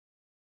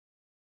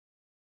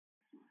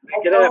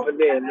Make it happen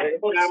then, man.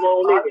 Come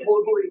on in.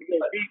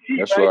 BT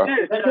That's right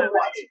right. there.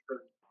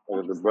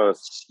 Look at the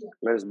brothers.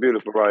 Man, it's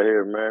beautiful right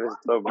here, man. It's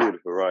so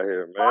beautiful right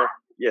here, man.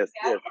 Yes,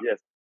 yes, yes.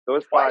 So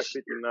it's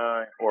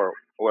 5:59, or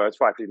well, it's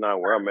 5:59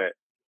 where I'm at.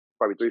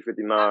 Probably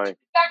 3:59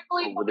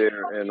 over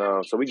there,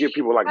 and so we give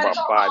people like about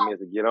 5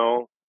 minutes to get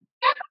on,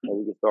 and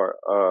we can start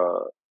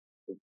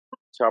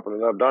chopping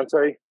it up.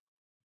 Dante,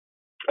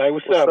 Hey,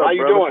 what's what's up? How up,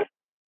 you brother? doing?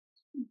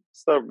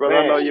 What's up, brother? I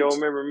Man, know you don't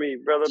remember me,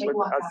 brother, but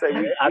I say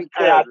we cousins,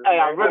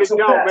 I man. really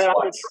don't, man.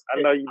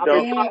 I know you I've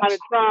been don't. trying to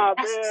try,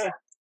 man.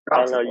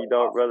 I know you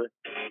don't, brother.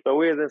 So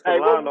we was in Hey,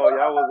 what?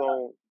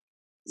 Solano.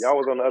 Y'all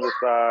was on the other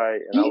side,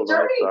 and I was on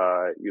this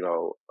side.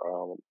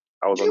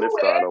 I was on this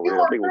side over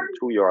here. I think it was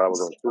 2 yard. I was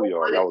on 2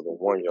 yard. Y'all was on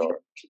 1 yard.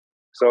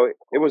 So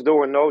it was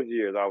during those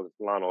years I was in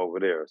Solano over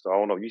there. So I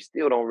don't know. You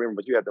still don't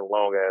remember, but you had them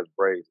long ass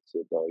braids and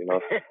shit, though. You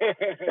know.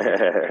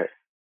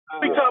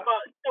 We talk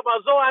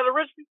about Zoe out of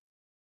Richmond?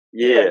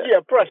 Yeah.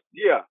 Yeah, Preston.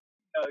 Yeah.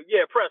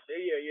 Yeah, Preston.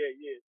 Yeah.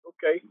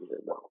 Okay.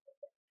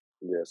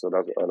 Yeah. So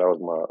that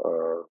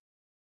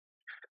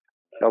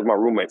was my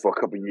roommate for a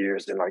couple of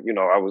years, and like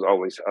I was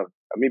always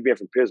me being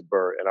from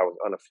Pittsburgh, and I was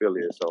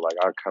unaffiliated, so like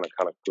I kind of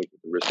clicked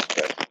with the Richmond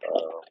thing.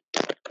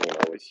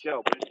 It's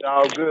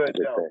all good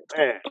though,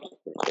 man.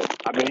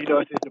 I mean,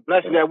 it's a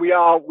blessing that we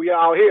all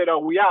here though.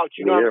 We out,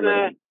 you know what I'm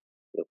saying?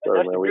 Yes, sir,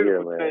 that's man. the We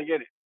here, man. thing,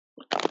 isn't it?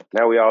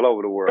 Now we all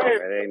over the world, man.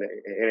 It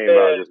ain't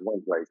about just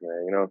one place,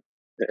 man. You know.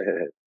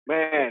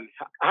 Man,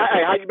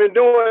 how you been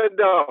doing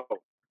though?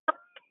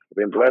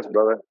 Been blessed,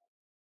 brother.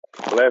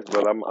 Blessed,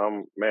 brother.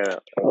 I'm man.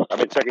 I've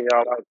been checking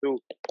y'all out too.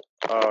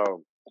 I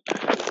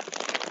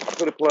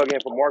put a plug in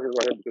for Marcus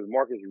right here because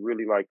Marcus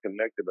really like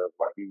connected us.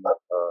 Like he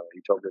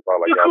told us about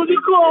like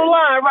you cool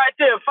online right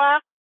there,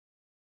 fine.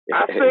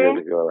 I see.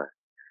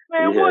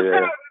 Man, what's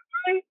happening,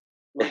 man?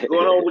 What's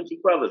going on with you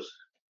brothers?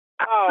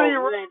 Oh,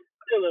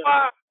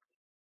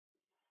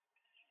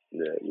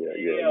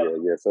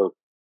 yeah. So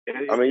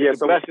I mean, yeah.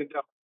 So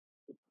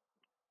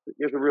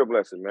it's a real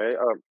blessing, man.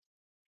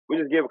 We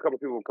just gave a couple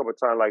people a couple of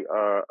times. Like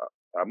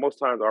most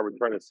times, our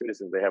returning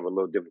citizens they have a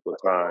little difficult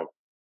time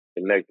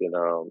connecting.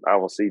 I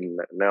don't see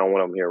now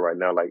one of them here right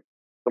now. Like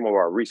some of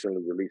our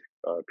recently released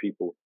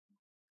people.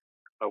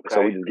 Okay.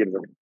 So we just give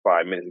them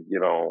 5 minutes to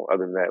get on.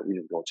 Other than that, we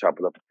just gonna chop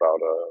it up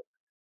about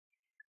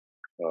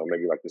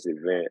maybe like this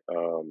event.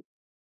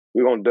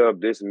 We're gonna dub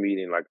this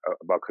meeting like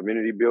about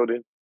community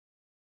building.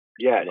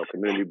 Yeah.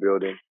 Community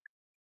building,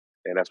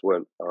 and that's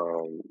what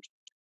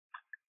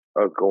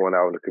us going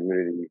out in the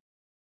community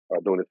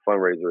doing this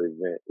fundraiser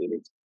event. It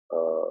is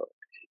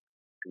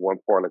one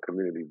part of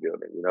community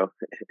building,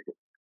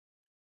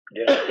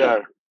 Yes,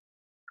 sir.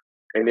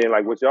 And then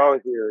like what y'all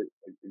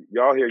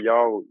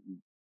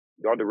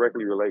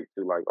directly relate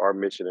to like our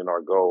mission and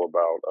our goal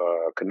about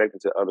connecting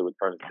to other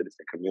returning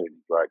citizen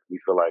communities, right? We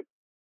feel like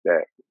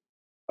that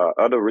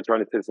other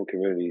returning citizen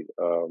communities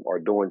are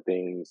doing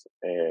things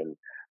and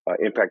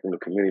impacting the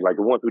community, like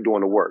the ones who are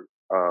doing the work.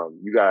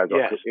 You guys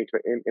are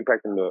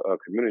impacting the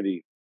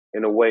community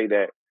in a way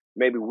that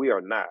maybe we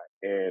are not,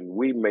 and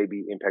we may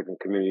be impacting the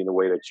community in a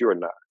way that you're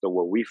not. So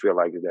what we feel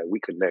like is that we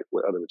connect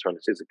with other returning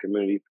citizen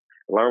communities,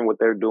 learn what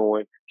they're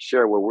doing,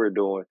 share what we're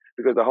doing,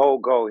 because the whole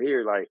goal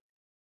here, like,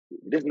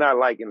 this not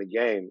like in the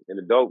game, in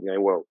the dope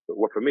game. Well,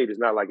 for me, it's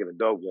not like in the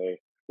dope game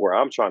where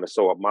I'm trying to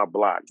sew up my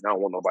block. I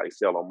don't want nobody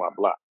sell on my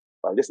block.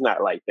 Like, it's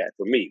not like that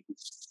for me.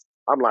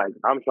 I'm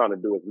trying to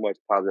do as much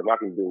positive I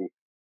can do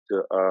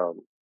to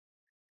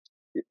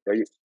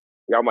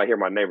y'all might hear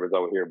my neighbors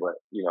over here, but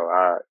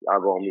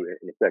I'll go on mute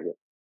in a second.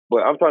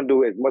 But I'm trying to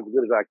do as much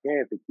good as I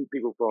can to keep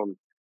people from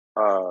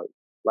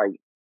like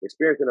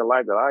experiencing the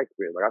life that I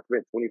experienced. Like I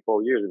spent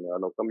 24 years in there. I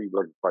know some of you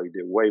brothers probably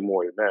did way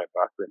more than that,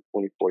 but I spent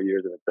 24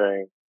 years in the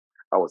thing.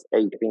 I was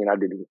 18. I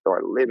didn't even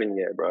start living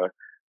yet, bro.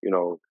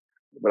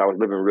 But I was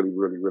living really,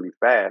 really, really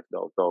fast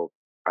though. So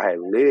I had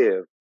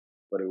lived,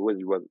 but it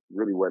really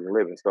wasn't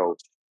living. So,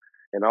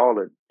 and all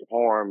the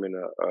harm and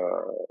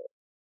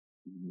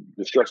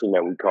destruction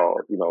that we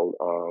caused,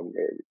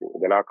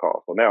 that I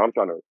caused. So now I'm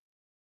trying to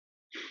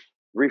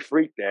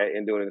refreak that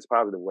and do it in this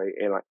positive way.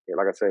 And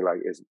like I say, like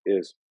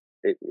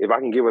if I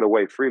can give it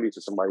away freely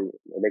to somebody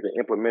and they can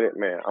implement it,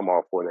 man, I'm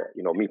all for that.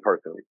 Me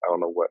personally, I don't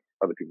know what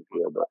other people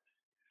feel, but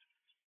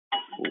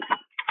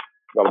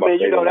I mean,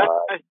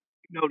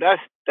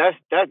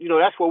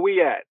 that's where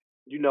we at.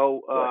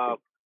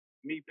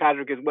 Me,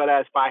 Patrick, as well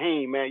as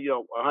Fahim, man.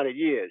 100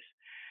 years.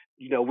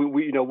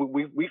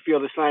 We feel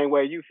the same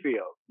way you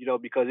feel.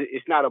 Because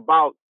it's not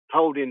about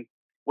holding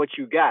what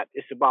you got.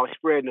 It's about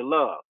spreading the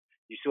love.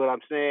 You see what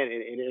I'm saying?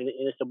 And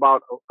it's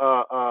about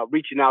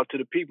reaching out to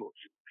the peoples.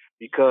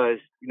 Because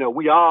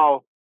we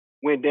all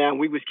went down.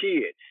 We was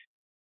kids.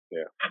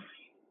 Yeah.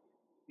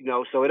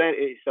 So it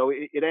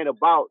ain't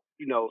about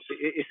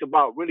it's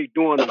about really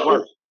doing the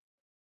work.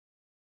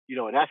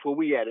 And that's where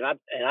we at. And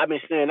I've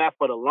been saying that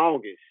for the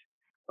longest.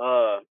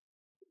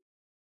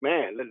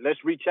 Man,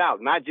 let's reach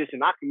out, not just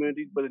in our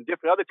communities, but in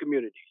different other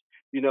communities.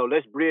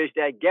 Let's bridge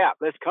that gap.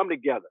 Let's come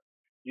together,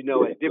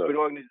 as different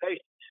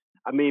organizations.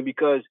 I mean,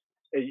 because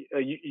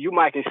You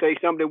might can say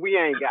something that we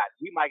ain't got.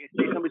 We might can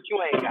say something that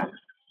you ain't got.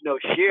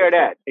 Share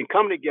that and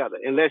come together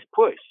and let's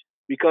push.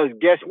 Because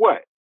guess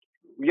what?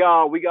 We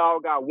all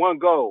got one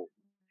goal.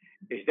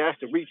 That's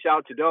to reach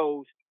out to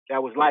those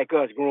that was like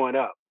us growing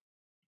up.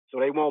 So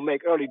they won't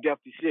make early death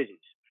decisions.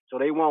 So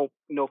they won't,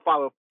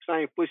 follow the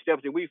same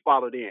footsteps that we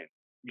followed in.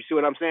 You see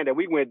what I'm saying? That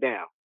we went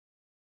down.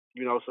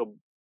 So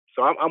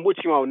I'm with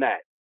you on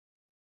that.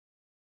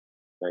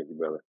 Thank you,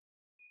 brother.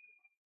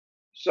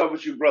 What's up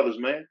with you brothers,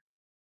 man?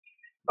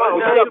 Oh,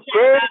 what's up,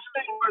 Bird?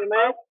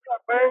 Man?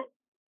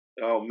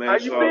 Oh, man, how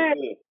you been?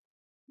 Good.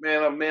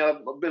 Man,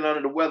 I've been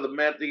under the weather,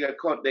 man. I think I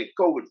caught that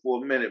COVID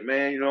for a minute,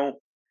 man,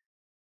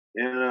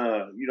 And,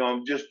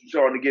 I'm just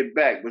starting to get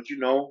back, but,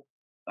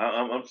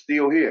 I'm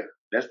still here.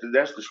 That's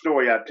the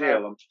story I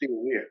tell. I'm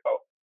still here. Oh,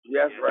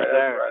 yeah, that's right.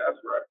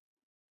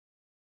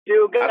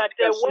 Still got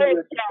that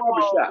webcam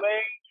on,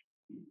 man.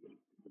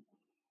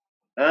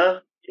 Huh?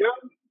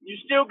 You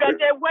still got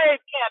that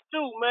webcam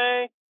too,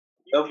 man.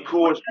 Of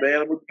course,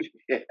 man.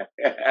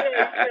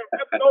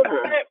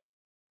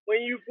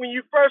 When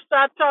you first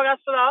started talking, I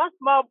said, "Oh, that's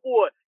my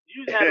boy."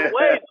 You just had to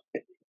wait.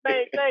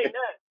 Same thing,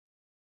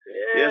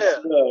 Yeah.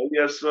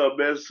 Yes, sir,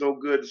 man. It's so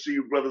good to see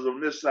you brothers on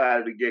this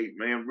side of the gate,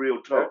 man.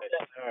 Real talk.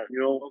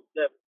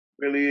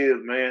 Really is,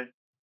 man.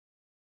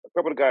 A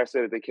couple of guys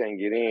said that they can't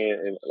get in,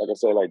 and like I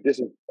said, like this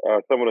is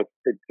some of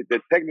the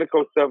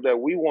technical stuff that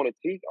we want to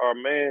teach our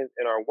men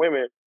and our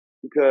women,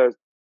 because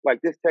like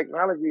this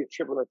technology is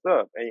tripping us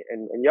up,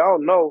 and y'all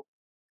know,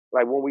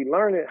 like when we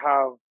learn it,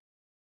 how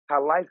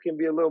life can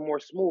be a little more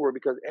smoother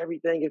because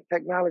everything is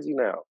technology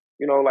now.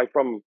 Like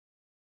from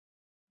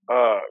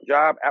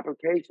job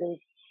applications,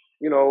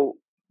 to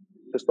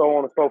so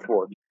on and so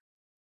forth.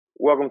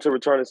 Welcome to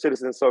Returning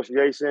Citizens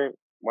Association.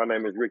 My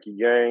name is Ricky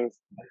Gaines.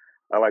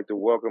 I'd like to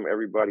welcome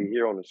everybody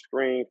here on the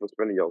screen for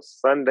spending your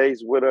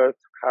Sundays with us.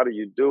 How do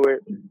you do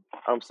it?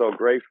 I'm so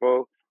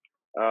grateful.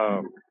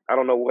 I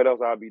don't know what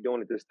else I'll be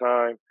doing at this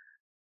time.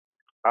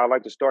 I'd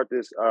like to start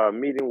this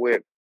meeting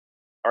with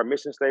our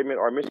mission statement.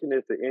 Our mission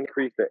is to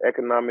increase the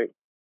economic,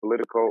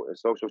 political, and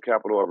social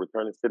capital of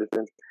returning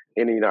citizens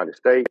in the United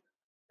States.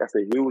 That's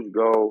a huge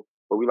goal,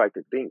 but we like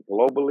to think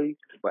globally,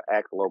 but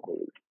act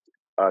locally.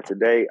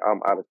 Today,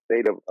 I'm out of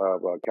state of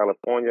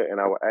California, and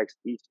I will ask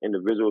each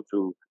individual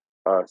to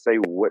say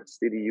what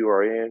city you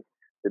are in.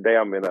 Today,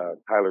 I'm in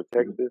Tyler,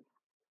 Texas.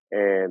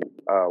 And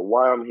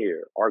why I'm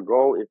here, our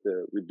goal is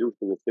to reduce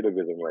the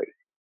recidivism rate.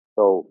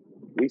 So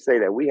we say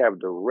that we have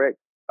direct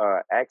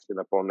action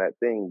upon that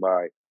thing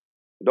by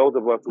those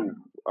of us who've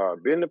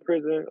been to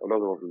prison, or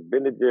those of us who've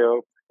been to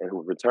jail and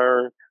who've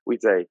returned. We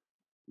say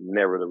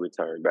never to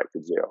return back to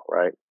jail,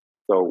 right?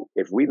 So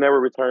if we never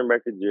return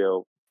back to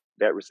jail,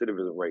 that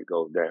recidivism rate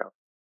goes down.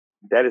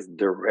 That is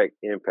direct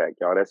impact,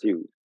 y'all. That's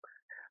huge.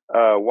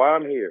 Why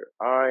I'm here,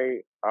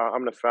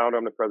 I'm the founder,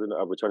 I'm the president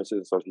of Returning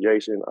Citizens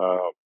Association.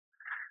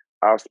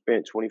 I've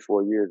spent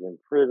 24 years in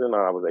prison.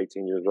 I was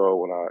 18 years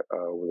old when I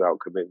was out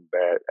committing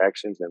bad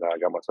actions, and I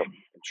got myself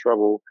in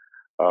trouble,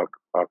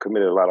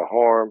 committed a lot of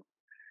harm.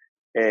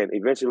 And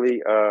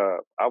eventually,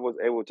 I was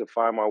able to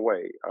find my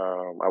way.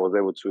 I was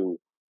able to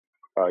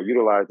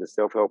utilize the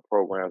self-help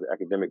programs, the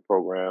academic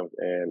programs,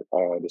 and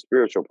the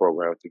spiritual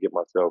programs to get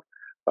myself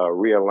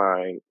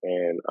realigned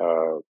and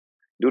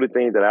do the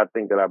things that I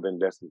think that I've been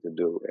destined to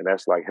do. And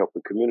that's like help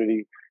the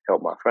community,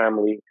 help my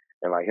family,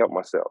 and like help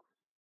myself.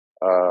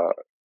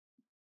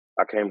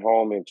 I came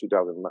home in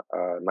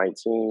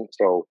 2019.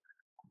 So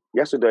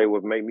yesterday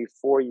made me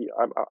 4 year.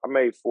 I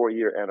made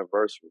 4-year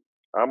anniversary.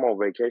 I'm on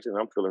vacation. And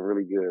I'm feeling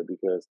really good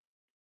because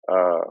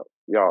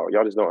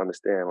y'all just don't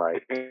understand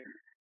like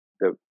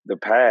the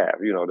path,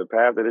 the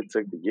path that it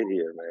took to get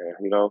here,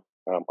 man.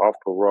 Off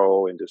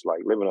parole and just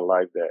like living a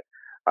life that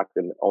I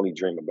can only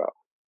dream about.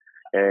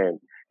 And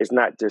it's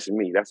not just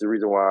me. That's the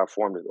reason why I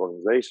formed this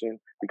organization,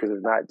 because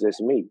it's not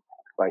just me.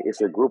 Like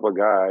it's a group of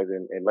guys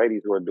and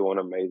ladies who are doing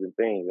amazing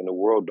things, and the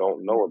world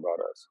don't know about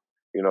us,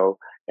 And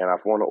I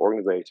formed an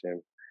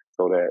organization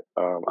so that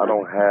I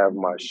don't have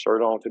my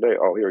shirt on today.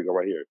 Oh, here we go,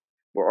 right here.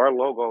 But our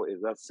logo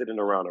is us sitting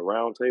around a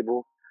round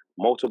table,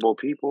 multiple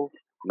people,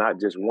 not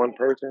just one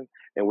person,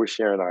 and we're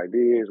sharing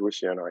ideas, we're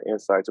sharing our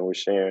insights, and we're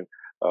sharing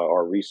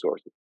our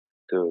resources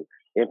to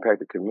impact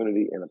the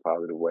community in a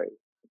positive way.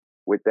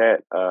 With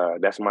that,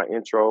 that's my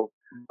intro.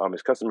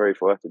 It's customary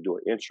for us to do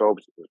an intro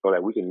so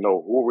that we can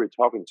know who we're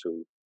talking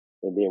to,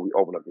 and then we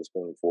open up this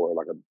thing for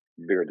like a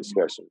bigger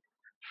discussion.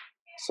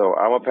 So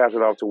I'm gonna pass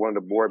it off to one of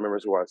the board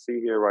members who I see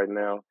here right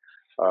now,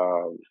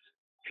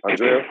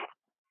 Andrea.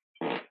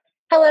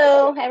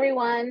 Hello,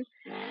 everyone.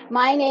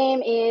 My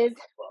name is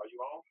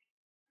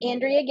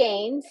Andrea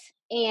Gaines,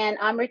 and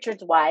I'm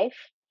Richard's wife.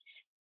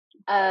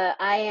 I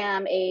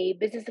am a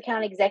business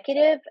account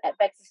executive at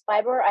Vexus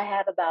Fiber. I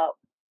have about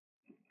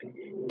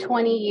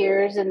 20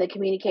 years in the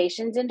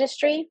communications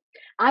industry.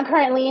 I'm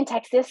currently in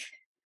Texas,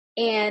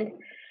 and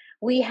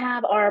we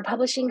have our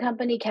publishing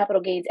company,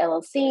 Capital Gains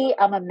LLC.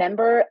 I'm a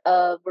member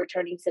of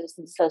Returning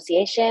Citizens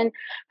Association.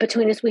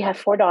 Between us, we have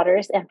 4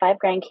 daughters and 5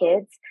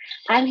 grandkids.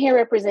 I'm here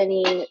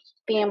representing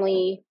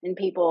family and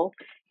people,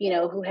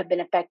 who have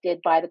been affected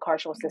by the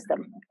carceral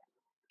system.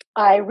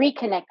 I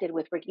reconnected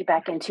with Ricky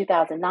back in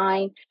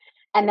 2009,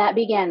 and that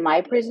began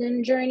my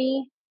prison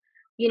journey,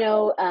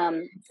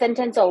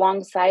 sentence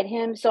alongside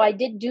him. So I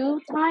did do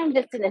time,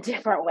 just in a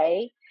different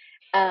way.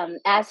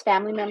 As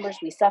family members,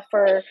 we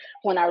suffer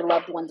when our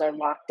loved ones are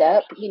locked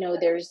up.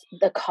 There's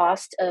the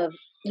cost of,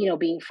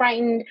 being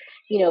frightened,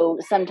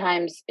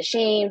 sometimes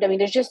ashamed. I mean,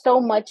 there's just so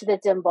much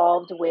that's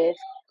involved with,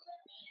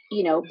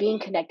 being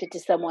connected to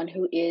someone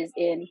who is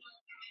in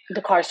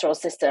the carceral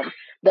system.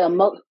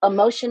 The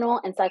emotional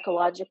and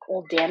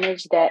psychological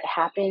damage that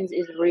happens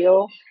is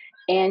real,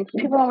 and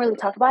people don't really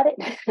talk about it.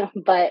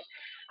 But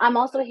I'm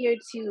also here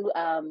to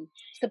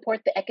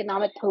support the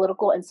economic,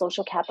 political, and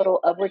social capital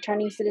of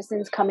returning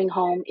citizens. Coming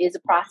home is a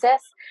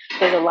process.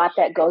 There's a lot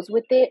that goes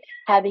with it.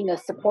 Having a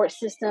support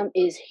system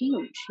is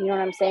huge. You know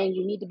what I'm saying?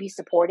 You need to be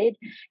supported.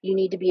 You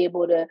need to be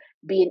able to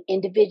be an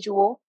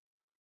individual.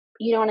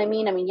 You know what I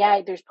mean? I mean,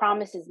 yeah, there's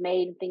promises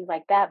made and things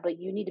like that, but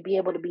you need to be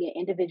able to be an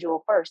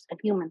individual first, a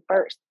human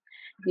first,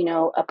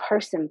 a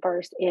person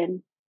first.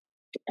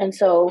 And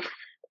so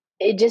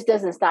it just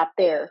doesn't stop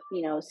there,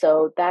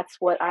 so that's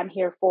what I'm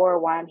here for,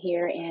 why I'm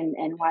here,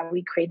 and why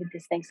we created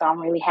this thing. So I'm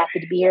really happy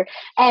to be here.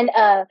 And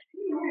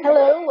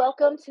hello,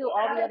 welcome to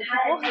all the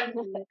other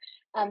people.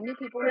 New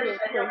people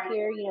who are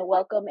here,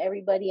 welcome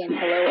everybody, and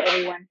hello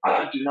everyone.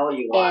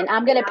 And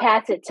I'm gonna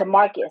pass it to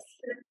Marcus.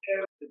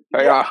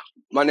 Hey,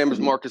 my name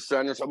is Marcus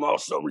Sanders. I'm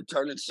also a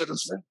returning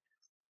citizen,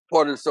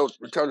 part of the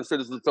Returning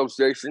Citizens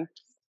Association,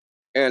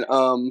 and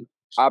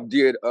I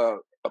did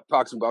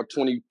approximately about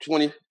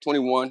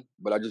 21,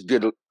 but I just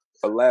did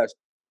a last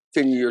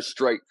 10 years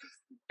straight,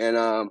 and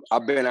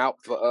I've been out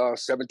for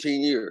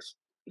 17 years.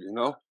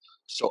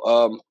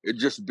 So it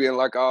just been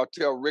like I'll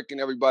tell Rick and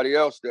everybody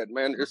else that,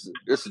 man,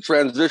 it's a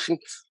transition,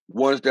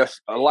 that's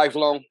a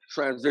lifelong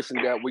transition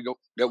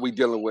that we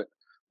dealing with.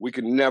 We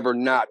can never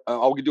not.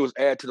 All we can do is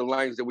add to the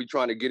lanes that we're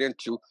trying to get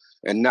into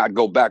and not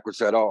go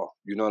backwards at all.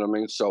 You know what I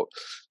mean? So,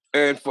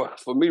 and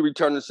for me,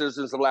 returning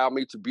citizens allow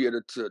me to be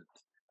able to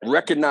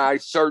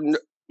recognize certain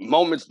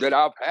moments that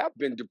I have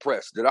been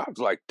depressed, that I was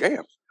like,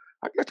 damn,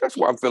 I guess that's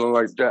why I'm feeling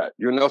like that.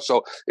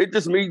 So it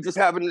just me just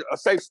having a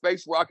safe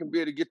space where I can be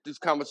able to get these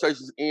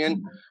conversations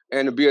in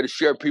and to be able to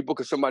share people,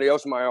 because somebody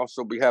else might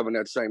also be having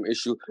that same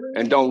issue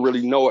and don't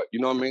really know it. You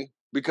know what I mean?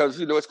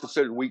 Because, it's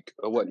considered weak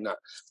or whatnot.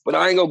 But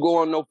I ain't going to go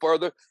on no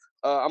further.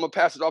 I'm going to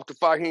pass it off to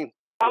Fahim.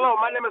 Hello,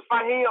 my name is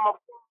Fahim. I'm a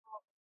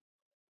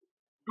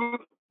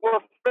youth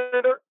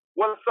offender,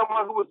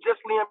 someone who was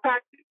justly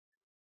impacted.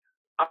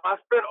 I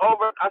spent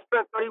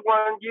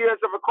 31 years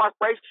of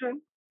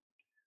incarceration.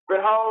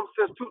 Been home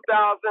since 2008.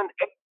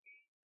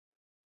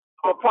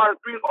 I'm a part of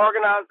 3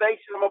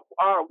 organizations. I'm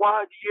a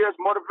 100 years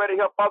motivated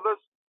to help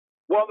others.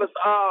 Well, it's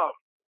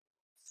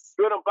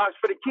building blocks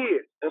for the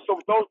kids. And so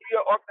those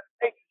 3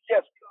 organizations,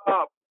 yes,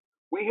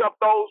 we help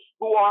those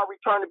who are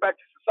returning back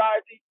to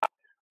society,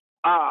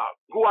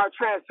 who are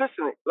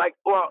transitioning. Like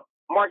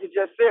Marcus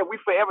just said,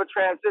 we forever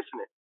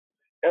transitioning.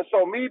 And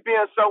so me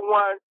being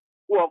someone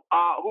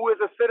who is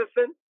a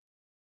citizen,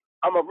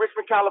 I'm a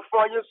Richmond,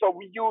 California, so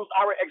we use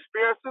our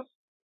experiences,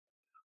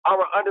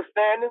 our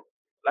understanding.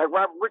 Like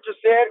Robert Richard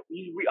said,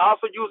 we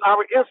also use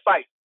our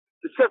insight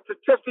to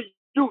test the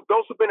youth,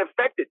 those who've been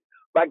affected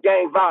by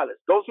gang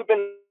violence, those who've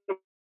been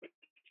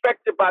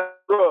affected by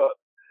drugs,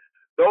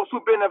 those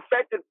who've been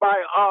affected by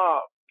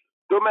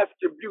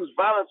domestic abuse,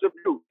 violence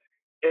abuse.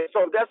 And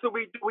so that's what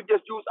we do. We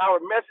just use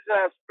our message and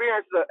our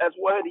experience as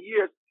 100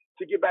 years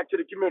to get back to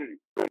the community.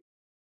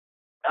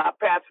 I'll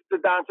pass it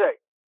to Dante.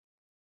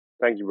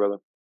 Thank you, brother.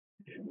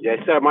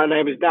 Yes, sir. My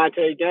name is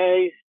Dante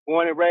Gaines,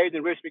 born and raised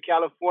in Richmond,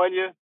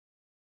 California.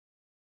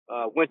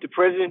 Went to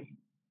prison,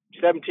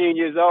 17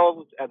 years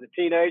old as a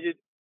teenager.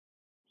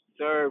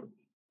 Served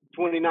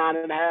 29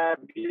 and a half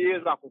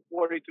years off of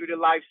 43 to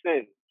life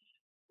sentence.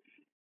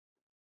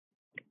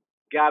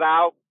 Got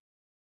out.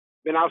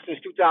 Been out since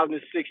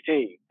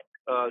 2016.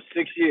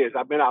 6 years.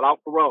 I've been out off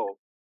parole.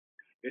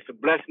 It's a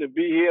blessing to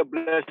be here,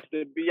 blessed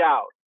to be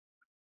out.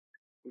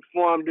 We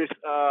formed this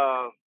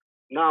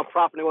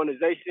nonprofit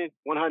organization,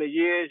 100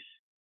 years.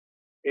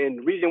 And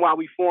the reason why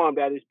we formed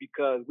that is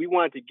because we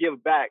wanted to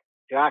give back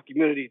to our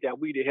communities that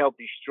we to help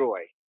destroy.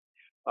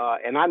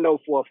 And I know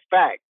for a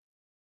fact,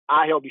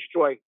 I helped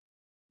destroy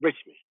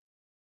Richmond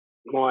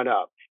growing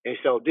up. And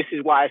so this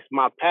is why it's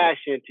my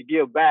passion to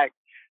give back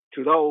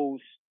to those,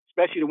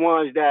 especially the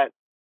ones that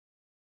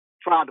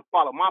tried to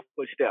follow my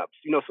footsteps,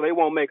 so they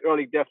won't make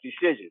early death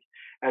decisions,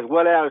 as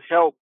well as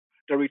help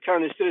the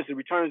returning citizens,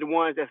 returning the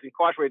ones that's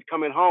incarcerated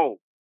coming home,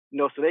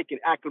 so they can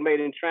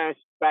acclimate and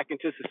back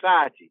into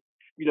society.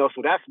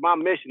 So that's my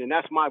mission and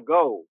that's my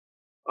goal.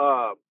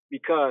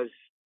 Because,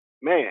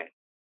 man,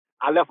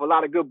 I left a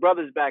lot of good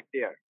brothers back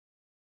there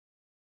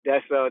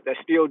that's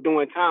still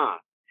doing time.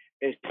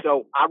 And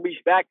so I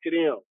reach back to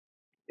them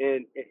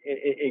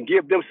and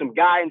give them some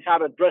guidance how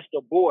to address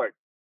the board,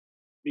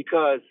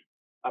 because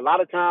a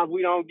lot of times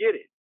we don't get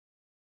it.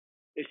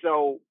 And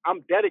so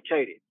I'm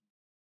dedicated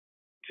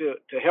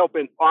to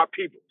helping our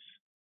peoples,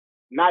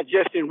 not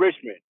just in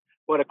Richmond,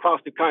 but across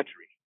the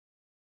country.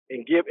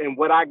 and give. And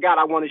what I got,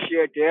 I want to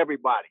share it to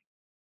everybody.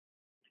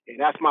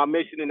 And that's my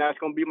mission, and that's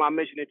going to be my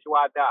mission until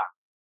I die.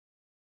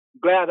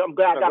 I'm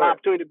glad I got an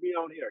opportunity to be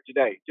on here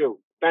today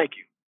too. Thank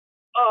you.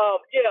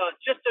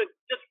 Just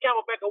to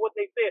camel back on what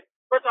they said.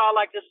 First of all, I'd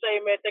like to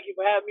say, man, thank you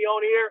for having me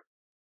on here.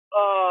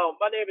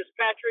 My name is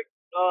Patrick.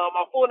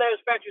 My full name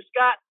is Patrick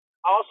Scott.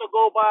 I also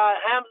go by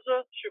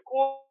Hamza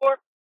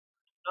Shakur.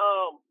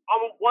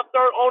 I'm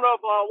 1/3 owner of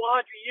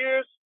 100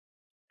 Years.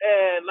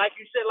 And like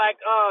you said, like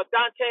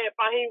Dante and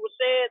Fahim was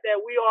saying,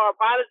 that we are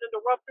violence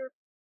interrupters.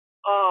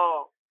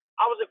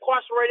 I was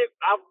incarcerated.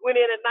 I went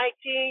in at 19,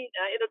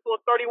 and I ended up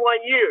doing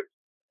 31 years.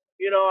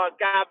 You know,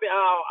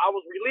 I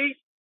was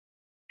released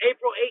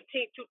April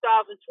 18,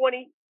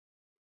 2020.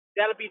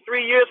 That'll be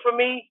 3 years for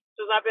me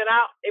since I've been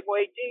out, April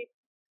 18th.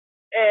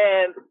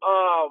 And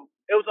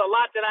it was a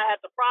lot that I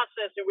had to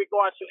process in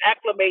regards to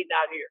acclimating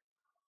out here.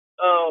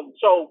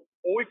 So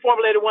when we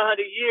formulated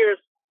 100 Years,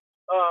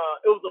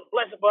 it was a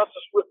blessing for us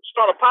to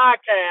start a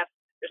podcast.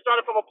 It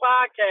started from a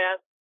podcast,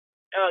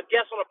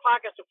 guests on a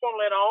podcast to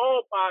formulate our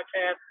own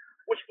podcast,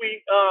 which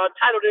we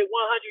titled it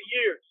 100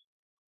 Years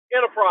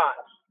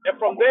Enterprise. And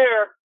from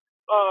there,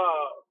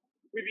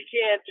 we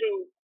began to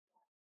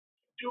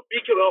be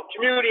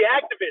community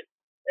activists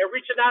and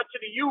reaching out to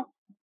the youth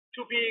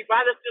to be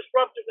violence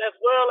disruptors, as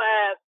well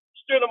as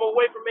steer them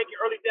away from making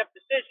early death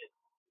decisions,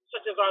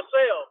 such as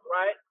ourselves,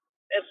 right?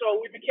 And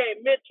so we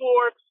became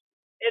mentors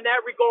in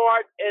that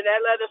regard, and that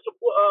led us to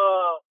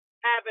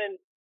having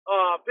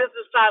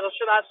business ties, or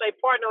should I say,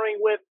 partnering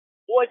with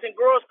Boys and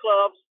Girls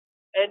Clubs.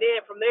 And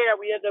then from there,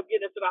 we ended up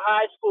getting into the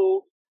high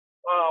school,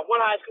 one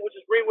high school, which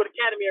is Greenwood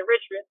Academy in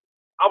Richmond.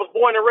 I was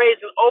born and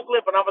raised in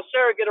Oakland, but I'm a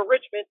surrogate of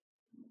Richmond.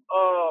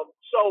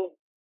 So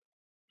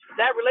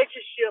that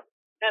relationship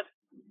has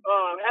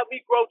helped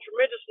me grow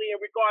tremendously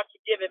in regards to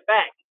giving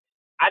back.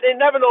 I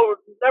never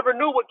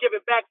knew what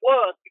giving back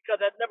was, because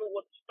that never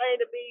was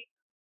explained to me,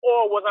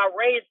 or was I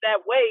raised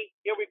that way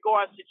in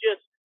regards to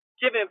just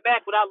giving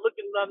back without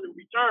looking at nothing in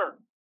return,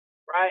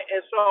 right?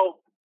 And so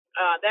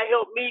that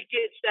helped me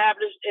get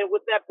established, and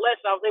with that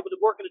blessing, I was able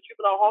to work in the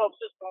juvenile hall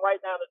system right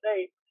now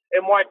today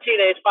in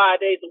Martinez 5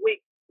 days a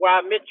week, where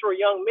I mentor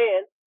young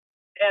men,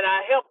 and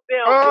I help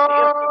them.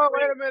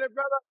 Wait a minute,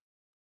 brother.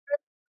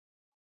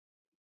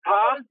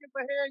 Give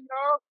my hand,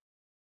 y'all.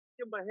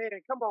 Give my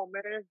hand. Come on,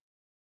 man.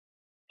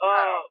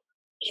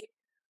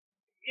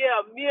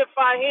 Me and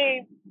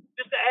Fahim,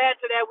 just to add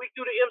to that, we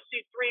do the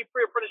MC3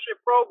 pre-apprenticeship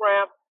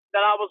program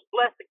that I was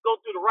blessed to go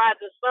through the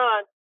Rising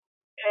Sun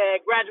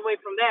and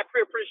graduate from that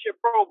pre-apprenticeship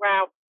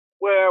program,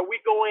 where we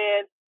go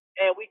in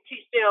and we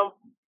teach them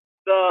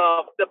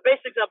the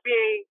basics of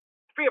being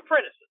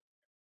pre-apprentices,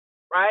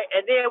 right?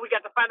 And then we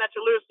got the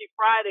Financial Literacy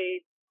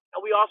Fridays,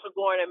 and we also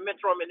go in and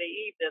mentor them in the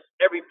evenings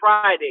every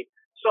Friday.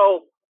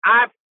 So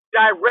I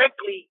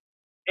directly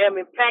am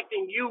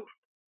impacting youth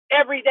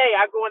every day.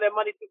 I go in there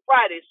Monday through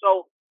Friday.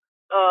 So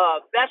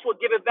that's what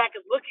giving back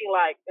is looking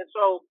like. And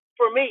so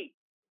for me,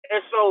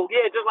 and so,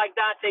 yeah, just like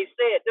Dante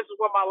said, this is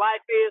where my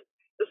life is.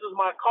 This is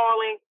my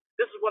calling.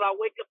 This is what I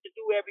wake up to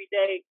do every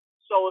day.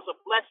 So it's a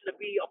blessing to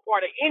be a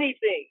part of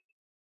anything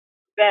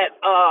that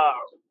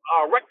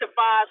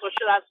rectifies, or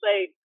should I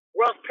say,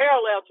 runs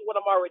parallel to what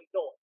I'm already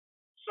doing.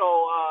 So,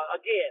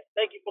 again,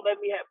 thank you for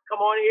letting me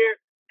come on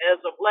here. And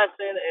it's a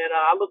blessing, and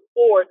I look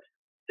forward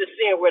to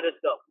seeing where this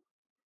goes.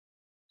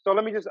 So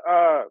let me just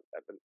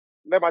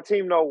let my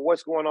team know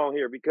what's going on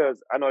here, because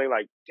I know they're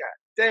like, God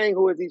dang,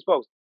 who is these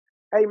folks?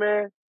 Hey,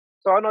 man.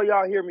 So I know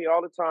y'all hear me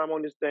all the time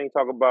on this thing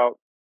talk about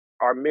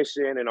our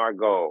mission and our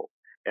goal,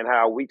 and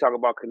how we talk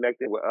about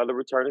connecting with other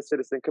returning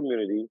citizen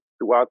communities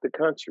throughout the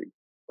country,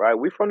 right?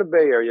 We're from the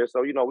Bay Area,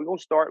 so, we're going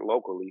to start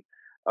locally.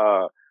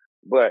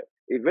 But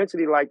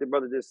eventually, like the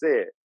brother just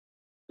said,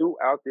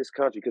 throughout this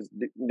country, because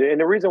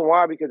the reason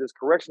why, because there's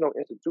correctional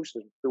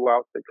institutions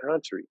throughout the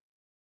country.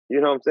 You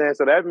know what I'm saying?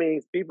 So that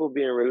means people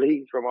being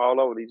released from all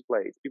over these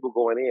places, people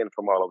going in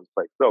from all over these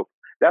places. So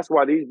that's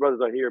why these brothers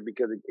are here,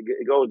 because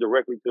it goes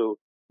directly to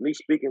me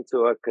speaking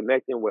to us,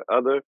 connecting with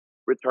other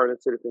returning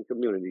citizen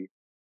communities,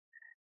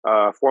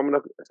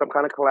 forming some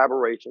kind of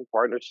collaboration,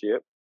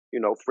 partnership,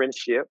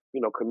 friendship,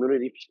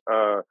 community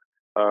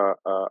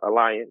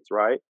alliance,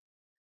 right?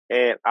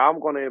 And I'm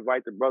going to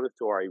invite the brothers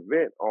to our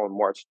event on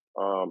March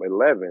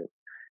 11th,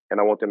 and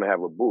I want them to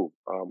have a booth.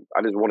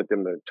 I just wanted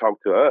them to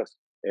talk to us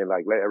and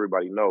let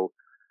everybody know.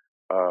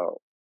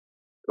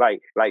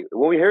 Like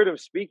when we hear them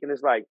speaking,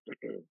 it's like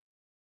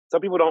some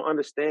people don't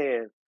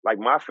understand. Like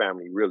my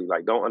family really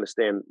don't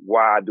understand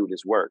why I do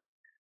this work.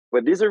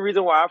 But this is the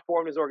reason why I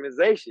formed this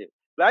organization.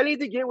 But I need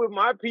to get with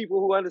my people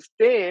who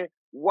understand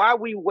why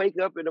we wake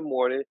up in the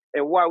morning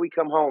and why we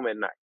come home at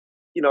night.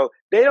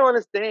 They don't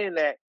understand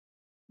that.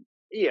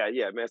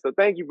 Yeah, man. So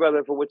thank you,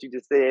 brother, for what you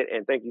just said.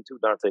 And thank you, too,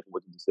 Dante, for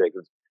what you just said,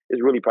 because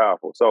it's really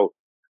powerful. So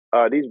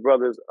these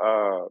brothers,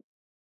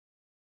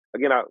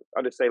 again,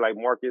 I'll just say, like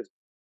Marcus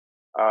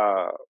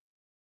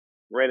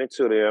ran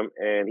into them,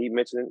 and he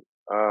mentioned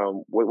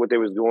what they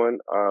was doing.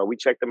 We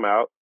checked them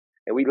out,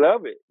 and we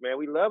love it, man.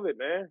 We love it,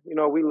 man.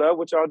 We love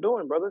what y'all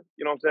doing, brother.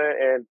 You know what I'm saying?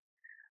 And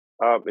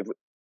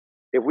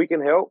if we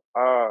can help,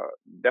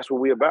 that's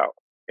what we about.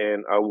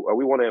 And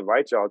we want to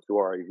invite y'all to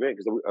our event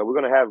because we're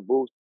going to have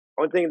booths.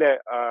 Only thing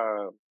that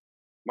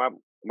my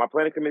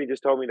planning committee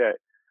just told me that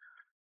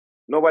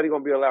nobody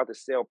going to be allowed to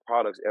sell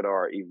products at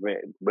our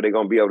event, but they're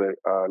going to be able to,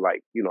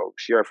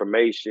 share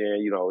information.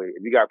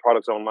 If you got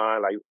products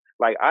online,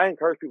 like I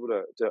encourage people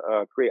to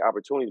create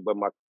opportunities, but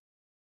my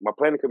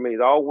planning committee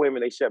is all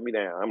women. They shut me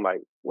down. I'm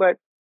like, what?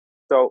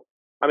 So,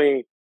 I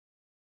mean,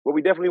 but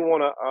we definitely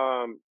want to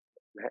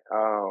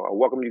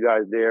welcome you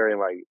guys there and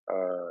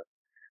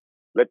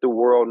let the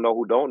world know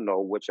who don't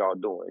know what y'all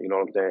doing. You know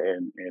what I'm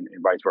saying, and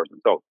vice versa.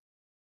 So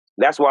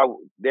that's why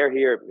they're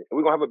here.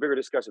 We're gonna have a bigger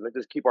discussion. Let's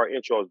just keep our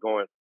intros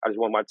going. I just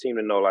want my team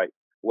to know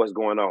what's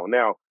going on.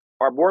 Now,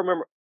 our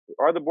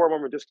other board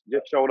member just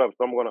showed up,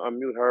 so I'm gonna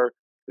unmute her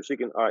so she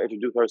can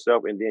introduce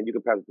herself, and then you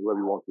can pass it to whoever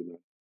you want to.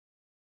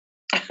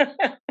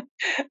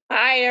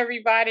 Hi,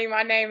 everybody.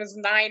 My name is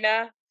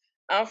Nina.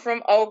 I'm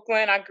from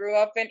Oakland. I grew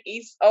up in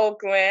East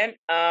Oakland,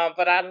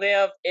 but I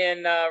live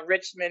in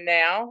Richmond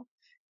now.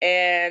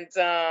 And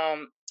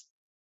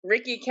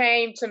Ricky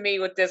came to me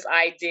with this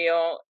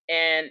ideal,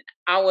 and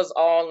I was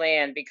all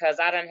in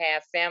because I didn't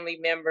have family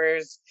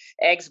members,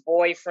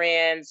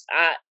 ex-boyfriends.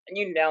 I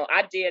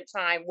did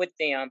time with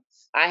them.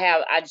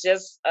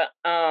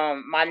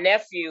 My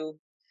nephew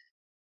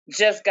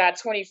just got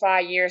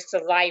 25 years to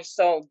life.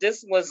 So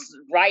this was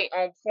right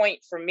on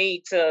point for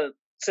me to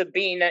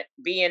be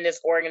in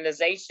this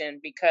organization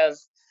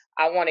because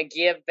I want to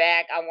give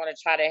back. I want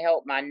to try to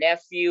help my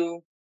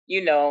nephew.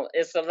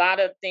 It's a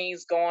lot of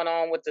things going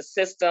on with the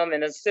system,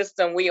 and the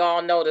system, we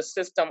all know the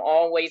system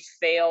always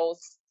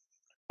fails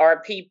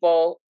our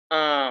people.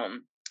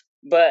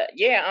 But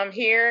yeah, I'm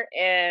here,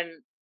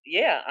 and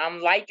yeah, I'm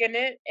liking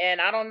it.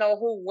 And I don't know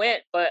who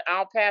went, but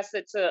I'll pass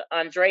it to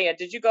Andrea.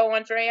 Did you go,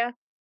 Andrea?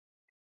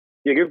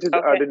 Yeah, give it to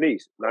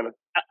Denise. Nana.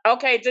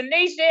 Okay,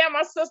 Denise. Yeah,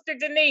 my sister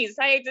Denise.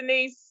 Hey,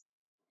 Denise.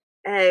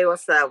 Hey,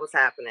 what's up? What's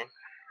happening?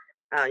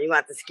 You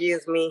have to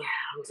excuse me.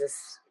 I'm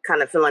just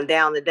kind of feeling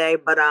down today.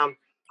 But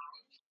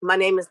my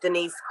name is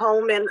Denise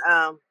Coleman.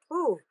 I'm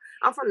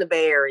from the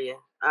Bay Area.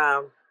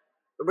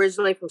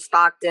 Originally from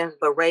Stockton,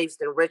 but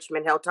raised in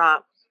Richmond,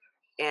 Hilltop,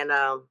 and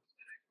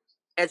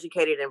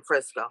educated in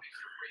Frisco,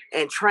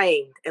 and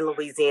trained in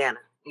Louisiana.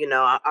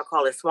 I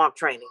call it swamp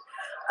training.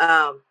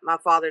 My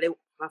father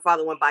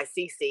went by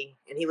CC,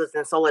 and he was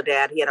in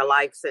Soledad. He had a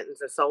life sentence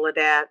in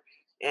Soledad,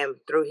 and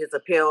through his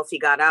appeals, he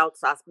got out.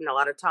 So I spent a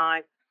lot of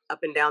time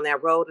up and down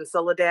that road in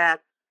Soledad.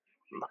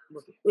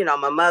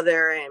 My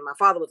mother and my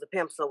father was a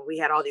pimp, so we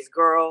had all these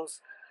girls.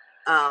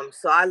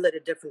 So I lived a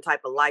different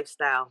type of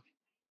lifestyle.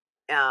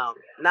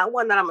 Not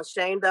one that I'm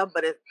ashamed of,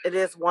 but it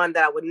is one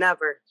that I would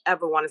never,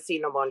 ever want to see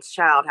no one's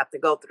child have to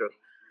go through.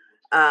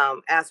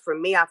 As for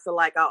me, I feel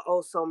like I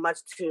owe so much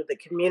to the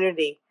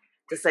community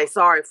to say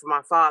sorry for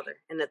my father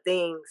and the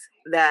things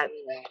that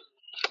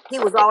he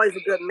was always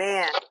a good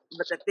man,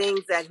 but the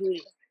things that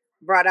he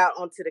brought out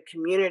onto the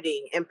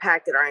community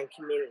impacted our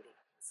community.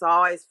 So I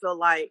always feel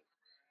like,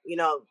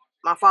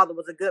 my father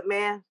was a good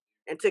man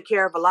and took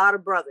care of a lot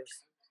of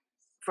brothers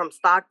from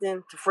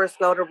Stockton to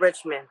Frisco to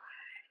Richmond.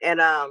 And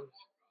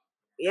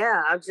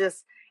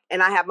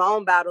and I have my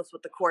own battles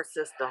with the court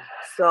system.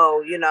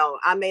 So,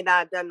 I may not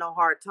have done no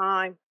hard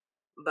time,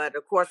 but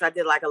of course I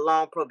did like a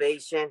long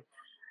probation.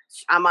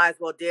 I might as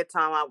well did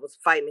time. I was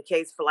fighting the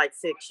case for like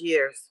 6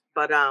 years.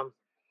 But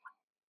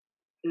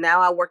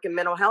now I work in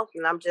mental health,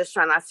 and I'm just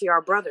trying to see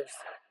our brothers.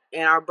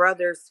 And our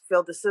brothers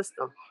feel the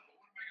system,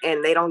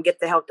 and they don't get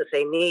the help that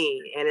they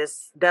need. And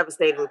it's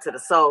devastating to the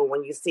soul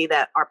when you see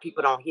that our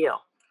people don't heal.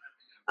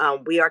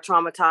 We are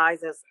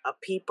traumatized as a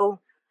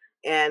people,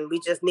 and we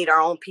just need our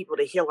own people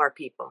to heal our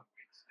people.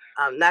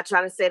 I'm not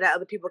trying to say that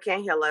other people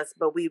can't heal us,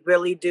 but we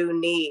really do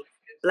need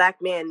black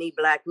men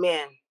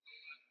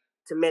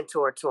to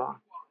mentor to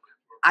them.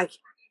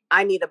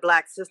 I need a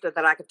black sister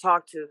that I could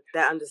talk to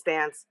that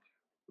understands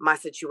my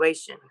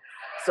situation.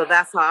 So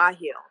that's how I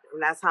heal,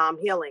 and that's how I'm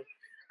healing.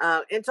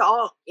 Into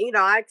all,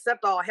 I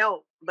accept all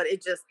help, but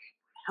it just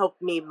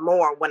helped me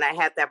more when I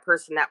had that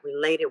person that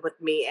related with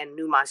me and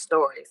knew my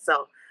story.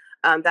 So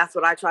that's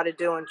what I try to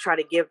do and try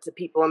to give to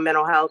people in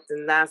mental health.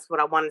 And that's what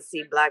I want to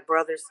see black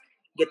brothers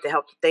get the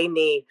help that they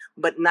need,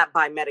 but not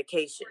by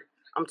medication.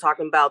 I'm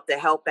talking about the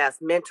help as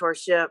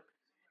mentorship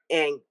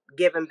and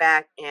giving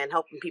back and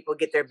helping people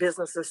get their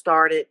businesses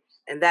started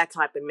and that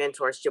type of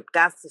mentorship.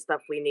 That's the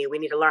stuff we need. We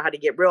need to learn how to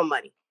get real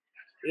money.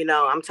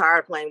 I'm tired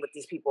of playing with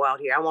these people out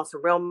here. I want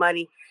some real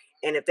money.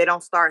 And if they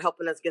don't start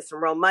helping us get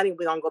some real money,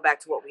 we're going to go back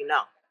to what we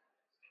know.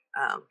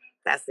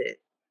 That's it.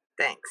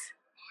 Thanks.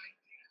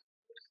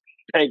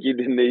 Thank you,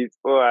 Denise.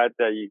 Boy, I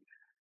tell you,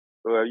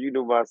 well, you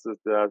knew my sister.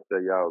 I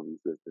tell y'all be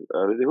sisters.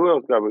 Who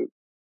else got me?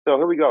 So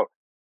here we go.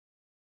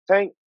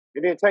 Tank,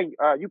 and then Tank,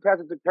 you pass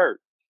it to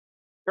Kurt.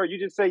 Kurt, you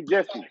just say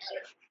Jesse.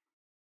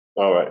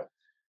 All right.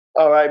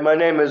 My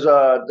name is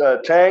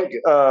Tank.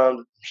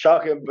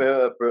 Shocking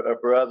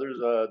for others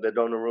that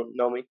don't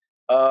know me.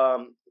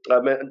 I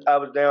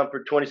was down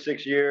for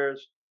 26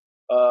 years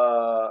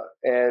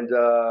and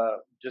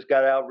just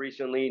got out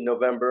recently,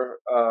 November.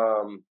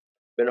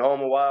 been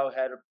home a while,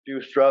 had a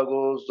few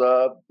struggles,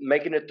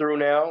 making it through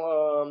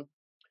now.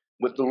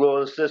 With the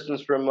little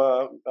assistance from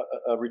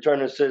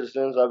returning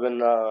citizens, I've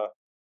been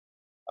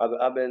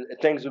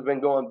things have been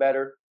going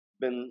better.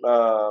 Been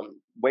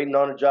waiting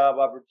on a job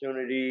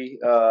opportunity,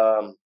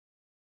 going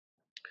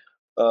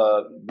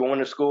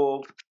to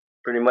school.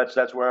 Pretty much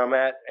that's where I'm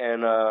at,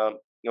 and I'm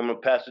gonna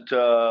pass it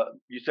to.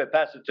 You said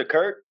pass it to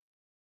Kurt.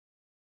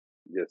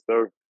 Yes,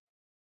 sir.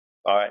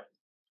 All right,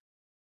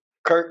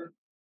 Kurt.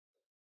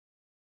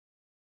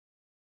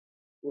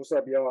 What's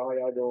up, y'all? How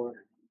y'all doing?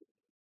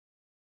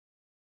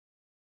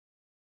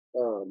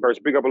 Kurt,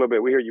 speak up a little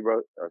bit. We hear you,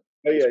 brother.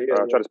 Yeah.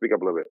 Try to speak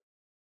up a little bit.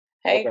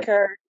 Hey, okay.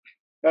 Kurt.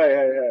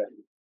 Hey.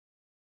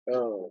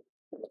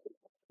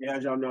 Yeah,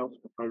 as y'all know,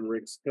 I'm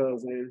Rick's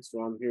cousin,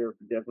 so I'm here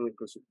definitely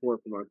for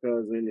support for my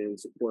cousin and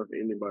support for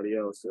anybody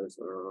else that's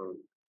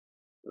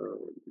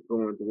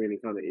going through any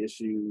kind of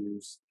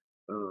issues.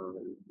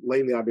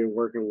 Lately, I've been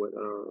working with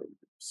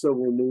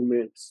civil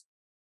movements,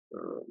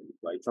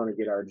 like trying to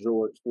get our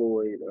George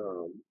Floyd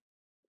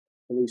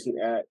Policing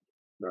Act,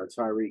 our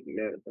Tyreek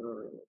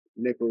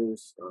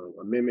Nichols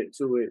amendment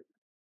to it.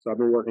 So I've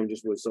been working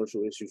just with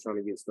social issues, trying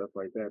to get stuff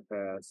like that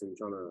passed and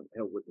trying to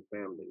help with the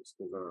families.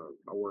 Because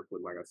I work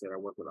with, like I said, I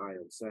work with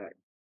IMSAC,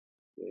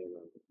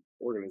 an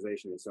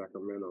organization in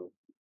Sacramento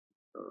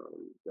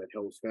that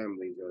helps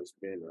families that's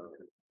been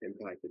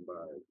impacted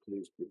by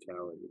police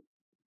brutality.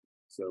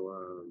 So,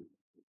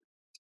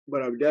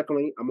 but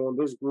I'm on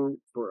this group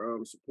for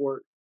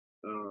support.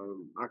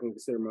 I can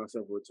consider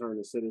myself a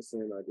returning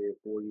citizen. I did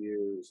 4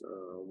 years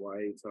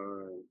YA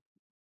time.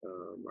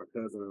 My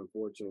cousin,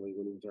 unfortunately,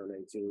 when he turned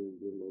 18,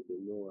 did a little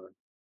bit more.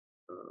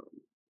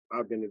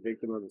 I've been a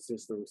victim of the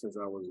system since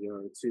I was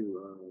young,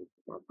 too.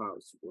 My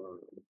pops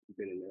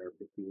been in there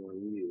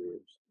 51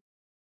 years.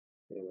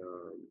 And,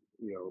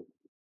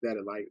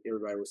 that, like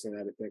everybody was saying,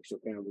 that affects your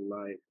family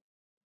life.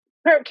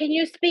 Kurt, can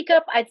you speak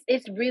up?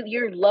 It's real.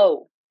 You're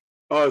low.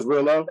 Oh, it's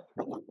real low?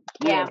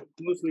 Yeah.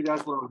 Mostly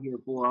that's what I'm here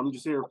for. I'm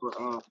just here for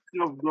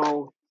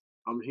self-growth.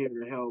 I'm here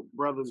to help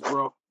brothers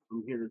grow.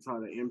 I'm here to try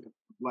to impact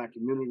the Black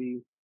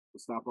community, to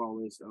stop all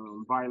this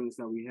violence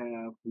that we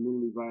have,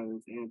 community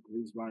violence and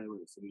police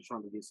violence. And we're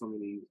trying to get some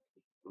of these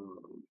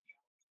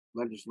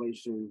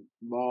legislation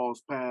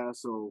laws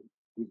passed so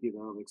we can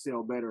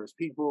excel better as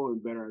people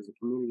and better as a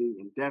community,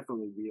 and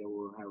definitely be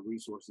able to have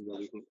resources that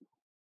we can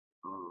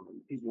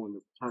people in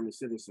the returning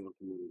citizen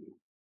community.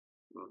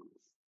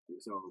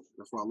 So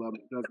that's why I love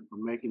my cousin for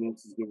making it,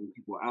 just giving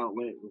people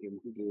outlet and giving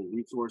people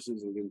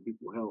resources and giving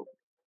people help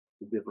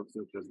with different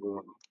stuff that's going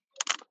on.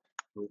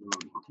 So,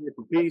 I'm here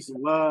for peace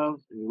and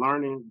love and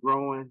learning,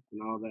 growing,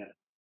 and all that.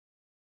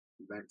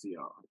 Back to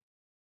y'all.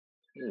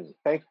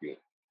 Thank you.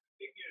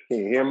 Can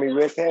you hear me,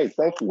 Rick? Hey,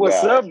 thank you.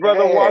 What's guys. up,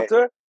 brother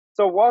Walter?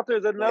 So Walter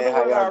is another how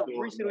one of y'all our doing,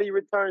 recently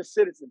returned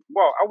citizens.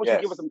 Well, I want you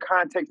to give us some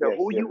context of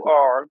who you yes.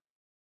 are,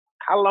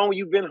 how long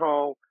you've been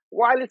home,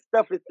 why this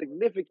stuff is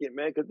significant,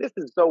 man, because this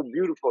is so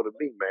beautiful to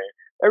me, man.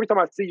 Every time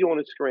I see you on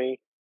the screen,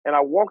 and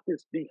I walk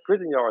these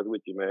prison yards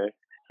with you, man,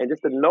 and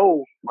just to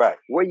know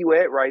where you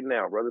at right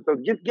now, brother. So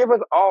just give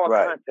us all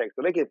context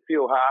so they can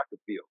feel how I can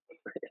feel.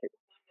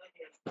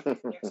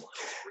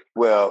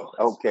 Well,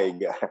 okay,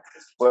 guys.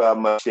 Well,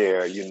 I'm going to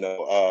share,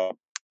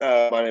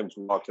 my name is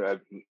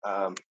Walter.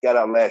 I got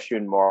out last year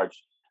in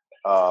March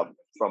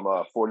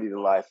from 40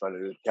 to life under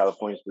the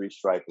California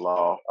 3-strike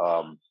law.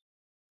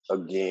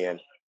 Again,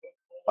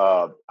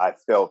 I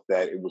felt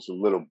that it was a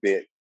little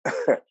bit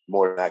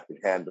more than I could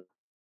handle,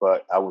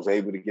 but I was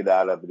able to get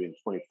out of it in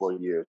 24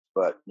 years.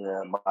 But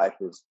my life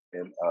has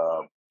been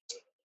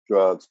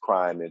drugs,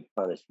 crime, and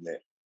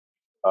punishment.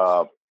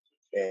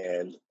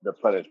 And the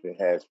punishment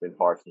has been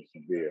harsh and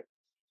severe.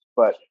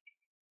 But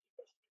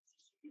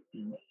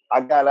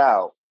I got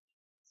out.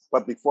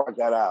 But before I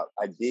got out,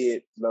 I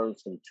did learn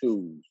some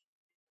tools,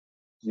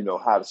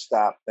 how to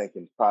stop, think,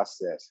 and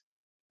process.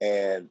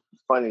 And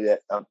funny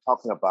that I'm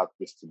talking about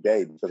this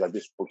today because I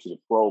just spoke to the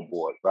parole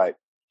board, right?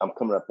 I'm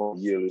coming up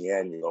on yearly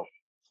annual.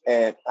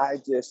 And I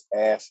just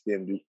asked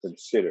them to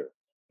consider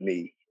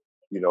me,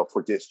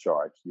 for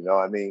discharge, you know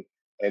what I mean?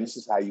 And this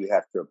is how you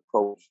have to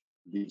approach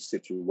these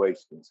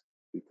situations,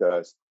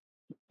 because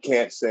you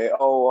can't say,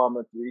 oh, I'm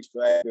a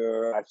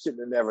 3-striker. I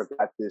shouldn't have never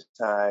got this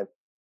time.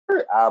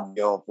 I'll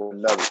be on for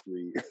another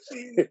 3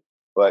 years.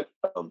 But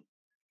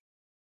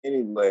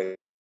anyway,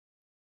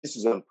 this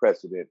is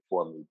unprecedented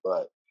for me,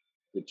 but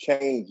the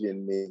change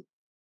in me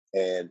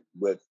and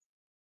with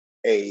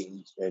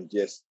age and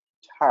just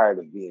tired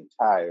of being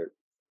tired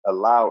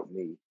allowed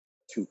me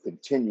to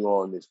continue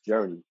on this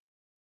journey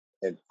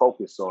and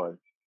focus on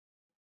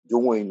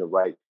doing the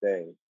right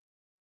thing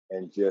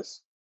and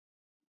just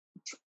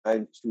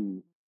trying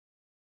to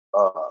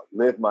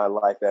live my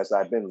life as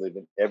I've been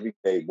living every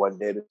day, one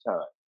day at a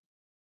time.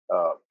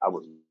 I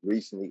was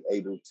recently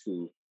able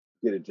to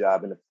get a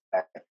job in a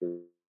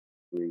factory.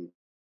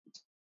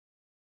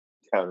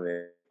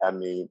 I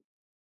mean,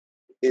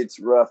 it's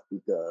rough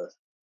because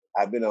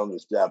I've been on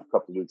this job a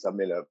couple of weeks. I'm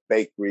in a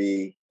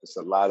bakery. It's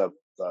a lot of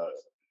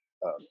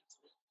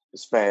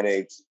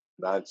Hispanics,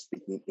 not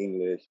speaking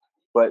English.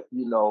 But,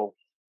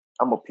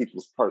 I'm a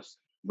people's person.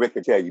 Rick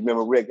can tell you.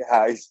 Remember Rick?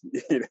 How he's,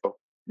 you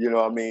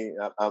know what I mean?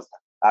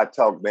 I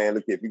talk, man.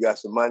 Look, if you got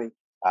some money,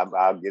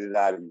 I'll get it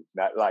out of you.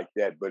 Not like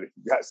that, but if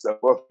you got something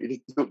for me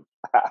to do,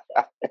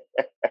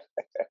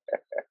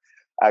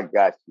 I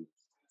got you.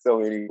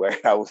 So anyway,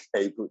 I was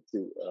able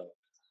to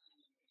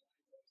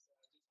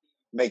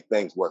make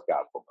things work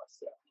out for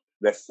myself.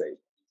 Let's say.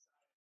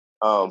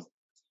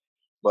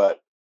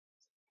 But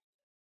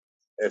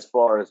as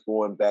far as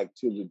going back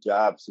to the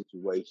job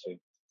situation,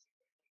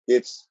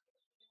 it's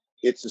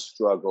a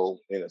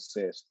struggle in a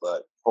sense,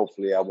 but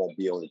hopefully I won't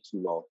be on it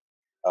too long.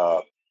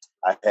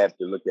 I have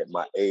to look at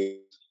my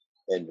age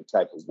and the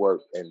type of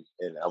work, and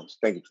I was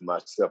thinking to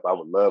myself, I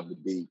would love to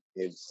be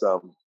in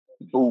some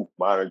booth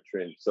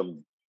monitoring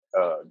some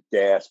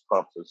gas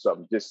pumps or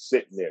something, just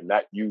sitting there,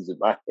 not using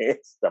my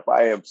hands stuff.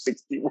 I am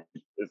 61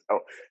 years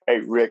old. Hey,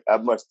 Rick, I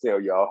must tell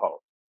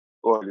y'all,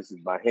 boy, this is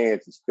my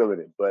hands is feeling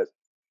it, but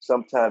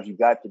sometimes you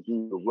got to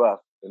do the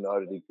rough in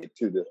order to get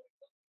to the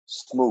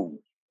smooth,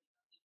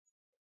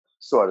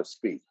 so to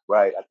speak,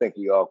 right? I think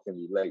we all can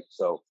relate.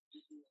 So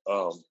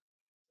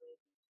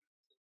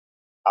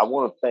I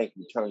want to thank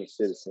Returning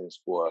Citizens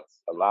for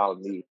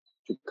allowing me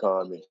to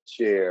come and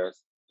share.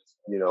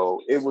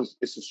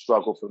 It's a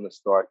struggle from the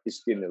start.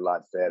 It's getting a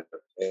lot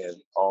better.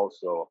 And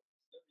also,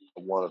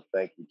 I want to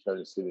thank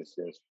Returning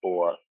Citizens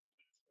for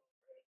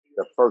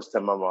the first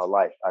time in my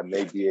life I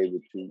may be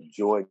able to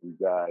join you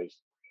guys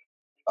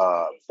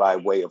by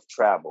way of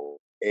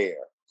travel, air,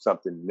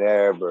 something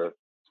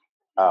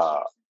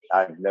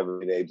I've never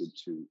been able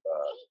to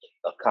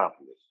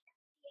accomplish,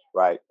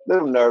 right? A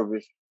little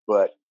nervous,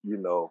 but,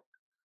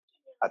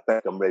 I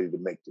think I'm ready to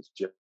make this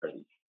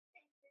journey.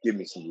 Give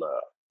me some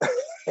love.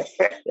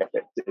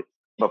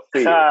 My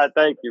fears.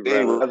 Thank you, brother.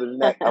 Anyway, other than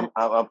that, I'm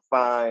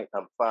fine.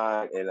 I'm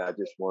fine, and I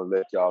just want to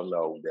let y'all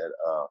know that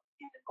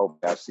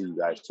hope I see you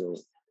guys soon,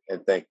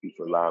 and thank you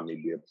for allowing me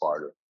to be a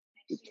part of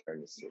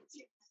Returning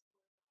Citizens.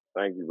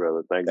 Thank you,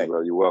 brother. Thank you,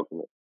 brother. You're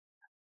welcome.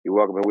 You're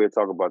welcome, and we'll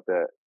talk about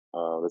that.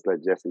 Let's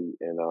let Jesse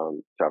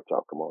and Chop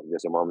come on.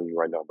 Jesse, I'm on you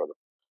right now, brother.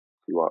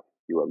 You up?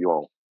 You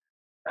on?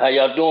 How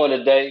y'all doing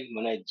today?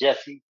 My name's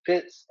Jesse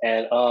Pitts,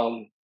 and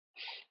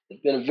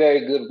it's been a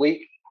very good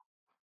week.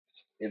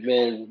 It's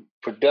been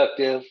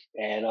productive,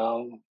 and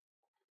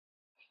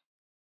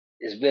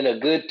it's been a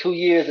good 2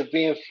 years of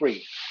being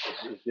free.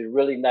 It's been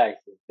really nice.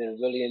 It's been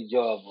really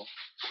enjoyable.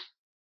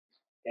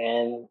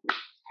 And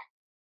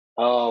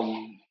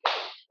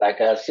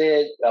like I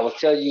said, I was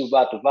telling you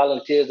about the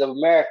Volunteers of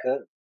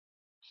America.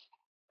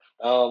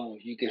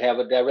 You can have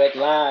a direct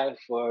line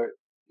for,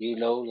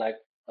 like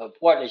a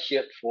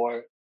partnership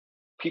for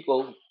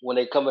people when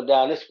they coming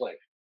down this way.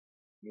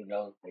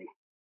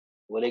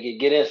 Where they can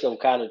get in some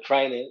kind of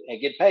training and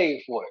get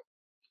paid for it.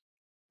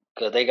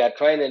 Because they got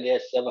training there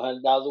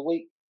 $700 a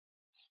week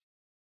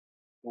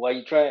while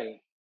you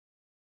train.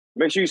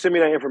 Make sure you send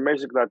me that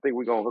information because I think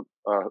we're going to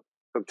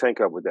hook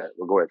Tank up with that.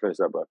 We'll go ahead and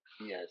finish up, bro.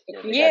 Yes.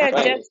 Yeah,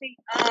 Jesse.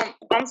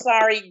 I'm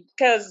sorry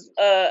because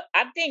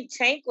I think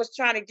Tank was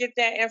trying to get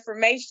that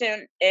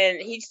information, and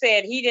he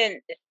said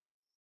he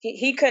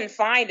couldn't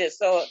find it.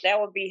 So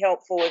that would be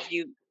helpful if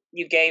you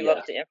gave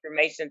up the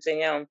information to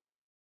him.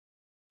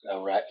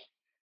 All right.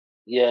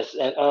 Yes,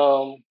 and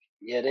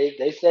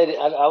they said it.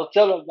 I was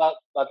telling them about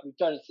the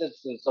Returning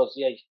Citizens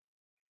Association.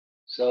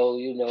 So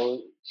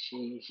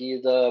she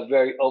is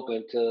very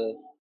open to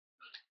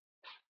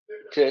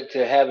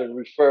having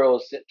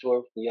referrals sent to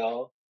her for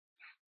y'all.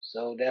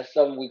 So that's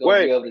something we're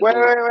gonna be able to do. Wait.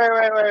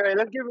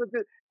 Let's give it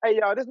to. Hey,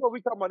 y'all, this is what we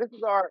talking about. This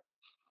is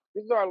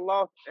our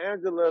Los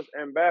Angeles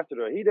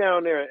ambassador. He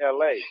down there in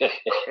LA,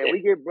 and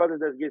we get brothers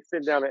that get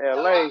sent down to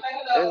LA. And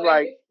it's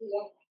like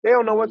they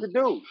don't know what to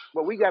do,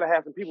 but we gotta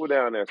have some people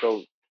down there.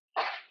 So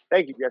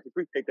thank you, Jesse.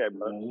 Appreciate that,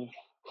 brother. Mm-hmm.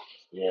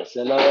 Yes,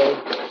 and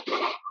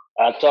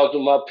I talked to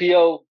my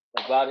PO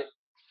about it,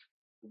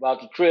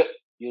 about the trip.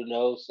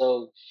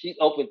 So she's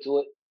open to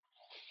it.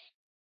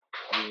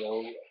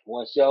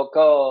 Once y'all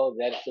call,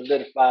 that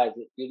solidifies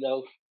it.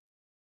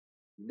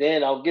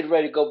 Then I'll get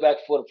ready to go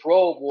back for the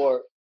parole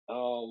board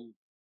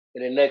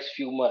in the next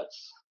few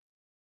months.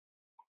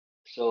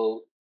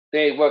 So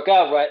if things work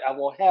out right, I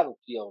won't have a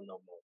PO no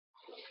more.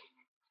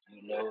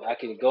 I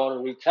can go on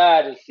and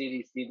retire the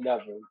CDC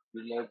number.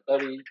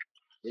 30.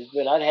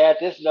 I've had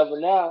this number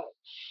now,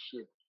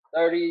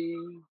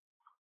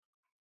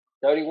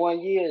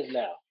 31 years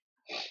now.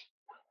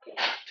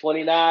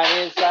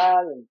 29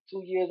 inside and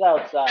 2 years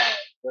outside.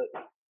 But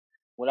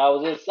when I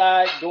was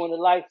inside doing the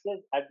life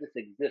sentence, I just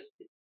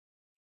existed.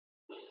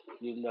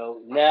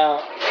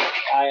 Now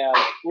I am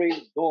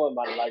free doing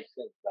my life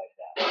sentence right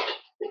now.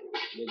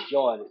 I'm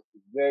enjoying it.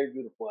 It's very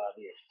beautiful out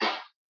here.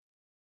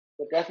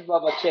 But that's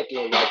about my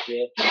check-in right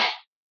there.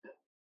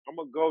 I'm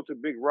going to go to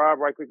Big Rob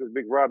right quick because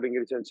Big Rob didn't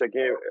get a chance to check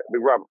in.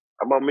 Big Rob,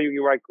 I'm going to mute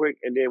you right quick,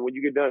 and then when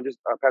you get done, just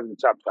pass it to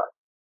Chop.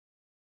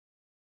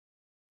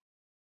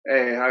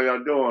 Hey, how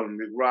y'all doing,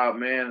 Big Rob,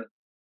 man?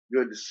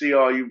 Good to see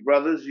all you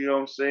brothers, you know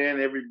what I'm saying?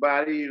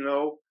 Everybody,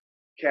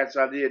 cats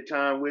I did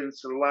time with in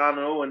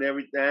Solano and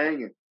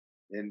everything.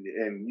 And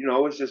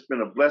it's just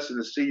been a blessing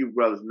to see you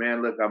brothers,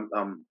 man. Look, I'm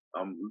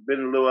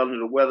been a little under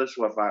the weather,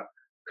 so if I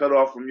cut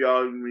off from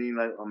y'all, you mean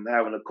like I'm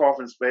having a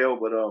coughing spell,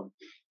 but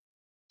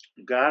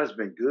God has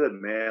been good,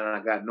 man.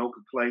 I got no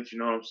complaints, you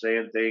know what I'm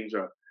saying? Things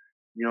are,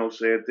 you know what I'm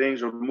saying,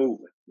 things are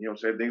moving. You know what I'm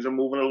saying? Things are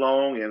moving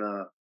along, and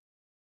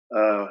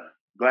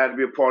glad to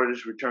be a part of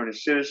this returning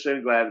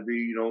citizen. Glad to be,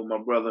 you know, my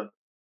brother,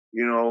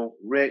 you know,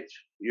 Rich,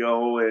 you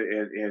know,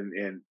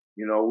 and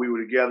you know, we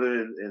were together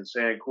in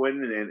San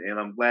Quentin, and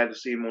I'm glad to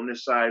see him on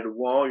this side of the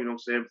wall. You know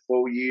what I'm saying?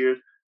 4 years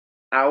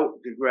out.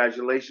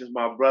 Congratulations,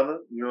 my brother.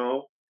 You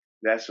know,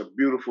 that's a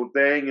beautiful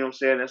thing. You know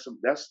what I'm saying?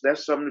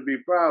 That's something to be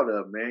proud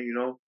of, man. You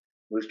know,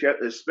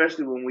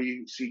 especially when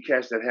we see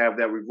cats that have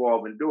that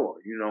revolving door.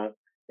 You know,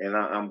 and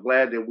I'm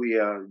glad that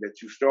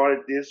that you started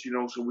this. You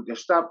know, so we can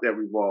stop that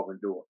revolving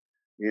door.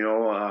 You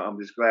know, I'm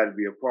just glad to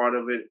be a part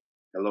of it.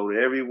 Hello to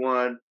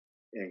everyone,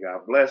 and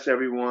God bless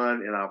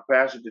everyone. And I'll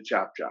pass it to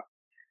Chop Chop.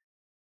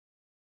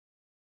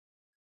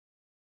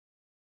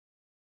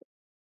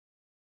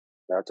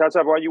 Chop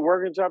Chop, are you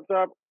working, Chop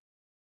Chop?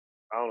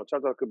 I don't know.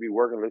 Chop Chop could be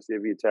working. Let's see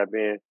if he tap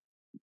in.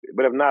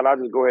 But if not, I'll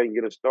just go ahead and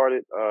get us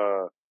started.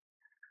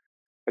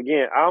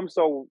 Again, I'm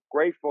so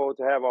grateful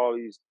to have all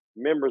these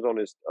members on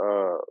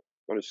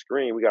the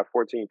screen. We got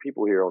 14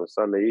 people here on a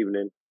Sunday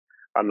evening.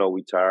 I know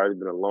we tired. It's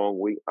been a long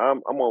week.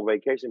 I'm on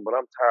vacation, but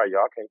I'm tired,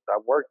 y'all. I can't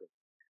stop working.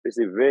 This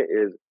event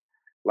is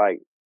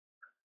like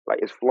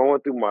it's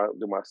flowing through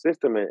my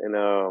system,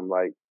 and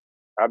like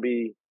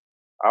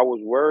I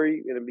was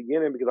worried in the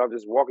beginning because I was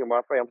just walking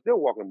by faith. I'm still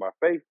walking by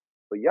faith,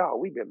 but y'all,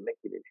 we've been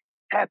making it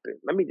happen.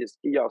 Let me just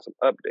give y'all some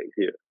updates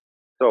here.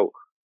 So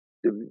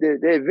the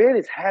event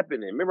is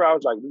happening. Remember, I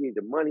was like, we need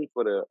the money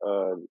for the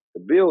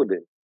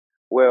building.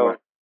 Well,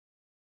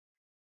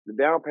 the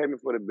down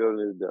payment for the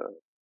building is done.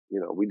 You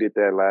know, we did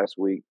that last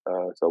week,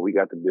 so we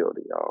got the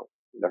building, y'all.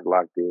 That's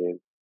locked in.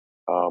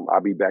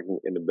 I'll be back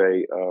in the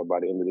Bay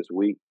by the end of this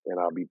week, and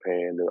I'll be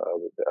paying the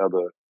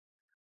other,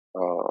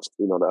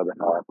 the other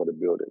half of the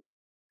building.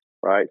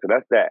 Right, so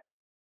that's that.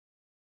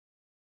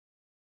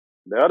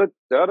 The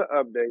other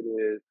update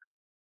is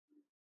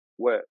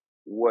what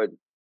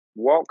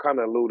Walt kind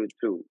of alluded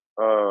to.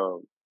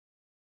 Well,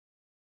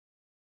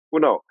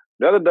 no,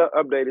 the other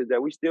update is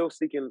that we still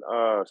seeking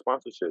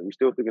sponsorship. We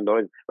still seeking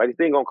donations. Like the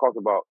thing gonna cost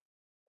about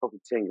close to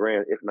 10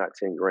 grand, if not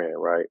 10 grand,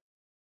 right?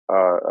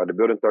 The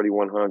building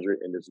 3,100,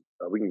 and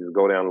we can just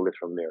go down the list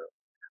from there.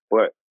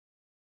 But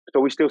so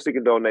we still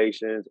seeking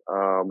donations.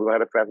 We're gonna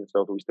have a fashion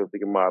show, so we still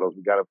seeking models.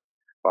 We got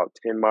about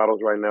 10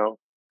 models right now.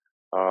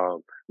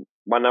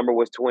 My number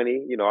was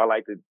 20. You know, I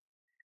like to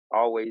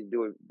always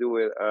do it,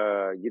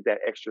 get that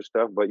extra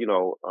stuff. But you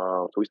know,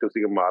 so we still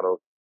seeking models.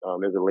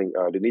 There's a link.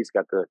 Denise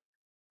got the.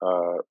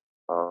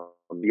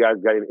 You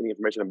guys got any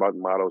information about the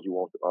models you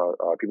want?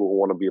 People who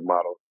want to be a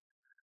model,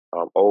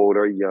 old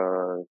or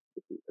young,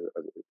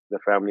 the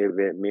family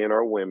event, men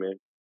or women.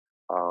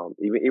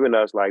 Even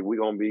us, like we're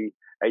gonna be,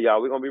 hey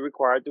y'all, we're gonna be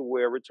required to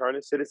wear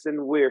returning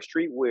citizen wear,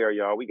 streetwear,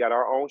 y'all. We got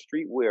our own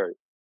streetwear.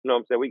 You know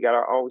what I'm saying? We got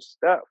our own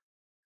stuff.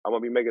 I'm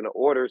gonna be making the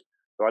orders,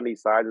 so I need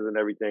sizes and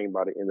everything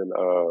by the end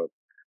of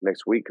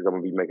next week because I'm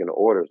gonna be making the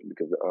orders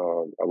because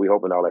we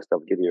hoping all that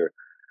stuff get here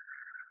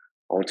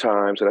on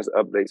time. So that's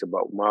updates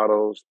about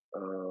models.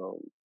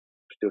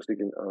 Still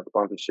seeking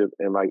sponsorship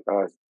and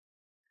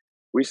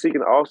we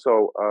seeking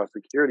also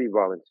security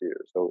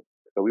volunteers. So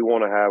we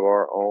want to have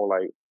our own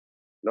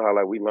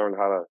how we learn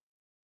how to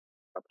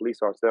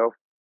police ourselves.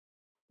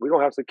 We're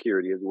gonna have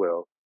security as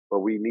well, but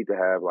we need to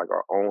have like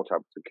our own type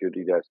of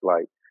security that's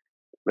like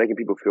making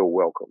people feel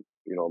welcome.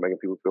 You know, making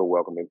people feel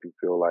welcome, making people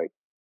feel like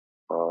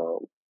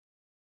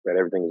that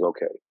everything is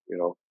okay. You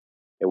know,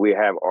 and we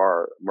have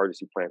our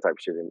emergency plan type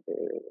shit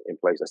in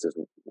place. That's just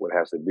what it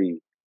has to be.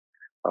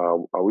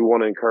 We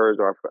want to encourage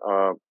our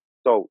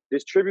so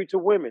this tribute to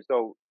women.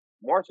 So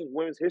March is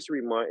Women's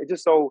History Month. It's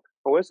just so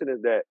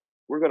coincidence that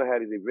we're gonna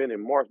have this event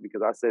in March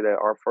because I said that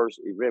our first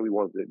event we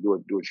wanted to do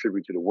a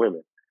tribute to the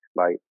women.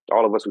 Like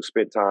all of us who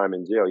spent time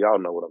in jail, y'all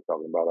know what I'm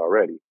talking about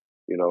already.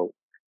 You know,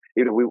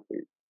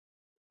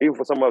 even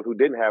for some of us who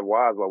didn't have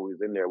wives while we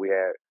was in there, we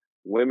had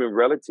women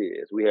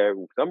relatives. We had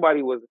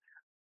somebody was.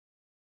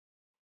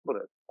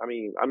 I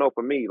mean, I know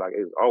for me, like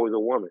it's always a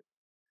woman.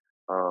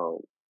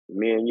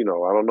 Men, you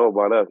know, I don't know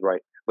about us,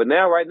 right? But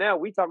right now,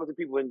 we talking to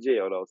people in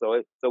jail though.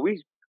 So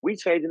we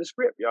changing the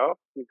script, y'all,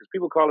 because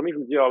people calling me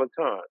from jail all the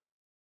time.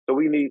 So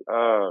we need.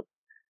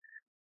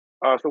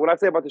 So what I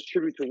say about this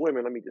tribute to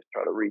women, let me just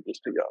try to read this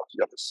to y'all so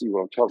y'all can see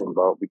what I'm talking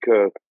about.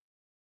 Because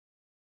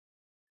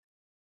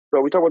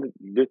so we talk about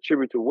the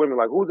tribute to women,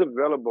 like who's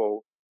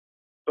available.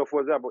 So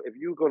for example, if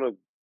you're gonna,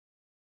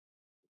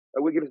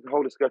 we get this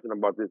whole discussion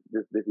about this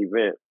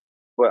event,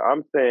 but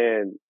I'm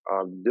saying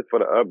just for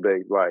the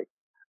update, like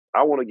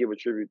I want to give a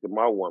tribute to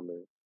my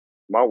woman,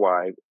 my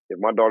wife. If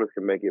my daughters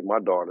can make it, my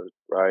daughters,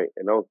 right?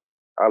 And those,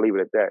 I'll leave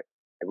it at that.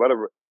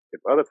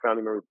 If other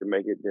family members can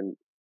make it, then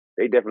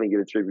they definitely get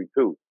a tribute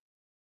too.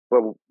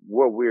 But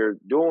what we're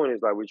doing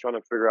is like we're trying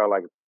to figure out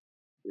like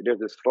there's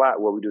this slot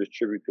where we do this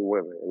tribute to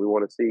women, and we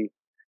want to see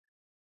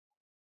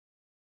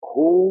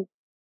who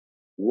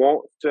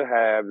wants to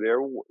have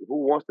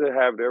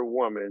their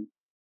woman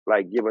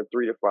like give a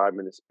 3 to 5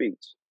 minute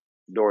speech.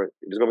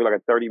 There's gonna be like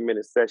a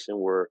 30-minute session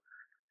where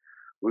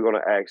we're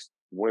gonna ask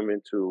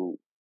women to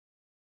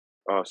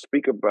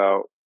speak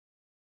about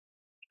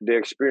their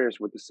experience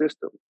with the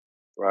system,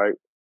 right?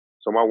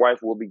 So my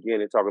wife will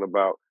begin in talking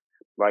about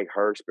like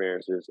her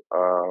experiences,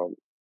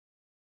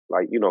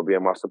 like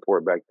being my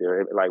support back there,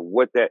 and like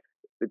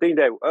the thing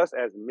that us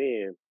as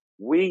men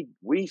we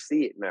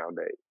see it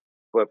nowadays,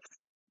 but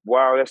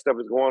while that stuff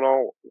is going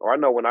on, or I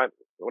know when I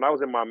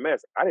was in my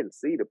mess, I didn't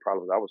see the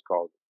problems I was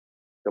causing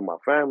to my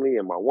family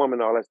and my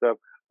woman, all that stuff.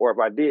 Or if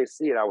I did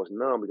see it, I was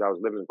numb because I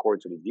was living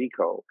according to the G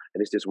code,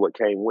 and it's just what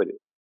came with it,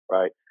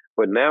 right?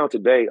 But now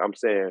today, I'm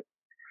saying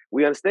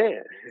we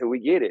understand, we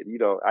get it.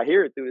 I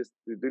hear it through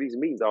these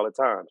meetings all the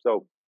time.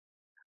 So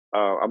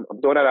I'm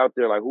throwing that out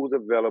there, like who's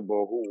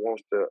available, who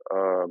wants to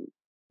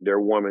their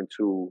woman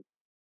to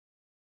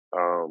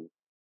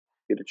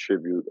get a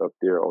tribute up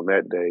there on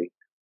that day,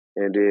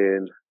 and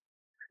then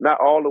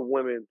not all the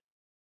women.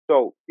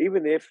 So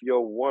even if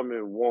your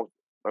woman wants,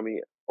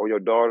 or your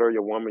daughter,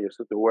 your woman, your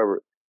sister,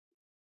 whoever,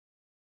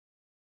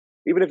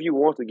 even if you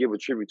want to give a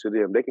tribute to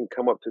them, they can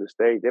come up to the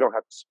stage. They don't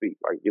have to speak.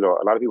 Like, a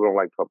lot of people don't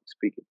like public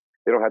speaking.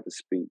 They don't have to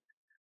speak.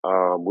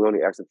 We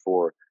only ask them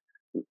for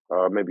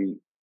maybe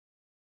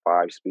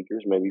 5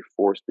 speakers, maybe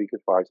 4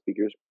 speakers, 5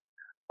 speakers.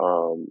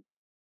 So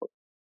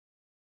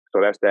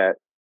that's that.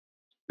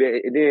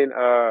 And then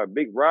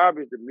Big Rob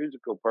is the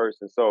musical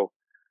person. So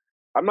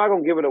I'm not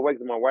gonna give it away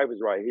because my wife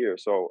is right here.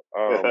 So,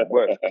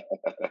 but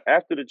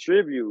after the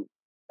tribute,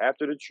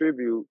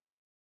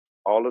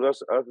 all of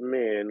us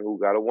men who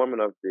got a woman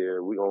up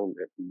there, we gonna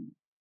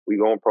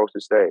approach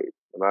the stage.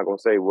 I'm not gonna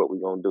say what we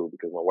gonna do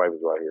because my wife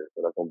is right here,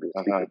 so that's gonna be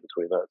a secret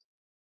between us.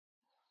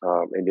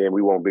 And then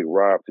we want Big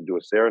Rob to do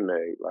a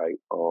serenade. Like,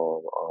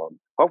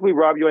 hopefully,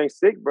 Rob, you ain't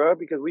sick, bro,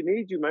 because we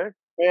need you, man.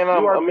 Man,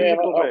 I'll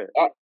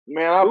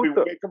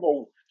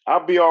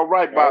be all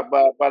right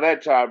by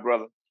that time,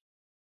 brother.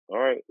 All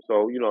right.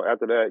 So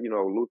after that,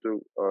 Luther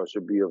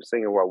should be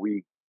singing while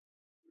we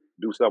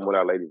do something with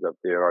our ladies up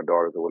there, our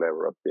daughters or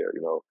whatever up there.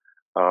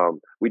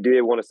 We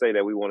did want to say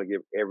that we want to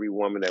give every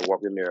woman that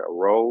walked in there a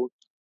rose,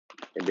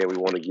 and then we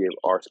want to give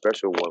our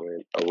special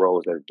woman a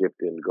rose that's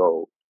dipped in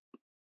gold.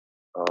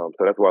 So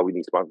that's why we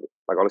need sponsors.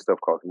 Like all this stuff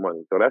costs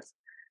money. So let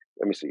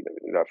me see.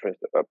 Let me not finish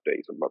the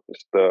updates about this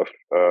stuff.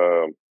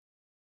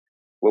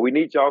 Well, we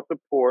need y'all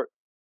support.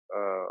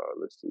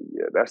 Let's see.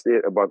 Yeah, that's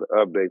it about the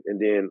updates. And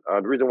then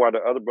the reason why the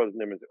other brothers and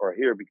members are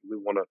here because we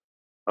want to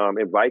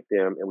invite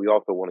them, and we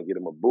also want to get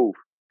them a booth,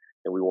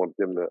 and we want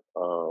them to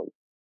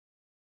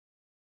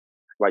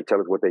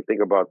tell us what they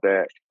think about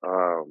that.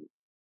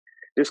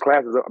 This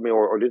class is,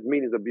 or this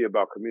meeting is to be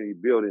about community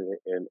building,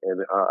 and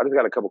I just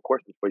got a couple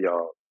questions for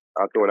y'all.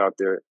 I'll throw it out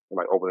there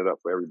and open it up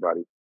for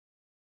everybody.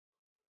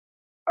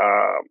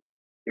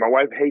 My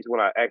wife hates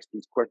when I ask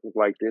these questions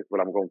like this,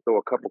 but I'm going to throw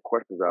a couple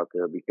questions out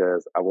there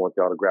because I want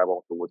y'all to grab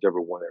on to whichever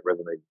one that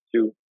resonates with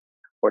you.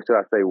 Or should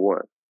I say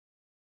one?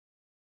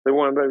 Say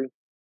one, baby.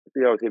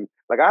 See how it's hitting.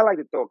 Like, I like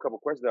to throw a couple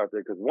questions out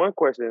there because one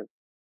question.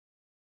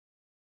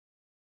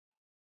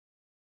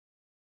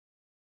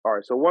 All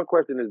right, so one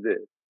question is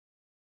this.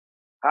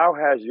 How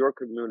has your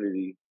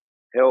community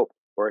helped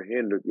or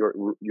hindered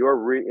your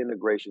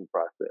reintegration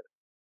process?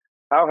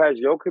 How has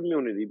your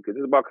community, because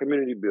it's about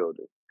community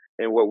building,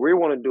 and what we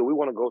want to do, we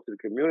want to go to the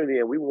community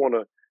and we want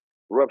to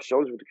rub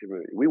shoulders with the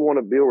community. We want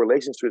to build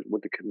relationships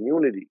with the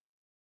community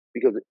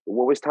because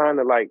when it's time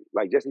to like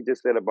Jesse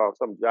just said about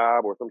some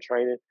job or some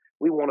training,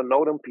 we want to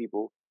know them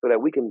people so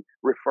that we can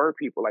refer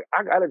people. Like,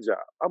 I got a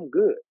job, I'm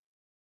good.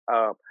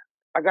 I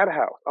got a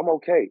house, I'm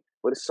okay.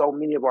 But there's so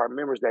many of our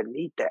members that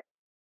need that,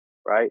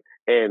 right?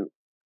 And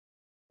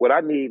what I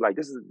need, like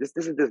this is this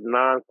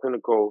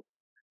non-clinical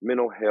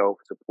mental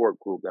health support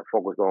group that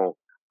focuses on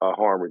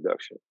harm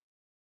reduction.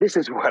 This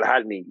is what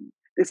I need.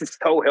 This is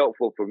so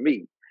helpful for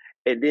me.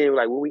 And then,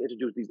 like when we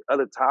introduce these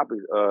other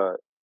topics,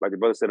 like the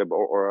brother said about,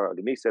 or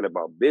Denise said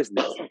about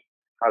business,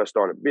 how to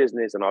start a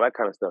business and all that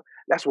kind of stuff.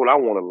 That's what I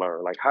want to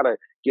learn, like how to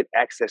get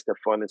access to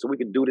funding so we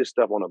can do this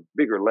stuff on a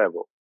bigger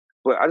level.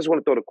 But I just want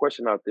to throw the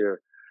question out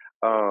there,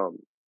 and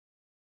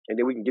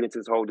then we can get into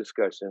this whole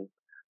discussion.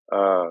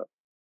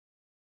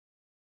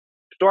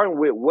 Starting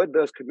with, what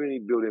does community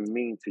building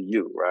mean to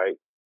you, right?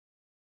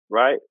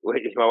 Right?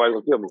 My wife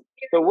will kill me.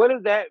 So what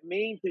does that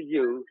mean to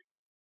you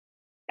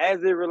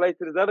as it relates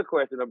to this other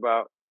question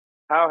about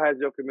how has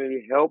your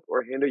community helped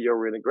or hindered your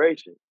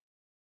reintegration?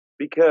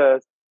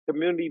 Because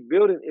community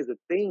building is a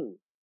thing.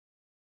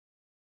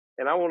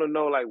 And I want to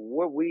know, like,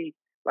 what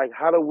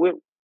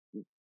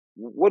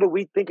do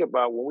we think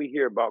about when we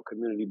hear about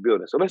community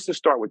building? So let's just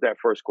start with that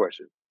first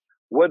question.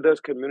 What does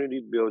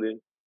community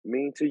building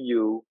mean to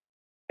you?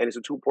 And it's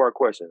a 2-part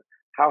question.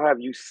 How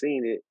have you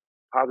seen it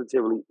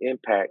positively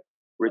impact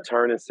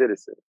returning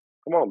citizens?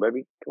 Come on,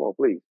 baby. Come on,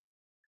 please.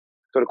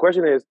 So the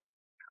question is,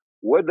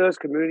 what does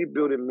community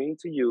building mean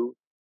to you?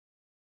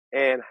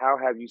 And how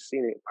have you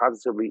seen it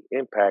positively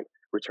impact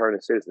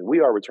returning citizens? We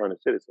are returning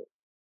citizens.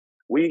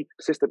 We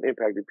system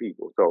impacted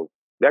people. So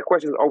that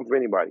question is open for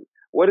anybody.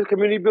 What does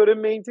community building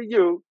mean to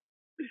you?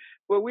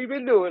 what we've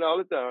been doing all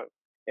the time.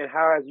 And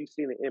how have you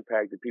seen it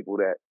impact the people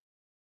that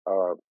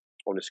are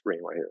on the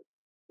screen right here?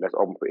 That's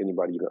open for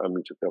anybody. You can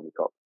unmute yourself and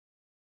talk.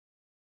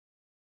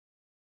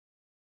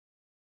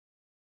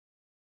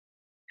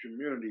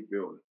 Community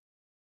building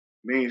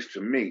means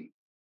to me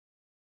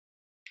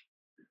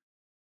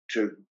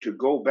to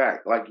go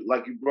back, like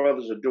you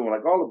brothers are doing,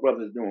 like all the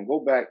brothers are doing.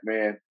 Go back,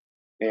 man,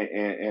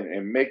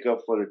 and make up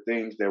for the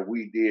things that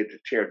we did to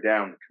tear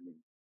down the community.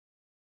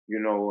 You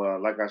know,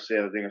 like I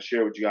said, I think I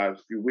shared with you guys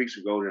a few weeks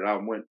ago that I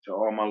went to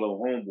all my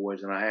little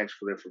homeboys and I asked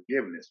for their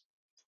forgiveness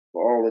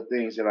for all the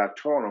things that I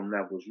taught them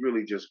that was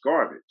really just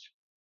garbage.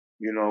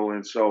 You know,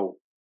 and so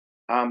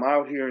I'm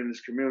out here in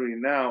this community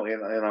now,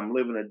 and I'm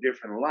living a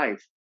different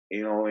life,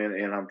 you know,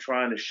 and I'm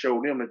trying to show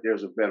them that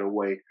there's a better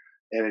way.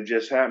 And it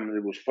just happened.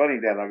 It was funny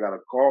that I got a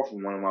call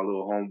from one of my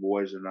little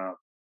homeboys, and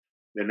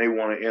then they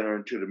want to enter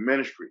into the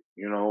ministry,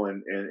 you know,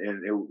 and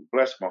it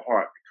blessed my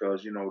heart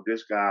because, you know,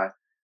 this guy,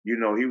 you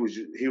know, he was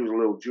a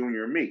little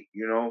junior me,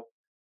 you know.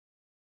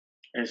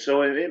 And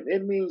so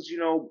it means, you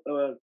know,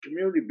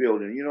 community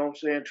building, you know what I'm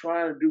saying?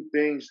 Trying to do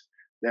things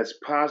that's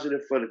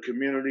positive for the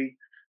community,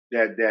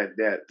 that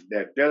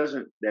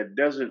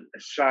doesn't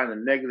shine a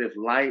negative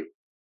light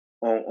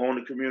on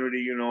the community.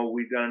 You know,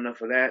 we've done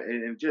enough of that,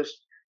 and just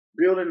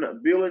building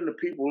the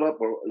people up,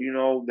 or you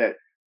know,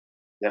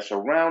 that's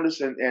around us,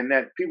 and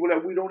that people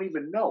that we don't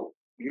even know.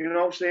 You know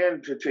what I'm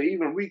saying? To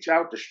even reach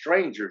out to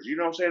strangers. You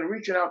know what I'm saying?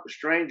 Reaching out to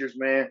strangers,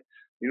 man.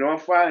 You know, I'm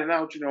finding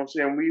out. You know what I'm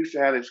saying? We used to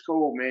have this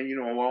code, man. You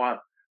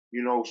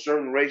know,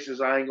 certain races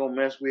I ain't gonna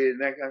mess with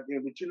and that kind of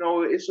thing. But you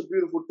know, it's a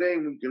beautiful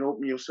thing when you can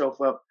open yourself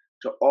up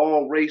to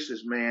all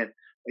races, man.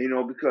 You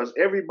know, because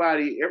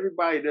everybody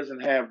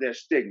doesn't have that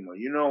stigma,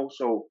 you know.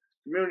 So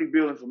community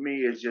building for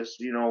me is just,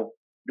 you know,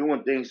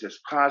 doing things that's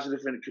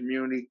positive in the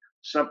community,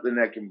 something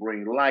that can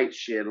bring light,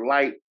 shed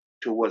light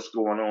to what's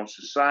going on in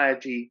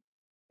society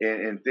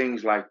and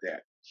things like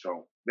that.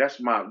 So that's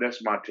my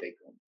take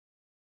on it.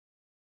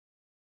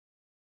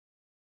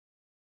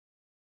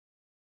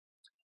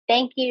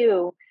 Thank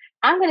you.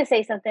 I'm going to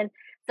say something.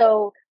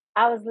 So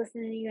I was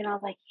listening to you and I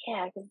was like,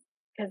 yeah,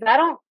 because I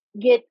don't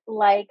get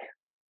like,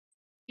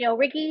 you know,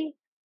 Ricky,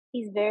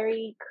 he's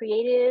very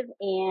creative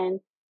and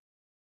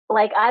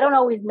like, I don't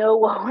always know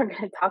what we're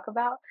going to talk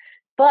about,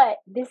 but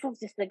this is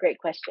just a great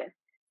question.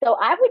 So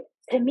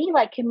to me,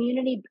 like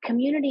community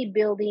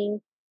building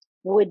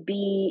would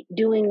be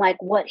doing like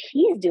what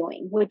he's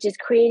doing, which is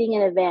creating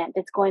an event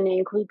that's going to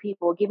include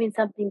people, giving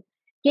something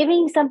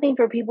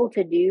for people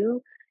to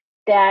do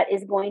that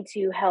is going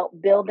to help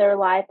build their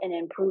life and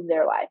improve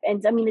their life.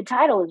 And I mean, the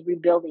title is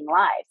Rebuilding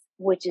Lives,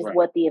 which is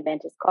what the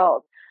event is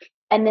called.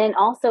 And then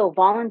also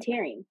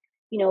volunteering.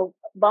 You know,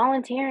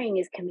 volunteering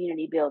is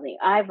community building.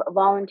 I've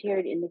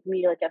volunteered in the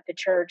community, like at the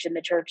church, and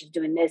the church is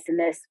doing this and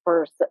this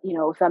for, you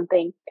know,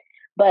 something.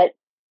 But,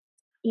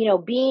 you know,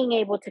 being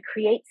able to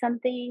create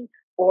something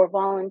or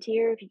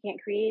volunteer if you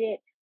can't create it,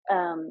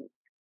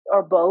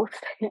 or both,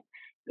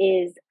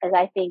 is, as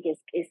I think,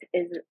 is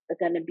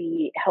going to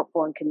be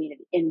helpful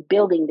in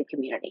building the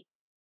community.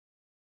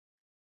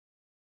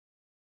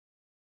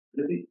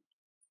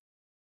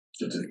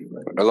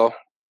 Hello?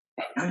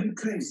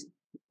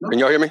 Can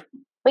y'all hear me?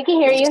 We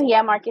can hear you.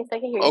 Yeah, Marcus, I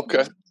can hear you.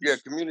 Okay. Yeah,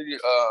 community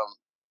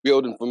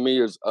building for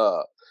me is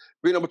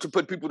being able to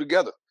put people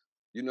together.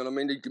 You know what I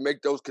mean? You can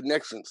make those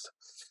connections.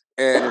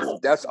 And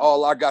if that's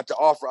all I got to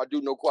offer, I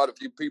do know quite a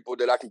few people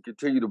that I can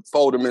continue to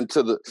fold them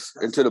into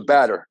the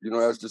batter. You know,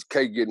 that's just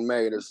cake getting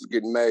made. This is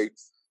getting made.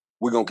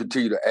 We're going to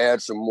continue to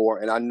add some more.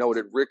 And I know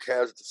that Rick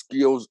has the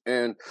skills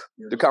and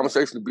the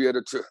conversation to be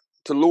able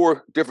to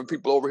lure different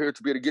people over here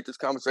to be able to get this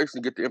conversation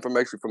and get the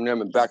information from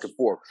them and back and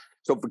forth.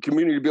 So for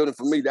community building,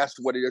 for me, that's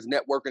what it is,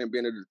 networking and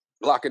being able to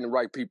blocking the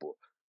right people.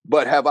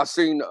 But have I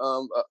seen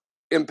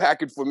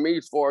impacted for me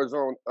as far as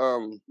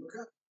on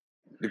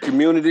the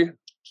community?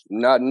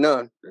 Not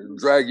none. They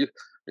drag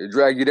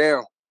you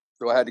down.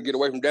 So I had to get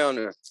away from down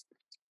there.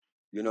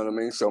 You know what I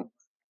mean? So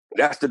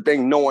that's the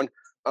thing, knowing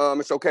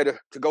it's okay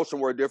to go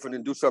somewhere different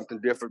and do something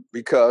different,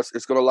 because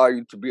it's going to allow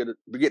you to be able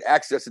to get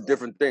access to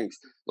different things.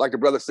 Like the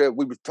brother said,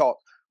 we was taught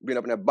being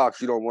up in that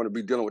box, you don't want to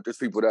be dealing with these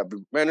people that,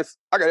 man,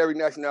 I got every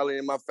nationality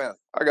in my family.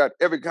 I got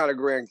every kind of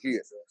grandkid.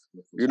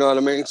 You know what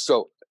I mean?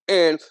 So,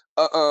 and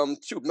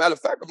matter of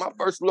fact, my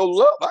first little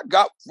love I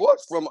got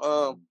was from,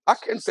 I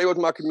can't say it was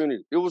my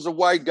community. It was a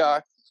white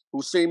guy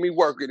who seen me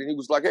working, and he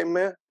was like, hey,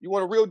 man, you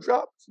want a real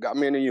job? Got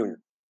me in the union.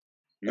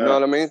 You know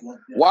what I mean?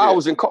 While I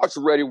was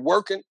incarcerated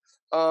working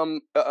at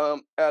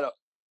a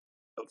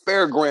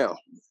fairground,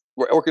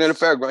 working at a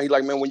fairground, he's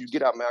like, man, when you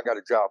get out, man, I got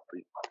a job for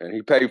you. And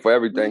he paid for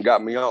everything,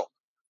 got me on.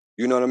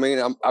 You know what I mean?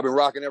 I've been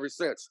rocking ever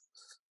since.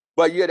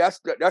 But yeah, that's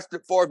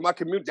the far as my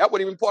community. That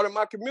wasn't even part of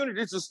my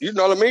community. It's just, you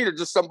know what I mean? It's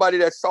just somebody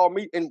that saw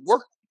me and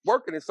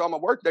working and saw my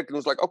work ethic and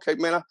was like, okay,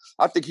 man,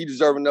 I think he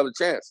deserves another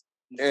chance.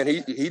 And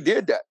he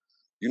did that.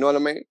 You know what I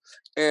mean?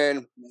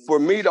 And for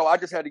me though, I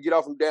just had to get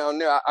off from down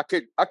there. I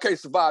can't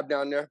survive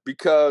down there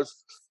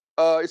because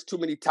it's too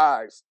many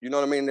ties. You know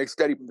what I mean? They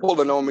steady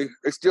pulling on me.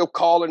 They still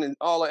calling and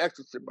all the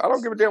extra shit. I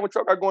don't give a damn what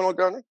y'all got going on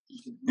down there.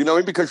 You know what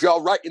I mean? Because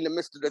y'all right in the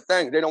midst of the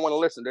thing. They don't want to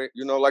listen. They,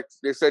 you know, like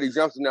they say these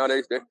youngsters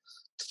nowadays,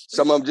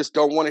 some of them just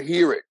don't want to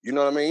hear it. You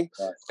know what I mean?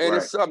 And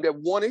it's some that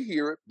want to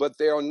hear it, but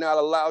they are not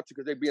allowed to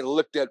because they're being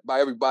looked at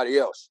by everybody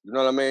else. You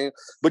know what I mean?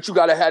 But you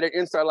got to have that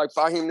insight, like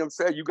Fahim them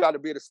said. You got to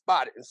be able to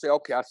spot it and say,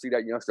 okay, I see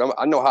that youngster.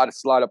 I know how to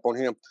slide up on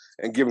him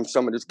and give him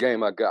some of this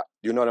game I got.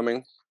 You know what I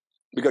mean?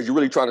 Because you're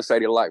really trying to save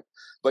their life.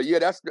 But yeah,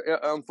 that's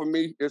for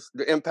me. It's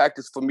the impact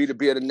is for me to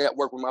be able to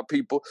network with my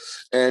people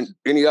and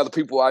any other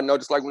people I know.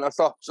 Just like when I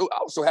saw, so I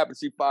was so happy to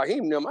see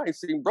Fahim them. I ain't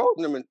seen bro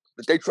them,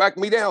 but they tracked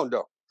me down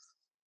though.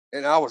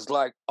 And I was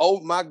like,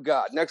 oh my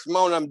God. Next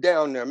morning I'm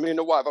down there. Me and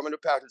the wife, I'm in the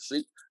passenger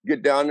seat,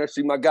 get down there,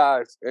 see my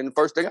guys. And the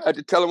first thing I had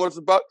to tell them was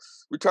about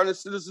Returning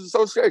Citizens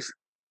Association.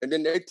 And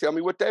then they tell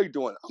me what they're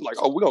doing. I'm like,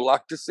 oh, we're going to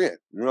lock this in.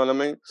 You know what I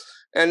mean?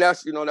 And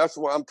that's, you know, that's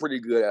what I'm pretty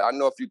good at. I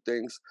know a few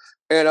things.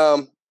 And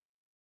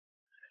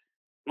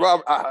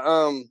Rob,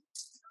 I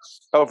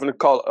was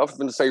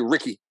going to say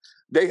Ricky.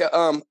 They,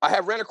 I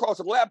had ran across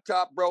a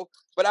laptop, bro,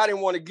 but I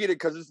didn't want to get it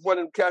because it's one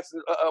of them cats,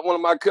 one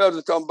of my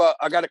cousins talking about,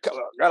 I got a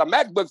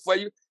MacBook for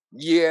you.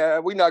 Yeah,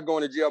 we're not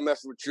going to jail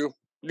messing with you.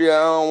 Yeah,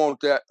 I don't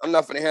want that. I'm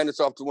not finna hand this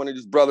off to one of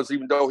these brothers,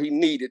 even though he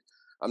needed.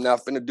 I'm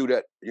not finna do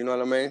that. You know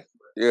what I mean?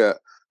 Yeah,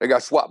 they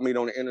got swap meet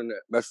on the internet,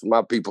 mess with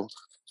my people.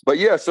 But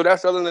yeah, so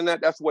that's other than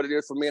that, that's what it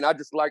is for me. And I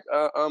just like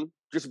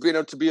just being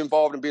able to be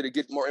involved and be able to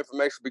get more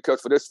information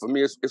because for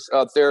me, it's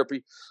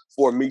therapy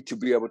for me to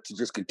be able to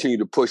just continue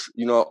to push,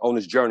 you know, on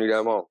this journey that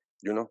I'm on.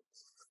 You know,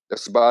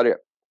 that's about it.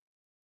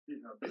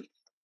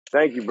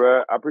 Thank you,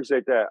 bro. I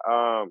appreciate that.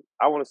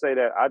 I want to say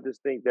that I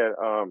just think that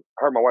I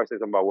heard my wife say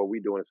something about what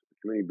we doing in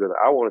community building.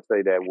 I want to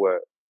say that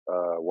what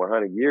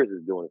 100 Years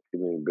is doing in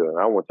community building.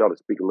 I want y'all to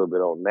speak a little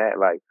bit on that.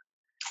 Like,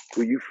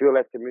 do you feel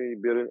that community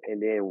building,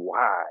 and then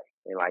why,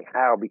 and like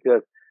how?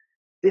 Because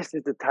this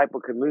is the type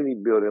of community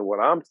building. What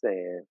I'm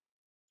saying,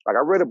 like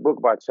I read a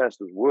book by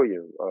Chancellor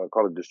Williams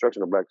called "The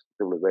Destruction of Black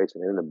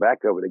Civilization," and in the back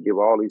of it, they give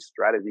all these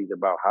strategies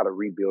about how to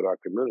rebuild our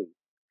community.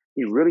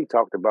 He really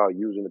talked about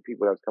using the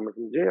people that's coming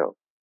from jail.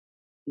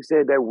 He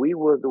said that we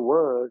were the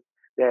ones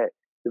that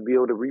to be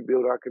able to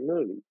rebuild our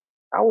community.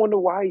 I wonder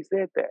why he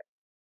said that.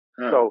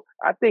 So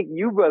I think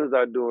you brothers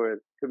are doing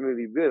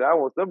community building. I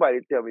want somebody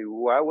to tell me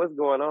what's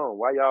going on.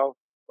 Why y'all,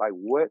 like,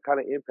 what kind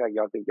of impact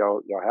y'all think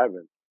y'all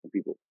having on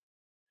people?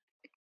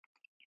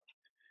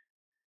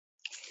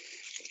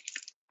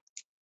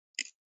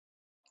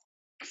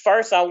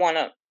 First, I want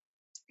to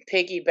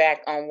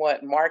piggyback on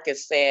what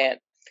Marcus said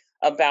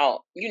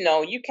about, you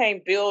know, you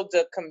can't build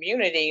a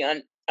community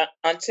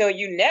until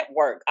you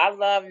network. I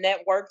love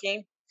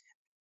networking.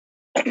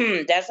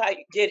 That's how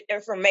you get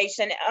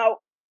information out.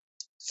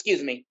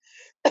 Excuse me.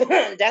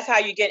 That's how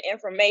you get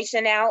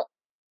information out.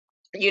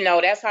 You know,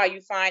 that's how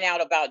you find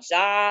out about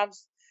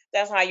jobs.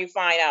 That's how you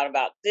find out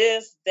about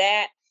this,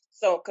 that.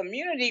 So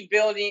community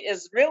building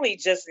is really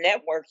just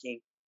networking,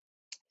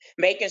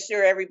 making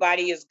sure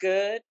everybody is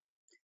good.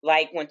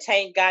 Like when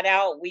Tank got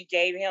out, we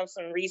gave him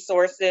some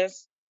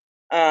resources.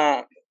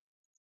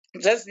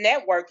 Just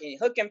networking,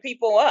 hooking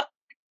people up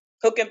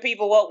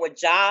with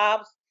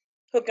jobs,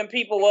 hooking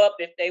people up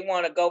if they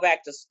want to go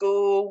back to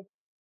school,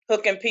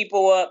 hooking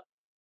people up,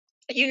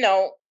 you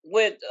know,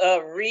 with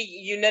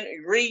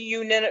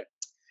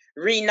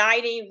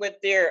reuniting with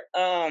their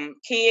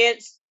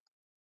kids.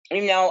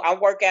 You know,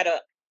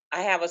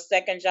 I have a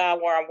second job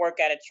where I work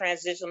at a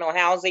transitional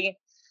housing,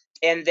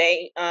 and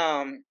they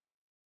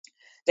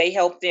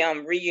help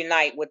them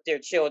reunite with their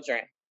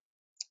children.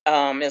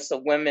 It's a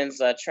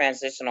women's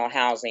transitional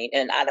housing,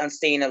 and I done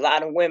seen a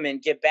lot of women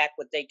get back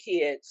with their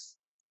kids.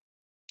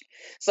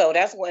 So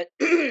that's what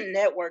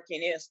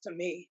networking is to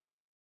me,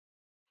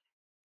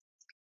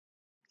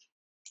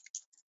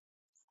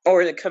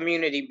 or the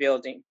community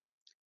building.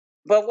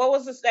 But what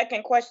was the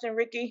second question,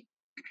 Ricky?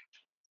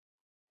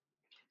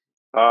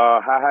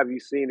 How have you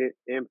seen it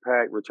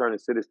impact returning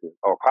citizens,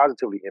 or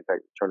positively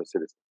impact returning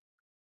citizens?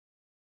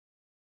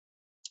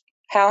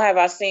 How have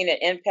I seen it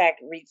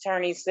impact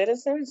returning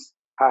citizens?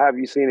 How have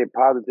you seen it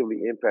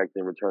positively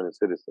impacting returning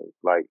citizens?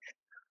 Like,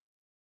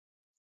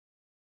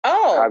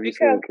 how have you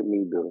seen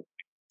community building?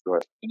 Go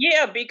ahead.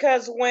 Yeah,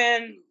 because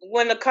when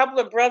a couple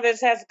of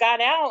brothers has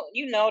got out,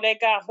 you know, they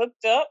got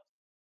hooked up.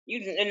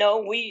 You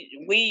know,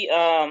 we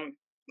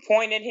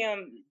pointed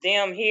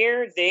them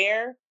here,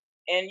 there,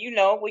 and you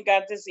know, we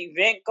got this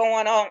event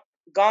going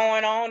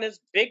on. There's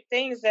big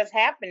things that's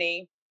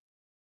happening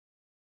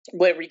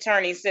with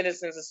Returning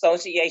Citizens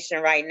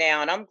Association right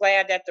now, and I'm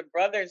glad that the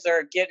brothers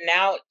are getting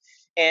out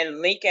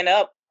and linking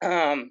up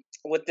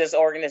with this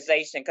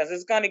organization, because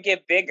it's going to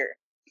get bigger.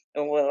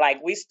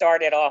 Like we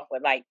started off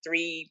with like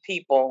 3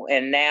 people,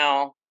 and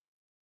now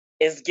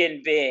it's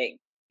getting big.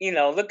 You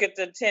know, look at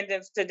the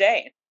attendance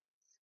today,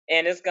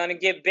 and it's going to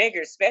get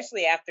bigger,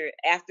 especially after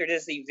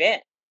this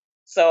event.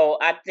 So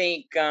I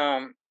think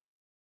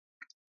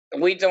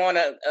we doing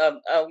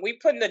we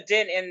putting a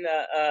dent in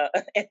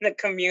the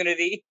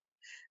community.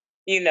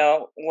 You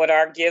know, with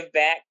our give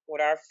back,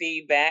 with our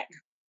feedback.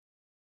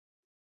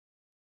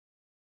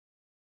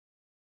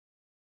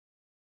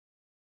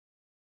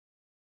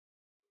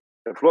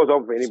 The floor is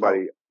open for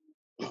anybody.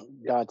 So,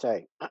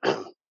 Dante,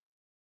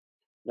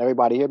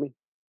 everybody hear me?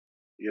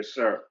 Yes,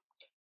 sir.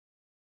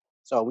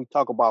 So we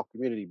talk about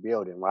community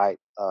building, right?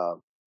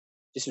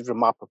 This is from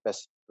my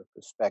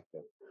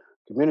perspective.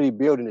 Community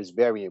building is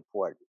very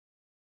important.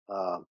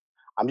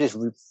 I'm just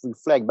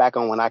reflect back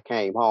on when I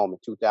came home in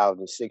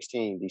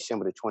 2016,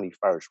 December the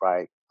 21st,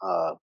 right?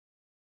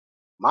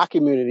 My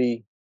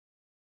community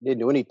didn't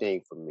do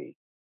anything for me.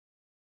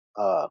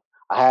 I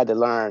had to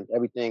learn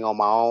everything on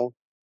my own.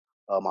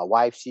 My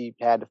wife, she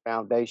had the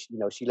foundation,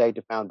 she laid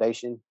the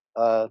foundation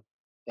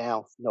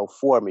down,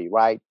 for me,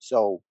 right?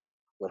 So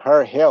with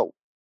her help,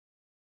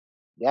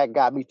 that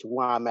got me to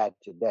where I'm at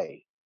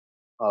today.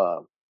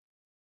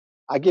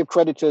 I give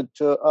credit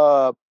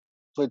to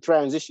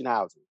transition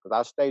housing because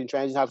I stayed in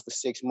transition housing for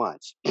 6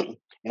 months, and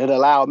it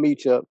allowed me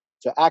to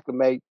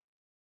acclimate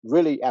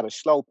really at a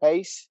slow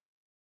pace.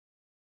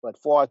 But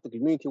far as the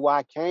community where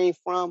I came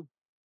from,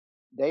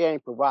 they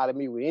ain't provided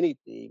me with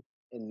anything,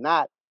 and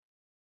I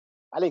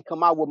didn't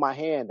come out with my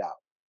hand out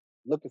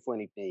looking for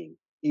anything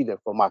either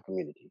for my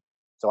community.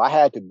 So I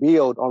had to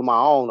build on my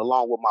own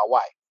along with my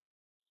wife.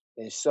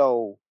 And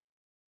so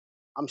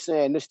I'm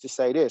saying this to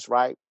say this,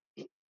 right?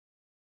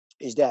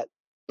 Is that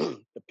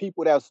the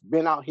people that's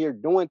been out here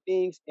doing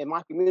things in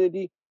my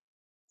community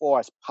for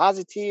as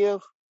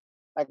positive,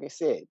 like I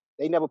said,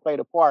 they never played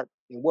a part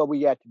in where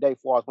we at today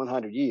for us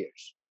 100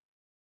 years.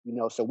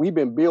 So we've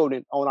been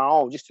building on our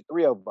own, just the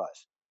three of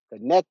us,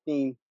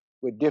 connecting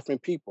with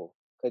different people,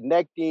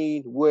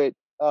 connecting with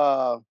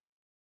the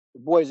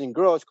Boys and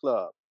Girls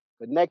Club,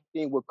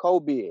 connecting with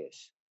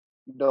CoBiz,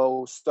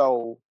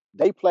 so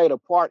they played a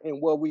part in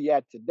where we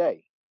at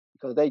today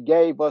because they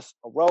gave us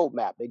a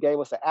roadmap, they gave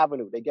us an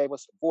avenue, they gave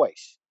us a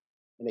voice,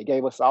 and they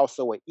gave us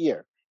also an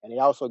ear, and they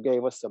also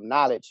gave us some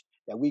knowledge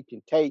that we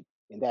can take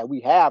and that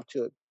we have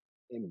took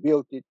and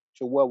built it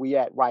to where we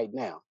at right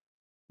now.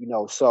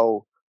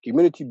 So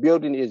community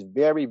building is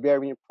very,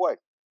 very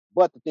important.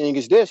 But the thing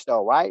is this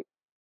though, right?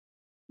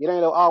 It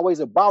ain't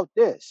always about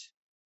this.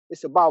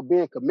 It's about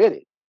being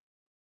committed.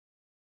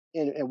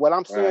 And what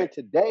I'm saying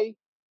today,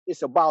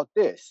 it's about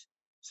this.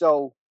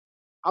 So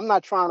I'm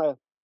not trying to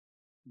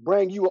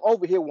bring you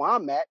over here where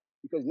I'm at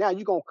because now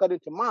you're going to cut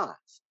into mine.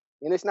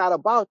 And it's not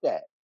about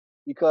that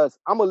because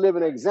I'm a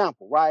living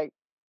example, right?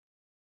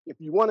 If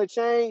you want to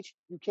change,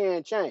 you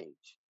can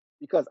change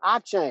because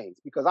I've changed,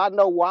 because I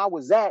know where I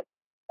was at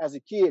as a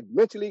kid,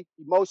 mentally,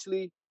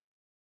 emotionally,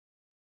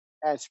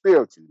 and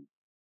spiritually.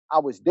 I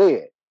was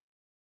dead.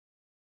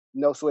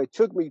 So it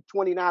took me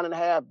 29 and a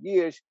half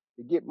years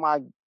to get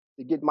my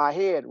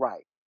head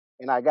right.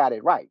 And I got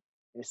it right.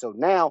 And so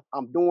now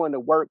I'm doing the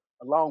work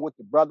along with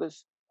the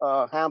brothers,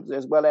 Hamza,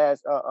 as well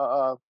as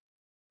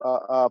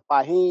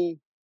Fahim,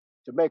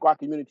 to make our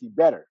community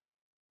better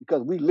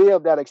because we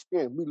live that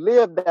experience. We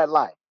live that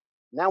life.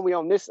 Now we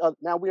on this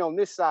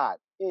side.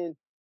 And,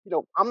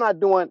 I'm not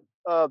doing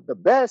the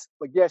best,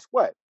 but guess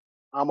what?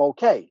 I'm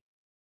okay.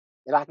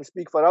 And I can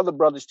speak for the other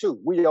brothers too.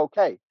 We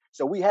okay.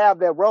 So we have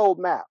that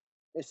roadmap.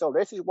 And so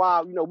this is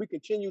why, we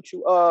continue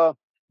to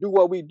do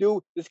what we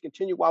do. This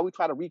continue why we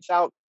try to reach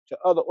out to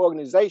other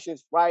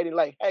organizations, right? And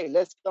like, hey,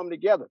 let's come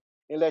together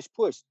and let's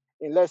push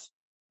and let's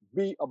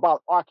be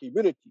about our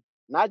community.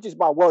 Not just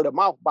by word of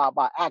mouth,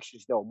 by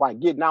actions though, by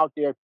getting out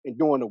there and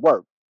doing the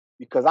work.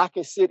 Because I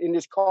can sit in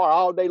this car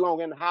all day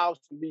long in the house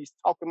and be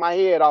talking my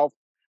head off.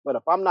 But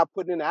if I'm not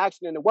putting in the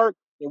action and the work,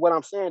 then what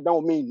I'm saying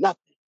don't mean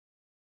nothing.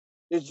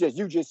 It's just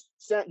you just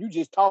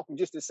talking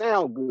just to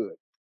sound good.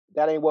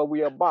 That ain't what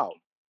we're about.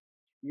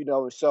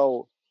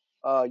 So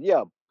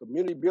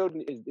community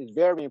building is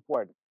very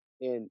important.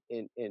 And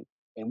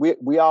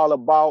we all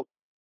about,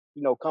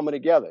 coming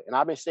together. And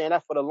I've been saying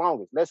that for the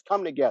longest. Let's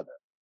come together.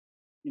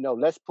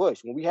 Let's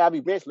push. When we have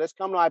events, let's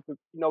come to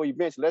our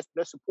events.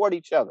 Let's support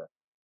each other.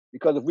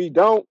 Because if we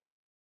don't,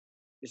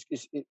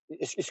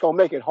 it's gonna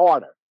make it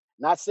harder.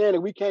 Not saying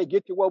that we can't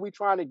get to what we're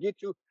trying to get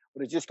to,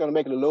 but it's just gonna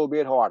make it a little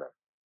bit harder.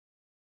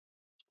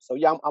 So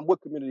yeah, I'm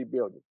with community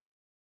building.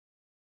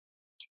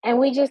 And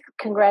we just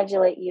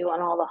congratulate you on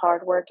all the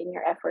hard work and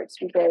your efforts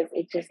because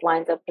it just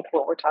lines up with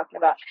what we're talking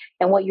about.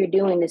 And what you're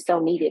doing is so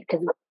needed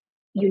because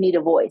you need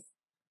a voice.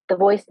 The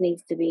voice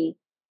needs to be,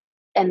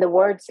 and the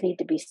words need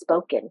to be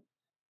spoken,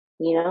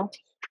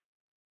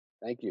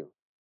 Thank you.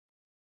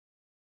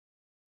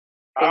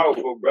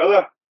 Powerful,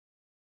 brother.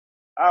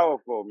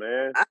 Powerful,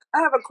 man. I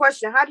have a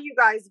question. How do you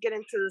guys get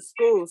into the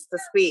schools to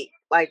speak?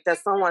 Like,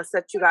 does someone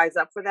set you guys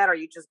up for that, or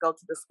you just go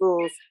to the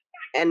schools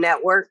and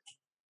network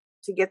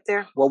to get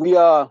there? Well, we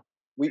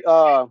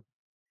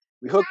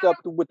hooked up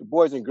with the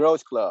Boys and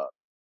Girls Club,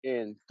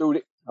 and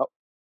through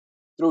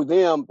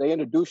them they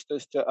introduced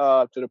us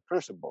to the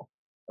principal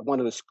of one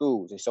of the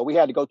schools, and so we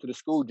had to go to the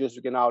school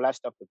district and all that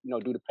stuff to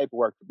do the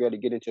paperwork to be able to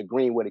get into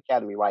Greenwood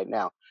Academy right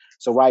now.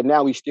 So right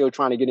now we still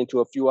trying to get into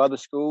a few other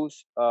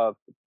schools.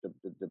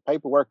 The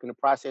paperwork and the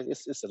process,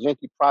 it's a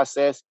lengthy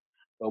process,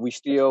 but we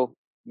still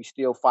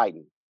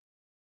fighting.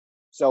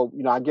 So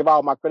I give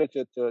all my credit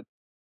to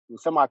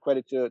some of my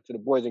credit to the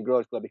Boys and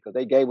Girls Club because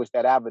they gave us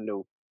that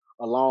avenue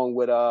along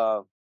with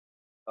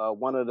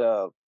one of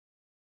the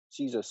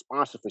she's a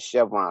sponsor for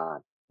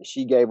Chevron, and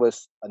she gave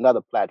us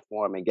another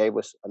platform and gave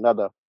us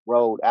another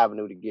road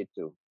avenue to get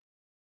to.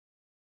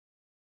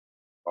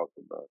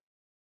 Awesome, bro.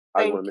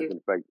 I just want Thank to you.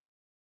 mention the fact.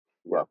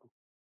 Yeah, Welcome.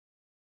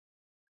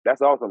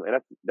 that's awesome,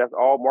 and that's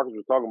all Marcus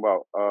was talking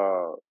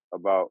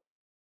about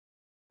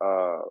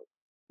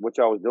what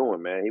y'all was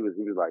doing, man. He was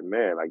like,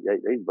 man, like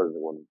these brothers are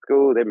going to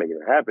school, they're making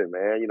it happen,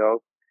 man. You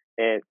know,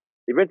 and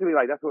eventually,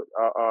 like that's what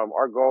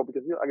our goal,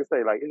 because you know, like I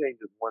say, like it ain't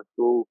just one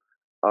school.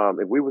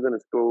 If we was in a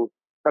school,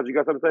 Patrick, you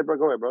got something to say, bro?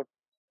 Go ahead, bro.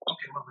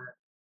 Okay, my bad.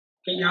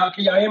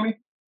 Can y'all hear me?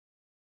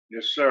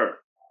 Yes, sir.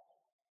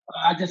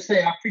 I just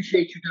say I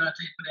appreciate you, Dante,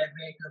 for that,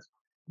 man, because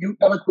you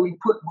eloquently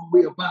put what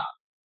we're about.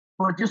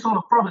 But just on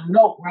a further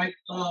note, right?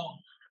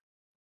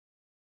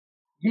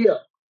 Yeah,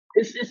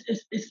 it's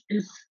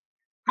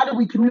how do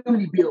we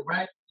community build,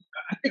 right?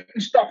 I think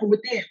we start from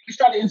within. We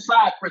started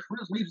inside first. We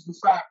just leave us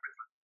inside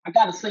first. I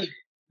gotta say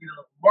that. You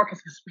know,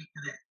 Marcus can speak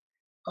to that.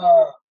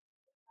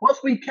 Once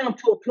we come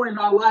to a point in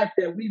our life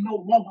that we no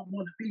longer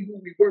want to be who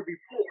we were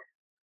before,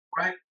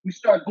 right? We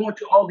start going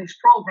to all these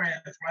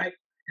programs, right?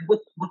 And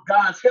with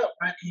God's help,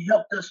 right? He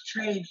helped us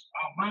change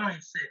our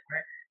mindset,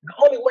 right? And the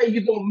only way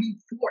you're gonna meet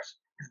force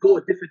is go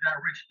a different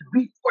direction. To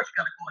meet force, you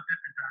gotta go a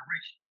different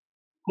direction.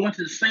 Going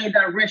to the same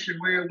direction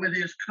where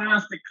there's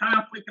constant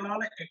conflict and all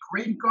that, and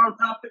creating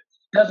conflict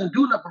doesn't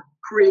do nothing but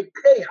create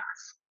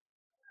chaos,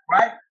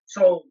 right?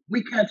 So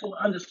we come to an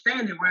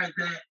understanding, right,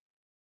 that,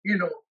 you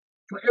know,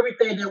 for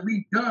everything that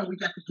we've done, we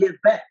got to give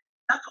back.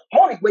 That's the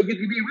only way you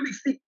can be really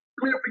seek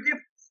clear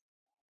forgiveness,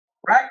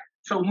 right?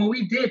 So when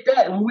we did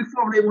that, and when we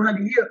formulated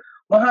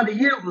 100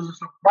 years was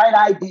just a bright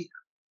idea.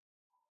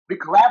 We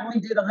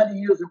collaboratively did 100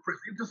 years in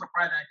prison. It was just a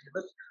bright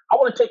idea. I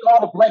want to take all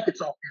the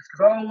blankets off this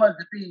because I don't want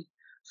it to be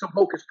some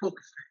hocus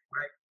pocus thing,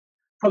 right?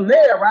 From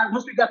there, right,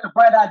 once we got the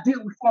bright idea,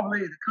 we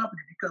formulated the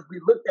company because we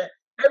looked at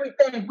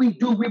everything we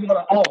do, we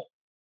want to own,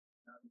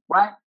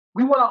 right?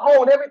 We want to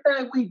own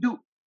everything we do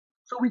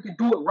so we can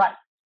do it right,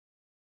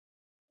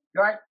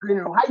 right? You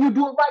know, how you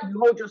do it right, you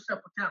hold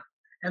yourself accountable.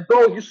 And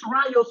though you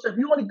surround yourself,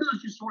 you only good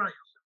as you surround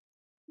yourself.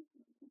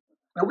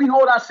 And we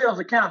hold ourselves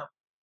accountable.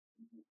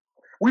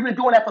 We've been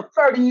doing that for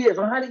 30 years,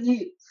 100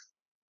 years.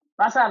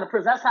 That's how the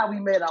prison, that's how we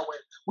made our way.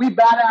 We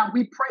bow down,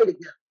 we pray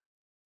together.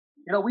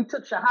 You know, we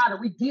took Shahada,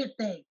 we did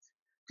things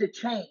to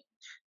change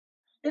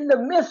in the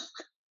midst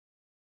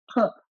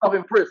of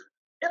imprisonment,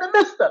 in the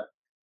midst of it.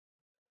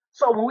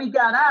 So when we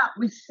got out,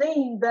 we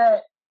seen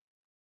that,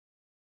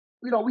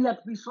 you know, we had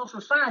to be social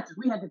scientists.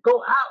 We had to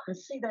go out and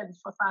see that the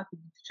society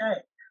needs to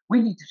change.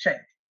 We need to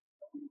change.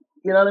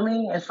 You know what I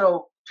mean? And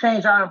so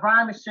change our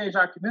environment, change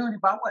our community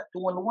by what?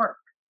 Doing the work,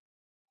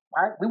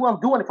 right? We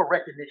weren't doing it for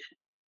recognition,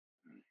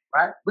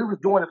 right? We was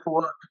doing it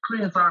to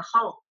cleanse our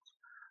souls.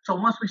 So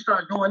once we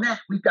start doing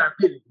that, we start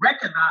getting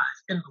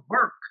recognized in the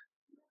work.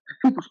 And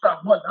people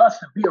start wanting us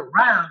to be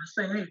around and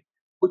say, hey,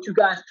 what you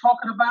guys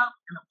talking about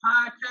in the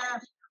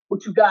podcast,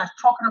 what you guys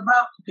talking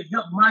about, it can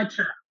help my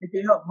child. It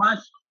can help my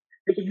son.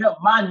 It can help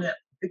my nephew.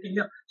 It can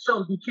help. So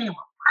it became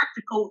a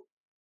practical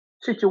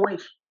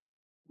situation,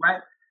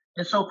 right?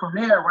 And so from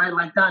there, right,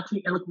 like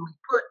Dante eloquently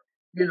put,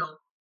 you know,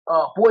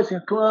 Boys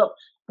and Girls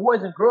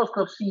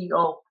Club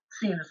CEO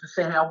seeing us and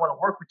saying, hey, I want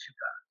to work with you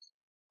guys.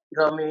 You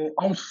know what I mean?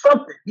 On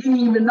something. He didn't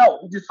even know.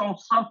 He just on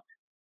something.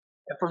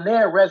 And from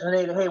there it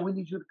resonated, hey, we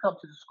need you to come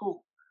to the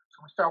school.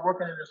 So we start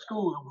working in the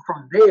school. And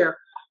from there,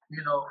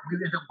 you know, we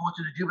end up going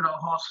to the juvenile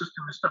hall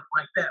system and stuff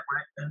like that,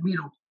 right? And meet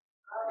them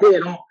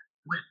head on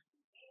with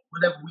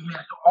whatever we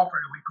had to offer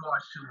in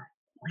regards to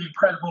the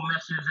incredible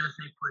messages, as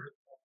they put it,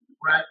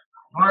 right?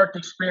 Learned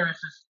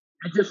experiences.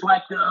 And just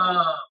like the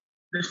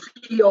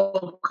CEO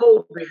of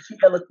COVID, he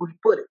eloquently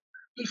put it.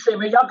 He said,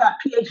 man, y'all got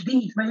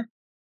PhDs, man.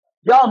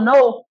 Y'all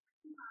know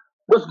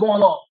what's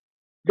going on.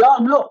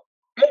 Y'all know.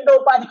 Ain't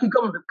nobody can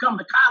come to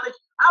college.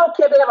 I don't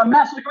care if they have a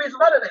master's degree,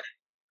 none of that.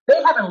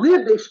 They haven't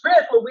lived the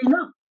experience what we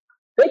know.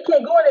 They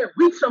can't go in there and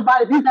reach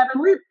somebody if you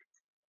haven't lived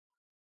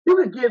it. You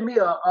can give me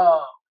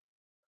a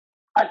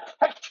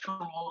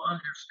textual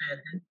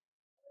understanding.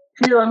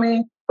 You know what I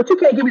mean? But you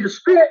can't give me the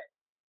spirit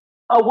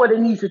of what it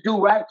needs to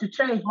do, right, to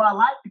change my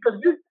life. Because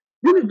you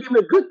can give me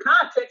a good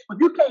context, but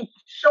you can't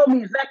show me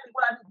exactly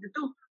what I need to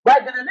do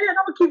right then and there. I'm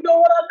gonna keep doing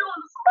what I'm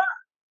doing.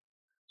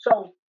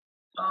 So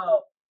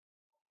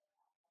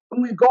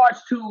in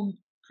regards to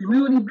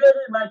community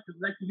building, like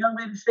the young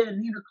lady said,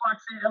 Nina Clark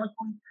said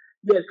eloquently,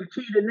 yeah,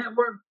 continue to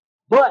network,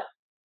 but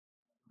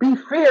be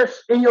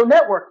fierce in your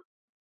network.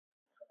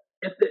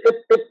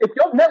 If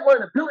your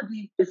network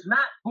ability is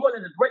not going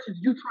in the direction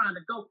you're trying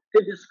to go,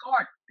 then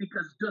discard it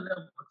because it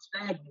doesn't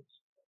stagnate.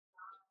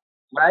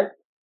 Right?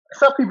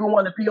 Some people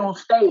want to be on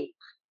stage.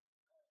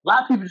 A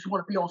lot of people just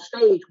want to be on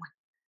stage with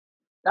you.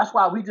 That's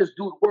why we just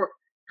do the work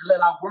and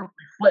let our work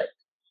reflect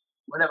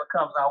whatever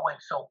comes our way.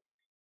 So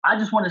I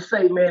just want to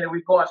say, man, in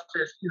regards to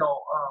this, you know,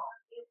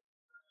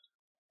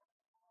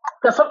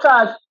 because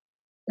sometimes,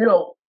 you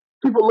know,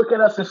 people look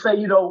at us and say,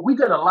 you know, we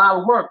did a lot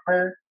of work,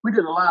 man. We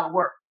did a lot of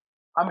work.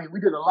 I mean, we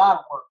did a lot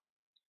of work.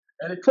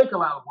 And it take a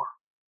lot of work.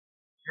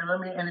 You know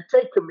what I mean? And it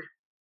take commitment.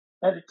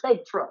 And it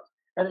take trust.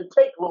 And it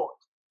take loyalty.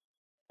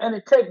 And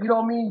it take, you know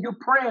what I mean, you're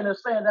praying and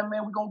saying that,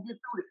 man, we're going to get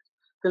through this.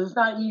 Because it's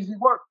not easy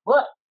work,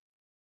 but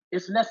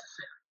it's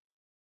necessary.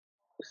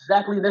 It's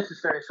exactly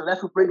necessary. So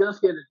that's what brings us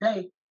here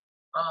today.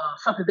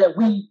 Something that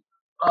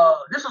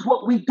this is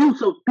what we do.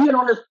 So being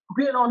on this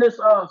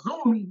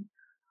Zoom meeting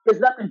is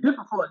nothing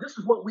different for us. This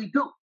is what we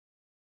do.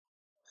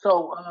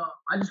 So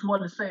I just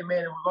wanted to say,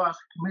 man, in regards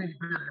to community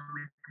building,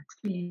 man,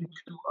 continue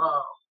to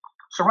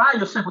surround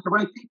yourself with the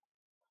right people.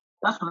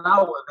 That's what I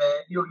want,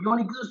 man. You're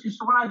only good as you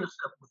surround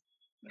yourself with.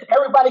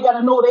 Everybody got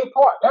to know their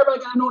part. Everybody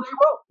got to know their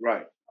role.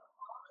 Right.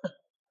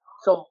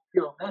 So,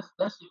 that's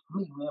it for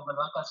me, man. But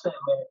like I said,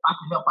 man, I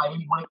can help out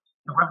anyway.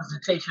 The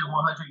representation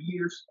 100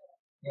 years,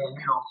 and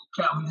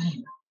count me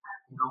in.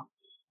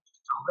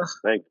 So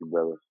Thank you,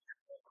 brother.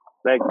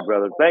 Thank you,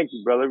 brother. Thank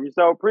you, brother. We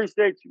so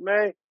appreciate you,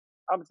 man.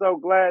 I'm so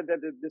glad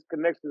that this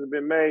connection has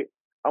been made.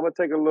 I'm gonna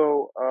take a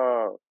little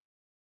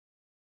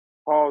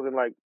pause and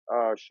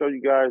show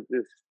you guys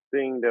this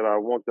thing that I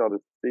want y'all to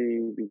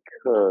see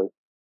because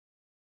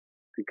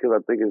I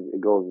think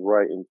it goes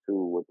right into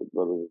what the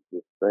brother was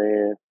just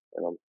saying,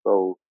 and I'm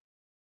so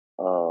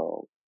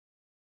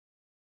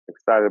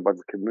excited about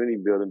the community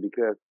building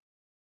because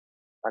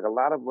a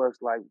lot of us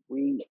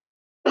we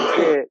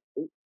said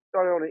it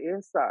started on the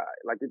inside.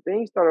 The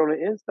thing started on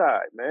the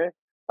inside, man.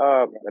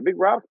 Big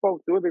Rob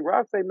spoke to it. Big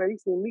Rob said, man, he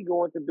seen me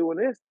going to doing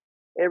this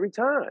every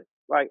time.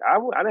 I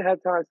didn't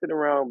have time sitting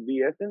around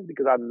BSing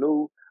because I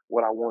knew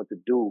what I wanted to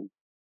do.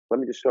 Let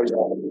me just show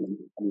y'all.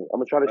 I'm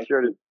gonna try to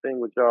share this thing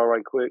with y'all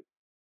right quick.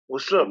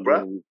 What's up,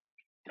 bro?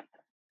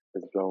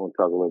 Let's go and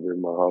talk a little bit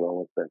more. Hold on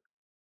one second.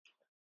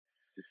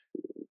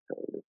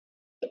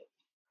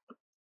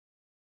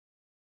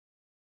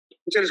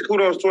 Just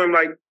kudos to him.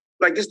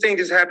 Like this thing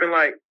just happened.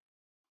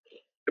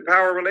 The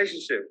power of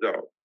relationships,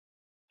 though.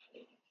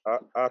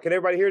 Can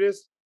everybody hear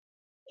this?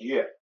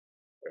 Yeah.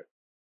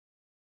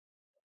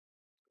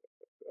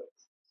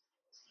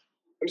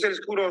 I'm saying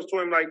just kudos to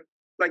him.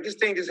 Like this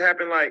thing just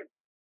happened.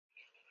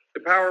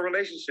 The power of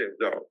relationships,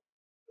 though.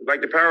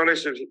 The power of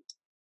relationships.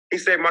 He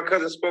said my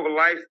cousin spoke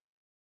life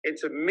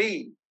into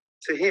me,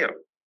 to him.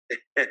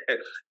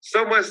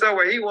 So much so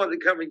where he wanted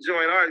to come and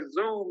join our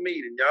Zoom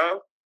meeting,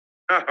 y'all.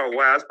 Oh,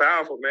 wow, it's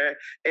powerful, man.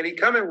 And he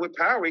coming with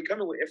power. He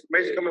coming with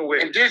information, coming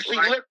with... And then she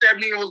looked at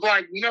me and was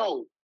like,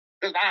 no.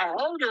 Because I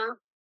heard her,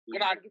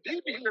 but I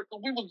didn't hear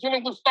because we was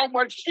dealing with so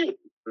much shit.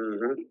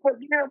 Mm-hmm. But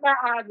my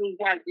eyes was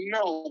like,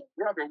 no,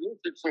 brother,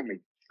 listen to me.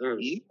 You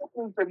need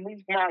to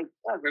meet my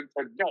cousin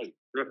today.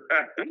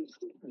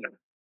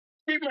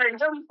 He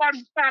made everybody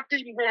stop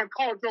eating and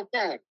call your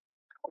phone.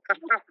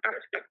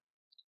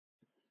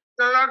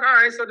 So, all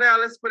right, so now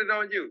let's put it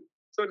on you.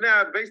 So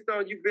now, based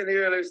on you've been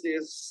here, let's see,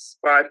 it's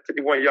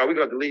 5:51. Y'all, we're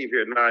going to leave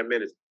here in 9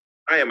 minutes.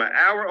 I am an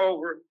hour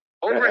over.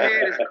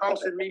 Overhead is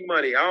costing me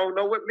money. I don't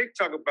know what Mick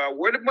talk about.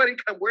 Where the money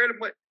come? Where the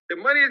money? The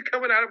money is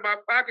coming out of my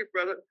pocket,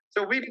 brother.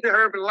 So we need to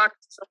hurry and lock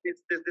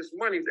this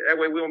money. That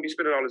way we won't be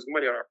spending all this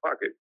money out of our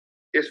pocket.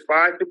 It's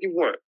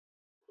 5:51.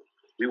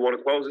 We want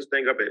to close this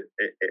thing up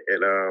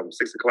at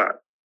 6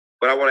 o'clock.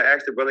 But I want to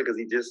ask the brother because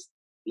he just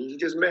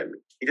met me.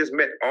 He just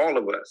met all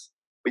of us.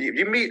 But if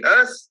you meet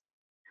us,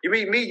 you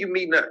meet me, you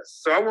meet us.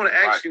 So I want to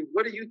ask you,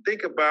 what do you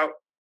think about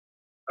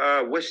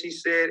what she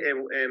said?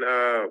 And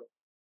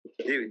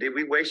did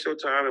we waste your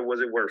time and was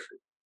it worth it?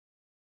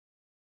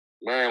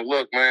 Man,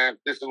 look, man,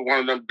 this is one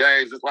of them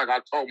days. It's like I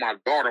told my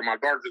daughter. My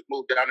daughter just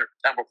moved down there to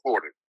Tampa,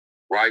 Florida,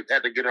 right?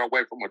 Had to get her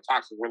away from a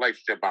toxic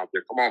relationship out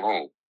there. Come on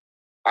home.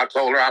 I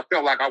told her, I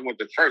felt like I went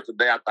to church the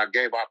day after I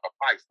gave out the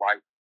advice, right?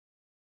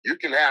 You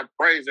can have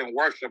praise and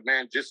worship,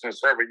 man, just in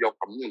serving your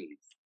community.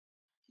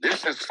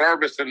 This is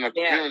service in the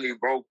community,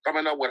 bro.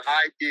 Coming up with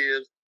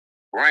ideas,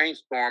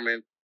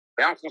 brainstorming,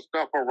 bouncing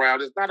stuff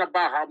around. It's not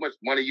about how much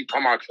money you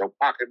come out your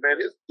pocket, man.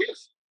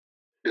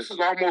 This is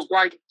almost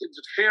like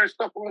just sharing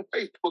stuff on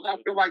Facebook. I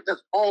feel like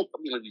that's all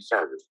community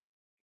service.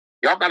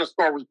 Y'all got to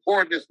start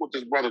recording this, what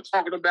this brother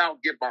talking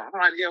about, get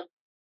behind him,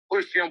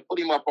 push him, put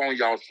him up on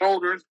y'all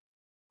shoulders.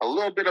 A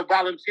little bit of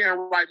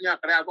volunteering right now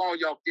can have all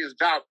y'all kids'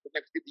 jobs for the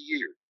next 50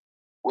 years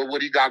with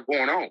what he got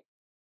going on.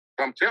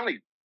 So I'm telling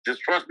you,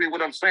 just trust me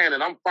what I'm saying.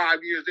 And I'm 5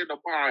 years into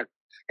mine,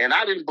 and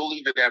I didn't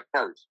believe it at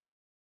first.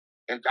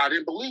 And I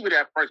didn't believe it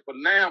at first, but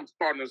now I'm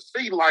starting to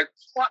see, like,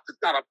 what? It's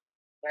got a,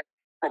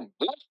 from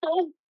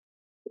Gusto,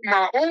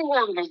 my own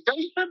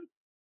organization?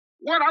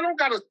 What? I don't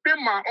got to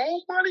spend my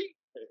own money?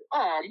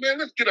 Oh, man,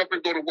 let's get up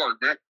and go to work,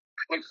 man.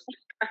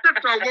 Set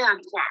the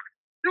alarm clock.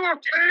 You know what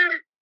I'm saying?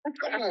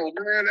 Come on,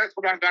 man. That's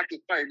what I got to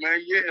say,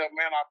 man. Yeah,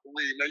 man, I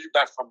believe, man. You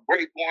got some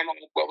great going on,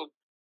 brother.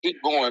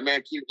 Keep going,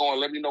 man. Keep going.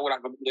 Let me know what I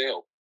can do to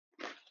help.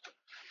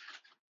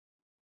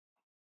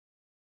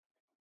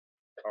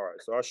 All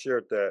right, so I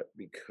shared that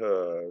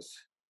because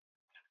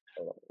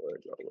where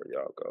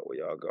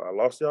y'all go? I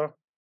lost y'all.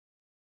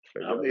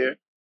 I'm here.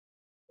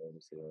 Let me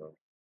see.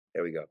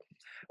 There we go.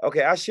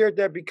 Okay, I shared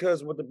that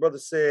because what the brother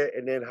said,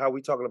 and then how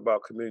we talking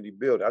about community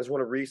building. I just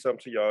want to read something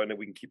to y'all, and then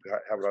we can keep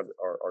having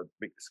our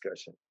big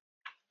discussion.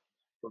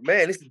 But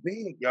man, this is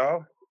big,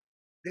 y'all.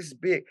 This is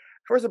big.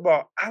 First of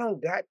all, I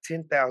don't got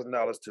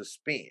 $10,000 to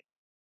spend.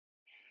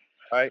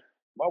 Right?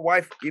 my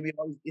wife give me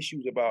all these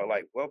issues about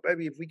like, well,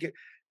 baby, if we get,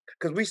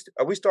 because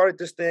we started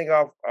this thing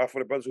off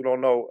for the brothers who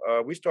don't know,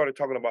 we started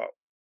talking about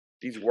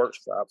these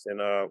workshops, and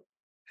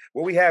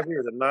what we have here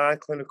is a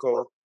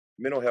non-clinical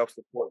mental health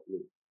support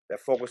group that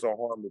focus on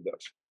harm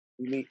reduction.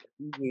 We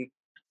meet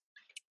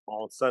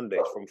on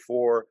Sundays from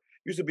 4,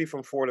 used to be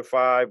from 4 to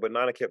 5, but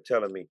Nana kept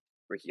telling me,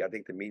 Ricky, I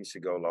think the meeting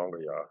should go longer,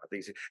 y'all. I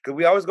think because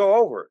we always go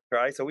over,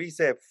 right? So we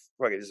said,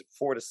 fuck it, it's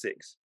 4 to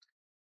 6.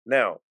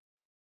 Now,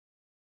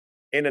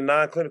 in the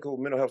non-clinical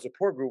mental health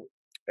support group,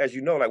 as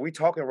you know, like we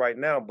talking right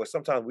now, but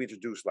sometimes we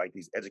introduce like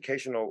these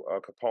educational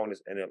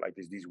components and then like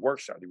these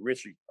workshops, the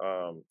reentry.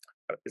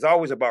 It's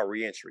always about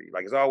reentry.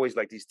 Like it's always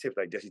like these tips.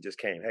 Like Jesse just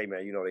came. Hey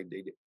man, you know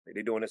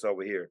they doing this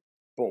over here.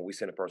 Boom, we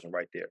send a person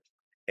right there,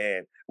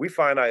 and we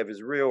find out if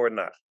it's real or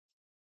not.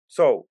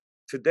 So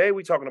today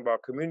we're talking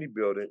about community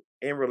building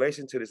in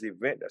relation to this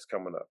event that's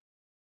coming up.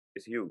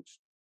 It's huge.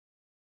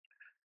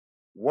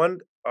 One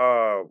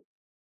thing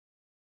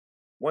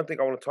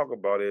I want to talk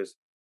about is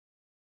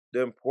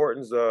the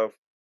importance of,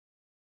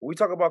 when we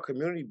talk about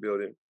community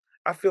building,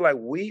 I feel like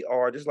we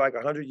are, just like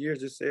 100 Years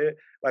just said,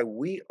 like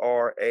we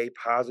are a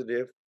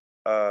positive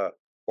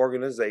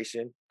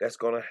organization that's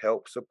going to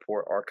help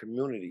support our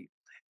community.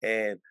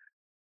 And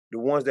the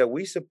ones that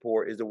we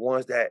support is the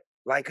ones that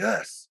like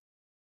us.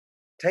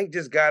 Tank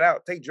just got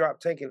out.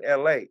 Dropped Tank in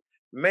LA.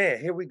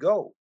 Man, here we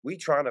go. We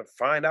trying to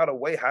find out a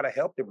way how to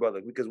help the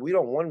brother, because we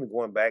don't want him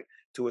going back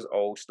to his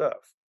old stuff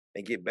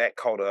and get back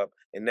caught up.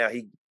 And now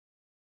he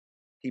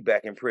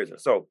back in prison.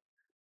 So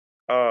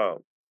I'm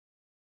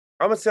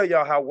gonna tell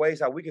y'all how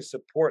we can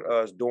support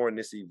us during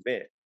this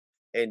event.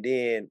 And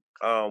then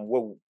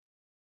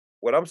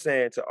what I'm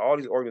saying to all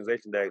these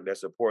organizations that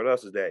support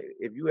us is that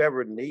if you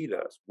ever need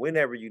us,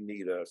 whenever you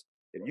need us,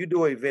 if you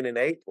do an event in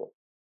April,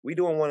 we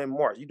doing one in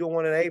March, you doing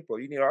one in April,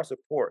 you need our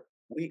support,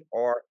 we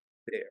are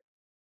there.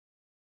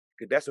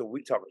 Because that's what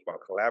we talking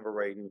about,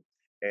 collaborating.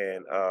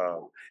 And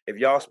if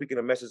y'all speaking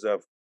a message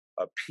of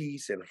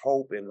peace and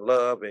hope and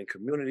love and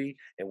community,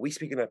 and we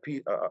speaking a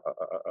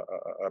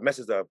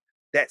message of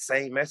that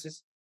same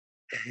message,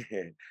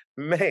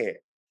 man,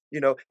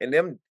 and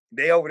them,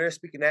 they over there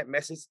speaking that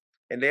message,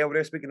 and they over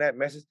there speaking that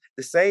message,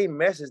 the same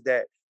message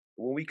that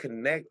when we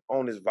connect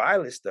on this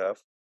violent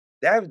stuff,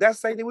 that's the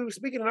same thing we were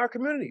speaking in our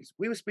communities.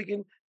 We were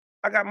speaking,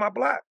 I got my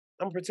block,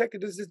 I'm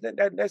protected, that's this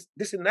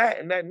and that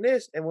and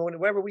this, and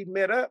whenever we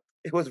met up,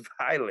 it was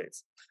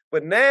violence.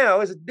 But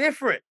now it's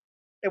different.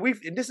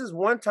 And this is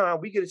one time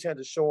we get a chance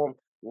to show them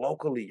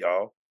locally,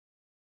 y'all.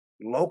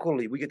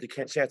 Locally, we get the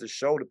chance to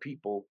show the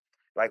people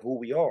like who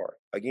we are.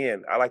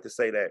 Again, I like to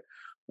say that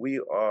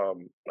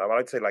I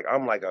like to say like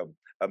I'm like a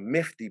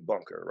myth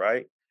debunker,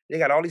 right? They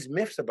got all these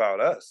myths about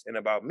us and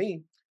about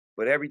me,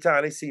 but every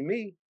time they see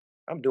me,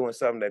 I'm doing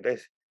something that they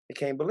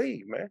can't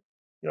believe, man.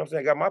 You know what I'm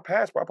saying? I got my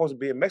passport. I'm supposed to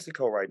be in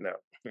Mexico right now.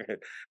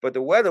 But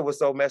the weather was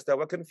so messed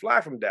up, I couldn't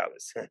fly from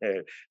Dallas.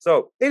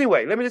 So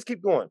anyway, let me just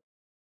keep going.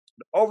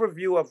 The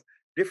overview of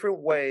different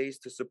ways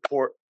to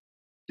support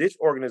this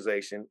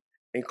organization,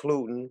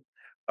 including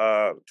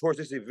towards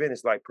this event,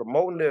 is like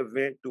promoting the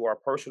event through our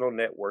personal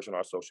networks and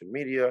our social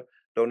media,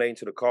 donating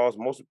to the cause.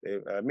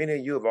 Many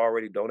of you have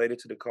already donated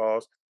to the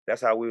cause.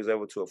 That's how we was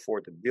able to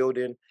afford the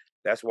building.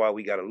 That's why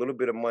we got a little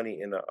bit of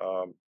money in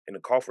the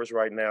coffers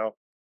right now.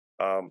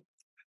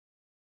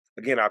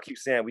 Again, I'll keep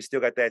saying we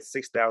still got that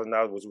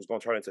 $6,000, which was going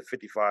to turn into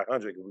 $5,500.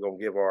 We're going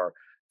to give our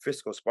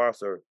fiscal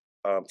sponsor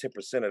 10%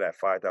 of that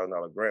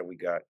 $5,000 grant we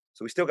got.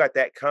 So we still got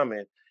that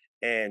coming,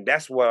 and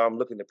that's what I'm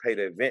looking to pay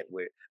the event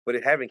with. But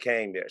it haven't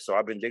came there, so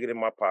I've been digging in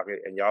my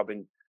pocket, and y'all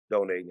been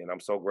donating, and I'm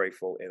so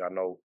grateful. And I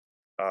know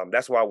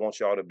that's why I want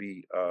y'all to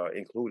be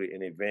included in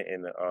the event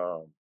in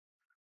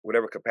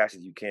whatever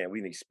capacity you can.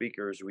 We need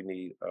speakers. We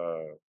need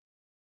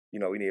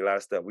we need a lot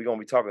of stuff. We're gonna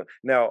be talking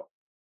now.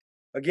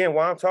 Again,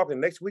 while I'm talking,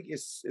 next week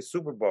is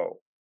Super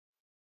Bowl.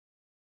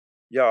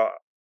 Y'all,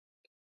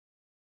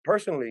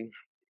 personally,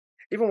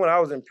 even when I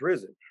was in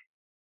prison,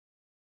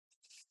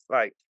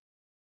 like,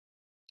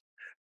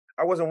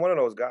 I wasn't one of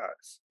those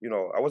guys.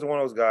 I wasn't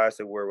one of those guys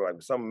that were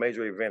like some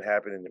major event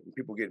happened and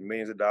people get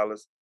millions of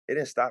dollars. It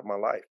didn't stop my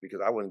life because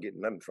I wasn't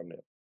getting nothing from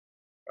them.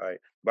 Right.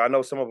 But I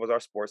know some of us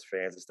are sports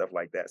fans and stuff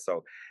like that.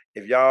 So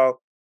if y'all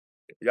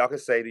can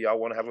say, do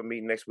y'all want to have a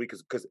meeting next week?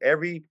 Because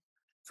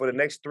for the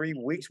next 3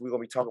 weeks, we're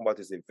going to be talking about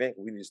this event.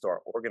 We need to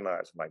start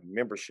organizing, like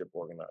membership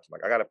organizing.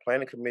 Like I got a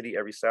planning committee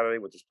every Saturday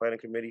with this planning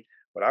committee,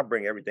 but I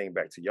bring everything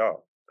back to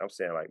y'all. I'm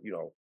saying like,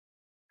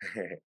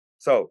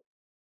 so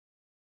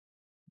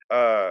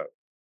I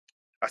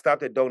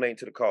stopped at donating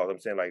to the cause. I'm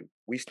saying like,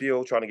 we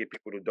still trying to get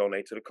people to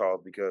donate to the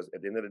cause because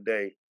at the end of the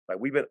day, like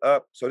we've been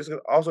up. So this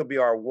will also be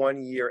our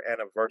 1-year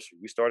anniversary.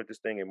 We started this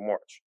thing in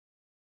March.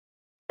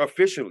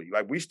 Officially,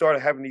 like we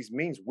started having these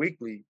meetings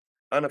weekly,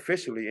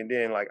 unofficially, and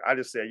then like I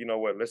just said, you know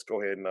what, let's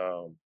go ahead and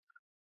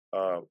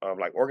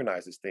like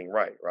organize this thing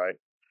right.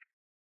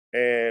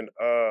 And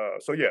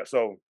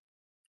so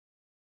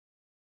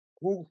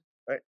who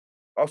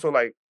also,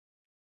 like,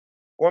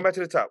 going back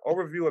to the top,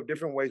 overview of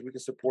different ways we can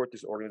support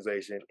this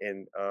organization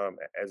and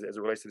as it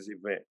relates to this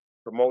event,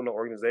 promoting the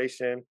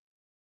organization,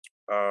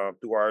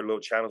 through our little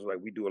channels. Like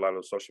we do a lot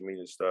of social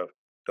media stuff,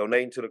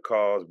 donating to the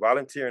cause,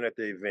 volunteering at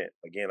the event.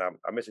 Again,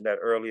 I mentioned that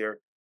earlier.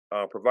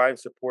 Providing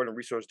support and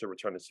resources to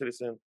return to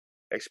citizen,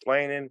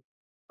 explaining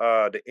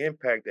the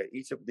impact that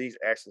each of these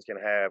actions can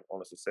have on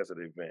the success of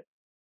the event.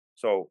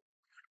 So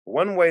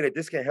one way that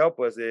this can help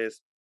us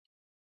is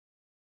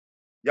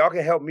y'all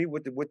can help me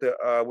with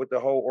the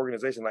whole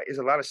organization. Like, it's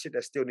a lot of shit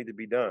that still need to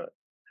be done.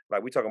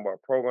 Like, we talking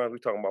about programs, we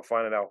talking about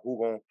finding out who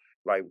gonna,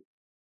 like,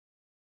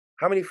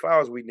 how many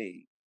flowers we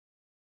need,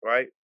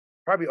 right?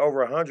 Probably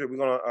over 100. We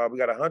got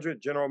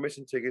 100 general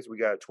admission tickets. We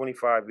got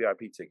 25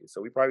 VIP tickets.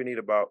 So we probably need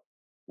about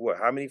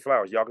how many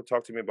flowers? Y'all can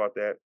talk to me about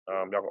that.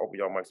 Y'all can open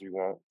y'all mics if you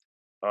want.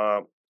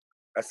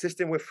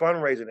 Assisting with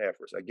fundraising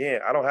efforts.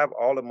 Again, I don't have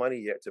all the money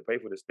yet to pay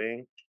for this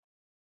thing,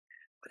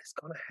 but it's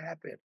gonna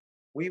happen.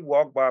 We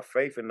walk by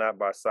faith and not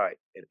by sight.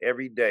 And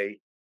every day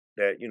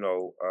that,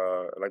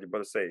 like the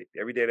brother say,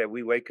 every day that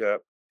we wake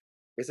up,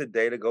 it's a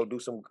day to go do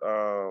some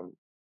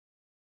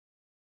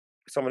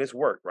of this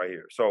work right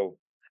here. So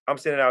I'm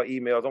sending out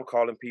emails, I'm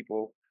calling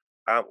people.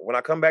 When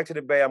I come back to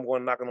the Bay, I'm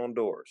going knocking on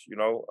doors.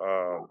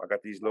 I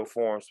got these little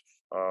forms,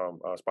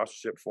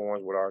 sponsorship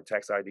forms with our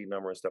tax ID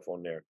number and stuff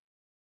on there.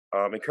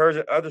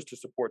 Encouraging others to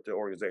support the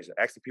organization,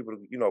 asking people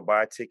to,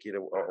 buy a ticket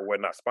or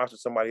whatnot, sponsor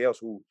somebody else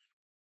who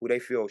they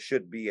feel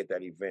should be at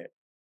that event.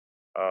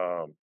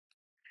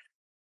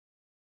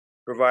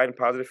 Providing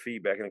positive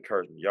feedback and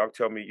encouragement. Y'all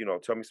tell me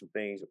some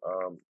things.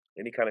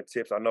 Any kind of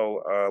tips? I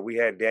know we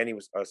had Danny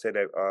said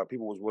that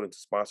people was willing to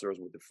sponsor us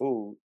with the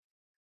food,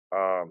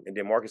 and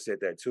then Marcus said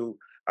that too.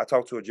 I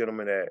talked to a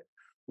gentleman that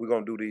we're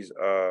gonna do these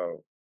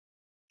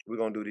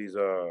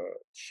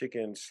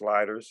chicken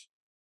sliders.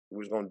 We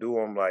was gonna do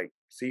them like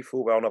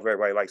seafood. I don't know if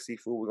everybody likes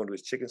seafood. We're gonna do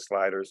these chicken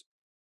sliders.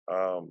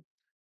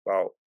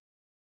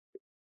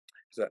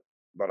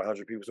 About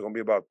 100 people. So it's gonna be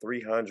about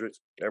 300.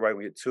 Everybody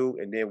will get 2,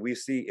 and then we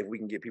see if we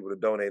can get people to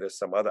donate us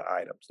some other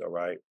items. All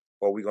right,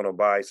 or we're gonna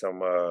buy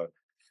some.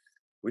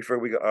 We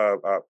figure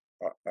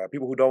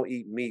people who don't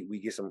eat meat, we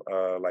get some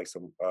like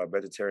some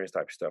vegetarian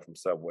type stuff from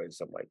Subway and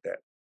something like that.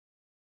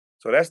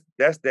 So that's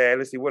that.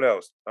 Let's see what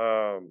else.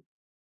 The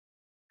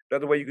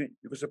other way you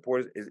can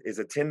support is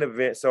attend the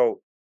event.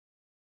 So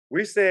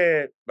we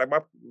said, like,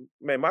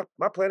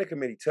 my planning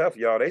committee tough,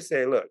 y'all. They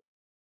said, look,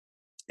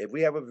 if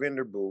we have a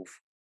vendor booth,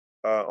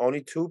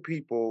 only 2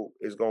 people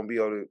is gonna be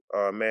able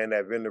to man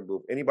that vendor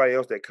booth. Anybody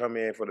else that come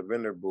in for the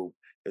vendor booth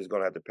is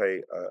gonna have to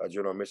pay a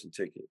general admission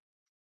ticket.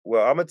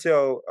 Well, I'm gonna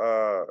tell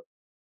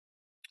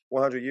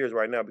 100 years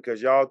right now,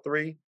 because y'all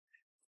three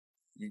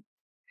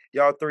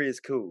is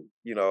cool.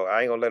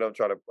 I ain't gonna let them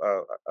try to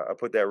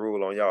put that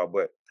rule on y'all,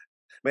 but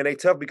man, they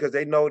tough because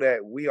they know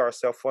that we are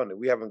self-funded.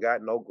 We haven't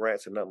got no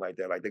grants or nothing like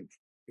that. Like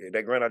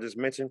that grant I just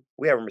mentioned,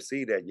 we haven't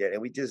received that yet,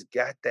 and we just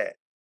got that.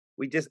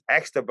 We just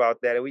asked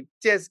about that, and we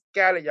just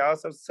got it, y'all.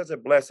 So such a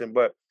blessing.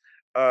 But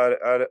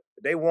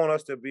they want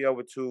us to be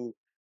able to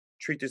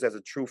treat this as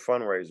a true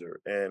fundraiser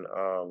and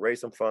raise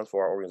some funds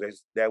for our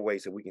organization that way,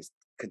 so we can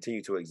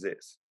continue to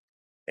exist.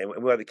 And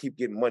we'll have to keep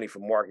getting money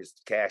from Marcus,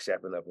 cash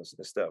apping up and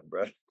stuff,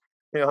 bro.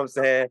 You know what I'm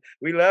saying?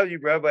 We love you,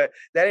 bro, but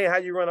that ain't how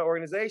you run an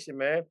organization,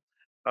 man.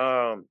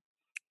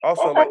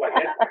 Also, like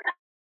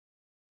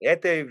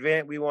at the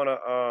event, we want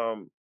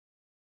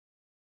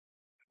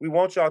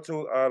y'all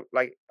to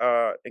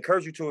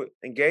encourage you to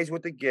engage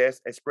with the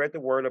guests and spread the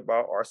word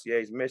about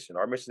RCA's mission.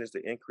 Our mission is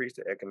to increase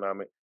the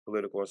economic,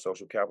 political, and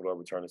social capital of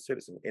returning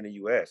citizens in the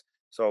U.S.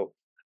 So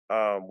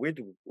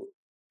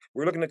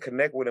we're looking to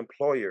connect with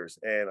employers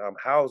and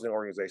housing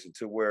organizations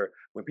to where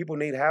when people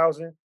need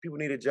housing, people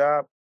need a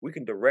job, we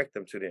can direct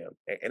them to them,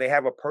 and they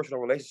have a personal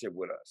relationship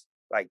with us.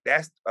 Like,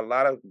 that's a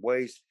lot of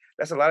ways.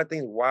 That's a lot of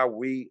things why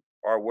we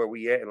are where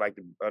we at, and like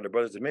the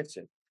brothers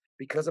mentioned,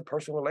 because of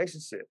personal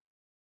relationship.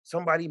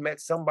 Somebody met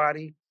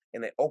somebody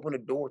and they opened the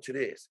door to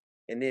this,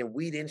 and then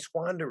we didn't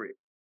squander it.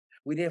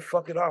 We didn't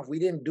fuck it off. We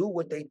didn't do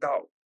what they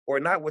thought, or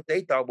not what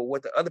they thought, but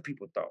what the other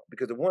people thought.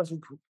 Because the ones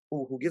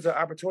who gives an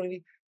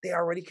opportunity, they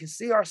already can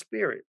see our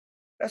spirit.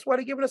 That's why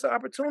they're giving us an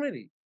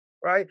opportunity,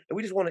 right? And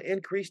we just want to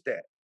increase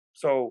that.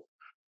 So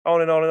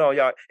on and on and on,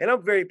 y'all. And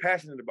I'm very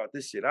passionate about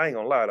this shit. I ain't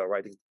gonna lie though,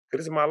 right? Because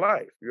this is my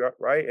life,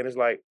 right? And it's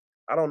like,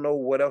 I don't know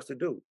what else to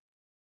do.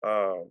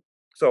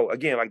 So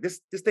again, like this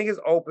thing is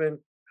open.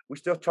 We're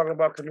still talking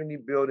about community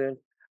building.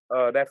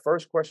 That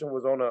first question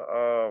was on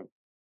a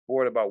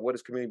board about what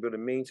does community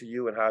building mean to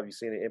you, and how have you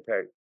seen it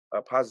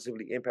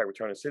positively impact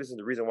returning citizens.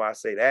 The reason why I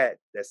say that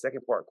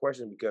second part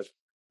question, because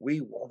we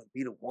want to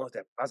be the ones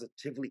that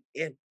positively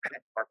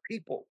impact our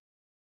people.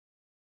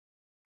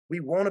 We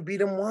want to be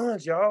them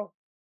ones, y'all.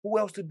 Who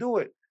else to do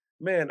it?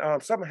 Man,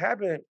 something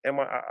happened, and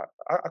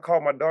I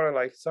called my daughter,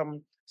 like,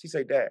 something. She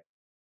said, Dad,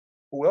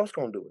 who else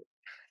gonna do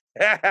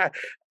it?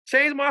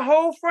 Changed my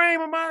whole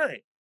frame of mind.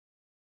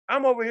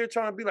 I'm over here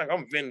trying to be like,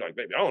 I'm venting, like,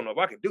 baby, I don't know if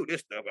I can do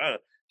this stuff.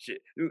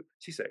 Shit.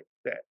 She said,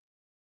 Dad,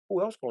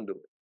 who else gonna do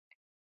it?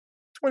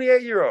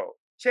 28-year-old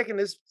checking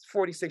this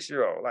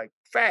 46-year-old, like,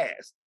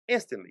 fast,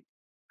 instantly.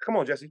 Come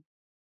on, Jesse.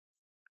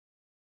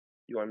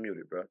 You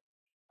unmuted, bro.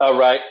 All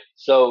right.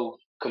 So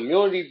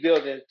community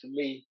building to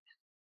me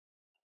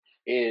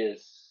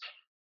is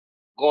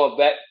going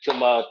back to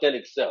my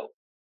authentic self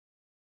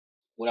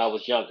when I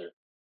was younger,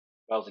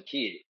 when I was a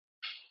kid,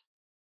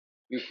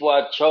 before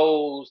I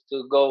chose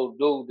to go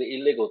do the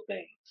illegal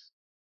things,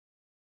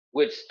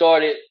 which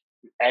started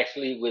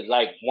actually with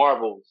like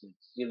marbles.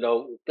 You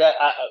know,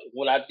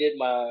 when I did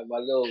my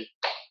little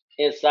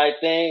insight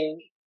thing,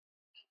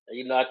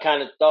 you know, I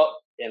kind of thought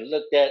and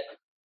looked at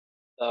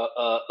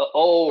an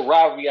old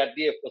robbery I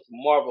did for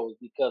some marbles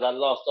because I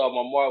lost all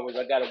my marbles.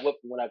 I got a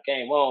whooping when I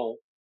came home,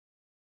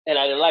 and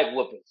I didn't like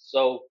whoopings.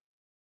 So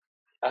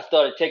I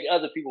started taking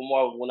other people's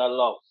marbles when I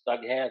lost. So I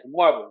could have some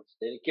marbles.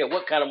 They didn't care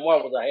what kind of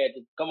marbles I had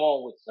to come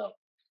on with some.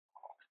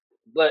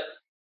 But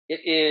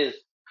it is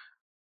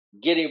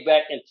getting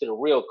back into the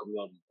real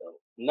community, though,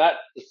 not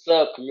the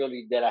sub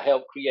community that I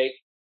helped create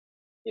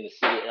in the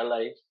city of LA.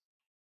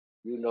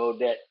 You know,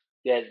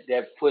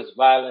 that puts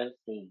violence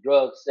and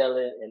drug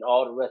selling and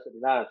all the rest of the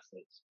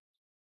nonsense.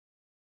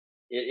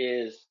 It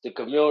is the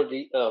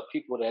community of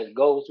people that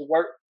goes to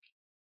work,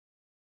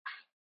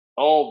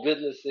 own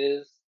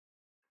businesses,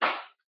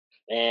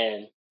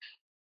 and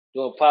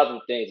doing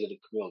positive things in the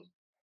community.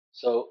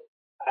 So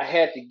I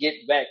had to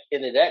get back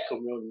into that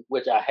community,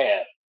 which I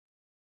have.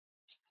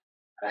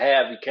 I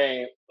have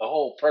became a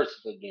whole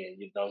person again,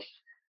 you know.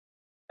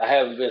 I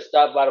haven't been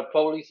stopped by the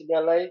police in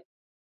LA.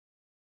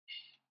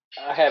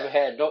 I haven't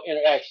had no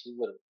interaction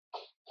with them.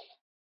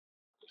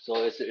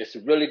 So it's a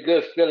really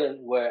good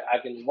feeling where I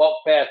can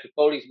walk past the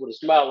police with a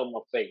smile on my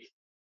face.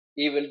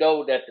 Even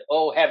though that the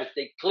old habits,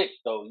 they click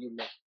though, you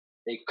know.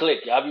 They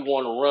click. I be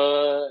wanting to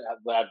run,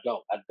 but I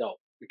don't.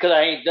 Because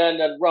I ain't done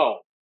nothing wrong.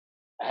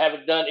 I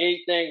haven't done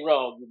anything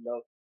wrong, you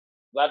know.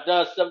 If I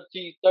done something to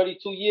you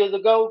 32 years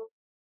ago,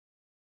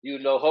 you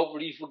know,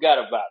 hopefully you forgot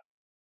about it.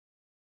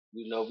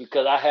 You know,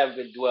 because I haven't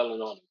been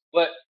dwelling on it.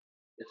 But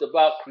it's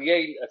about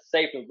creating a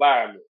safe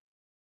environment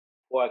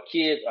for our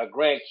kids, our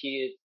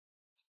grandkids,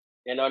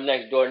 and our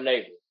next door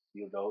neighbors.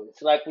 You know,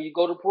 it's like when you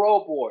go to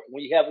parole board,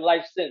 when you have a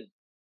life sentence.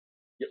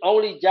 Your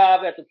only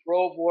job at the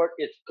parole board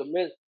is to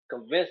convince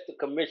the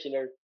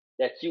commissioner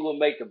that you will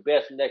make the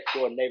best next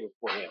door neighbor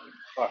for him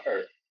or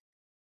her.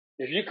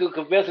 If you could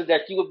convince them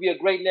that you would be a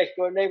great next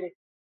door neighbor,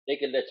 they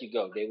can let you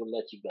go. They will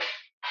let you go.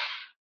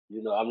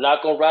 You know, I'm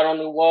not gonna write on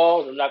the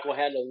walls. I'm not gonna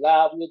have no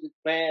loud music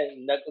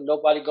playing.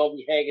 Nobody gonna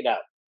be hanging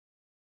out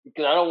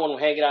because I don't want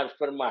them hanging out in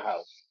front of my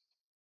house.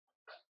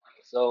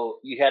 So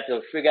you have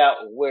to figure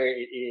out where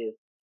it is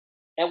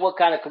and what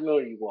kind of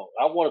community you want.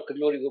 I want a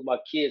community where my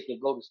kids can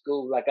go to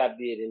school like I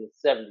did in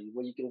the 70s,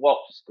 where you can walk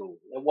to school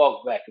and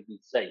walk back and be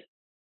safe.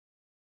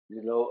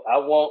 You know, I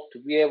want to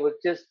be able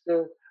just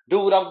to do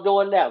what I'm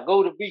doing now.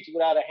 Go to the beach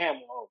without a hammer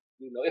on.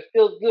 You know, it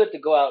feels good to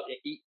go out and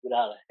eat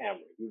without a hammer.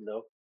 You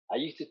know, I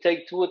used to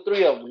take 2 or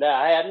 3 of them. Now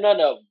I have none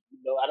of them. You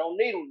know, I don't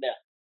need them now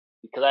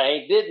because I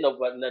ain't did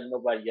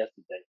nobody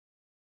yesterday.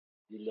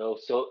 You know,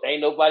 so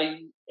ain't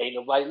nobody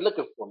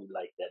looking for me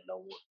like that no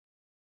more.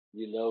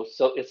 You know,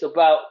 so it's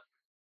about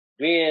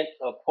being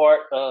a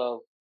part of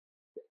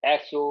the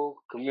actual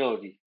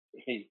community,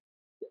 the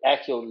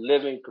actual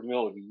living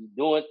community. You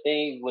doing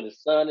things when the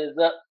sun is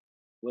up.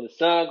 When the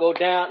sun go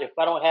down, if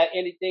I don't have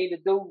anything to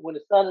do when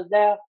the sun is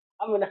down,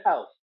 I'm in the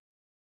house.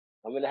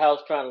 I'm in the house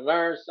trying to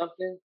learn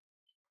something,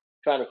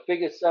 trying to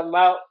figure something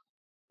out,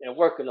 and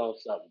working on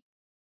something.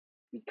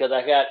 Because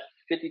I got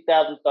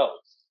 50,000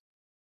 thoughts,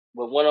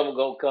 but one of them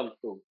gonna come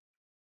through.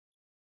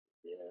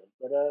 Yeah,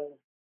 but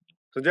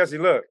So Jesse,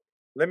 look,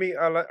 let me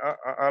let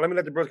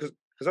the brothers,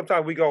 because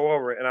sometimes we go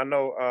over it, and I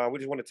know we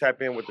just want to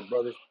tap in with the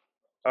brothers.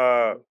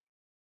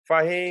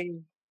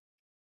 Fahim,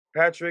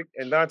 Patrick,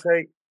 and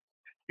Dante,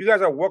 you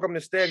guys are welcome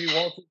to stay if you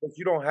want to, but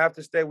you don't have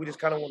to stay. We just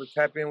kind of want to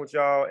tap in with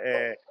y'all.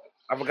 And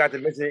I forgot to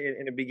mention it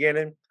in the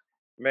beginning.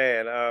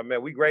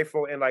 Man, we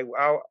grateful, and like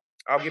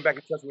I'll get back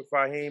in touch with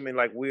Fahim, and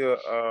like we'll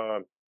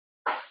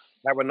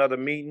have another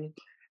meeting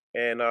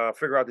and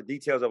figure out the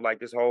details of like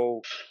this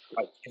whole,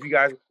 like, if you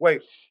guys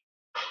wait.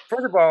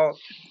 First of all,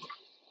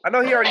 I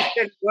know he already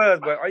said he was,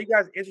 but are you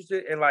guys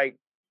interested in like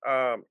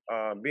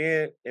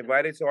being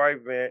invited to our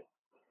event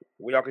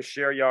where y'all can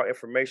share y'all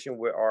information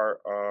with our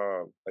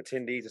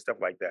attendees and stuff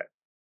like that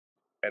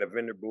at a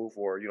vendor booth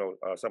or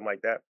something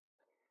like that?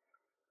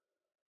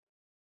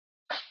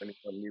 Let me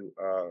unmute.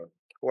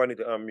 Who I need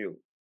to unmute?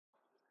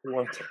 Who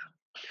wants to?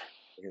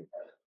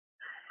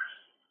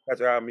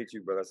 Patrick, I'll meet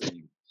you, brother. I see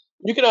you.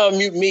 You can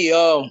unmute me.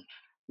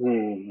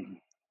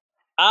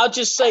 I'll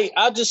just say,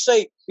 what's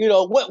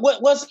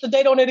the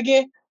date on it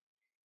again?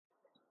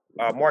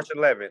 March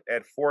 11th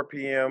at 4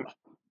 p.m.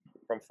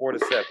 from 4 to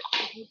 7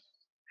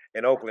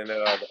 in Oakland,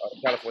 the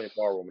California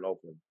Ballroom in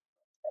Oakland.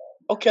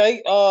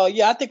 Okay.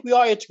 Yeah, I think we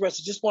are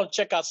interested. Just want to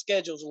check out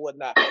schedules and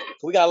whatnot.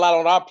 We got a lot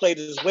on our plate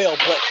as well.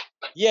 But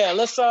yeah,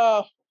 let's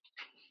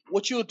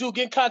what you'll do,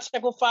 get in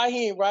contact with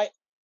Fahim, right?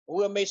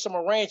 We'll make some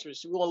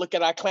arrangements. We want to look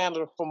at our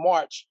calendar for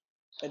March,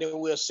 and then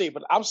we'll see.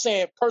 But I'm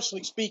saying,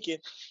 personally speaking,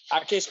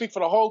 I can't speak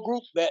for the whole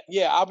group, that,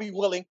 yeah, I'll be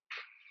willing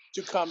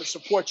to come and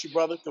support you,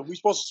 brother, because we're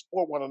supposed to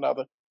support one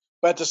another.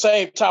 But at the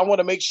same time, I want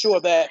to make sure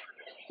that,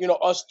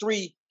 us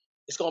three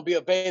is going to be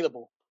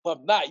available. But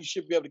if not, you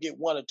should be able to get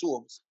one or two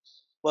of us.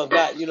 But if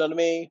not, you know what I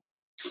mean?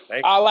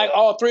 I like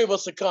all three of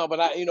us to come, but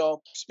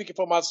speaking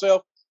for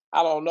myself,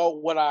 I don't know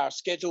what our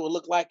schedule will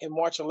look like in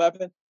March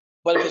 11th.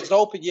 But if it's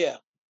open, yeah,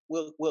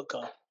 we'll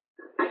come.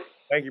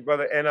 Thank you,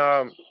 brother.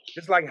 And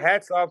just like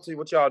hats off to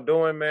what y'all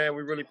doing, man.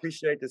 We really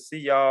appreciate to see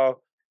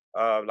y'all.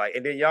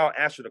 And then y'all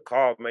answer the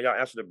call, man. Y'all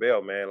answer the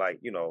bell, man.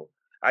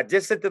 I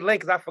just sent the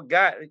link because I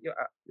forgot.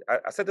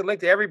 I sent the link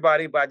to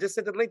everybody, but I just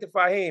sent the link to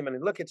Fahim,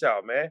 and look at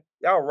y'all, man.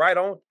 Y'all right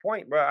on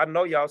point, bro. I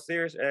know y'all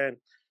serious, and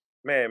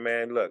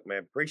man, look, man,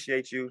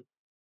 appreciate you.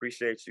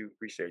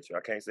 I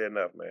can't say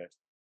enough, man.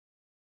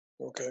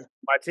 Okay.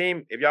 My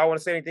team, if y'all want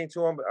to say anything to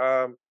them,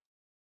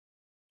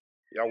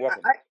 y'all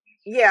welcome.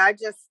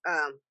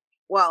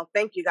 Well,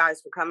 thank you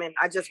guys for coming.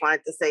 I just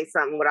wanted to say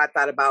something what I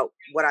thought about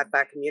what I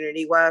thought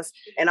community was,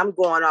 and I'm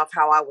going off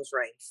how I was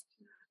raised.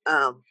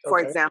 For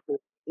example,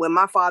 when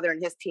my father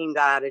and his team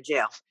got out of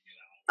jail,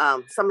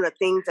 some of the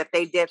things that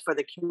they did for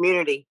the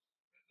community,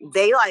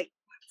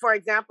 for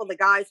example, the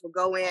guys would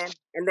go in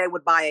and they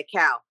would buy a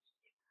cow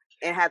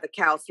and have the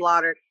cow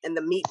slaughtered, and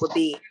the meat would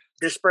be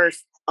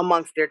dispersed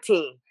amongst their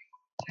team.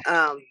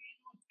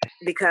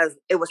 Because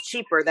it was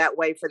cheaper that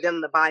way for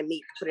them to buy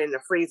meat to put it in the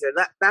freezer.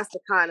 That's the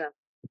kind of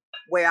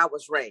way I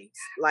was raised.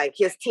 Like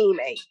his team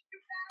ate.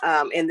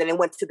 And then it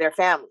went to their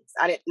families.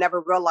 I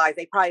never realized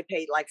they probably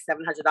paid like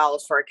 $700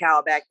 for a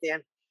cow back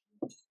then.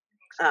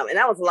 And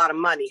that was a lot of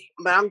money.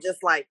 But I'm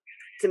just like,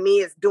 to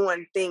me, it's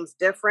doing things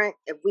different.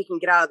 If we can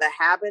get out of the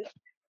habit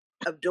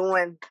of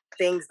doing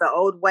things the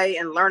old way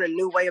and learn a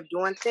new way of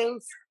doing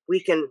things,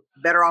 we can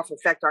better off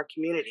affect our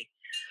community.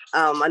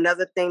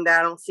 Another thing that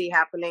I don't see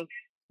happening,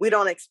 we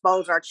don't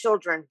expose our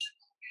children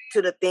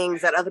to the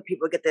things that other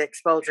people get to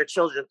expose their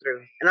children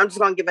through. And I'm just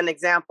going to give an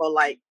example.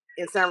 Like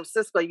in San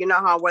Francisco, you know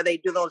where they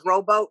do those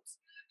rowboats,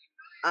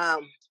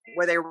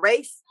 where they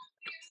race?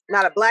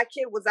 Not a black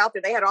kid was out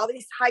there. They had all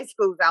these high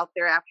schools out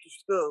there after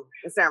school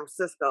in San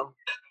Francisco,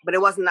 but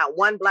it wasn't not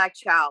one black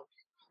child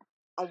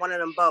on one of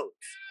them boats.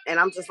 And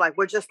I'm just like,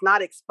 we're just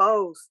not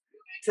exposed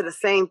to the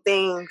same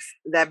things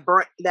that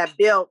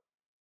build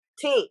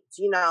teams.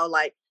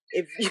 Like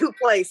if you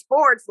play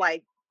sports,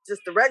 like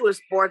just the regular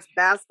sports,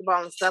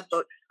 basketball and stuff,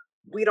 but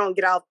we don't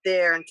get out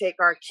there and take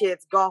our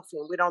kids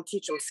golfing. We don't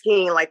teach them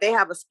skiing. Like they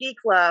have a ski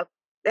club.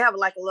 They have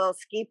like a little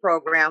ski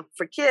program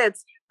for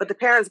kids, but the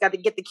parents got to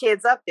get the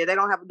kids up there. They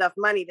don't have enough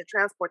money to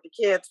transport the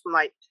kids from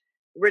like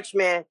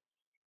Richmond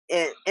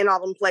and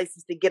all them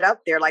places to get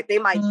up there. Like they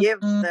might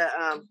give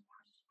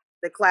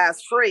the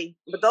class free,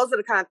 but those are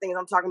the kind of things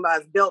I'm talking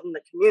about is built in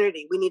the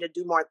community. We need to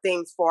do more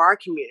things for our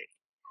community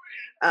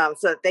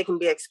so that they can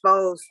be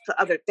exposed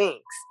to other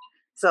things.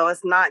 So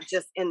it's not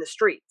just in the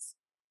streets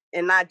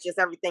and not just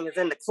everything is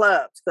in the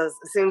clubs, because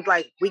it seems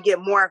like we get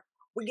more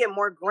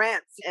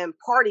grants and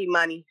party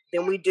money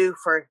than we do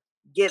for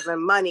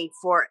giving money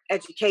for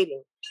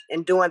educating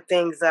and doing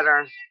things that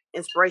are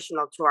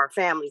inspirational to our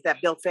families,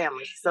 that build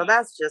families. So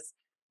that's just,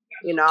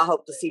 I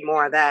hope to see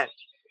more of that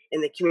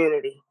in the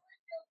community.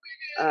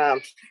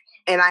 And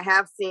I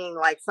have seen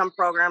like some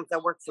programs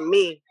that work for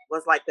me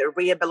was like the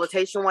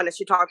rehabilitation one that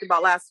she talked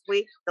about last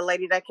week, the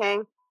lady that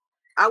came.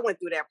 I went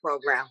through that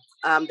program,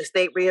 the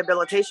state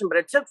rehabilitation, but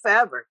it took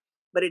forever.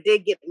 But it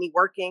did get me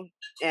working,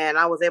 and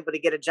I was able to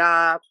get a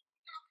job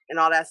and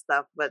all that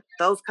stuff. But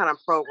those kind of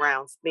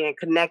programs, being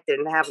connected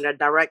and having a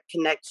direct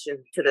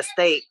connection to the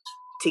state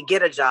to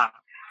get a job,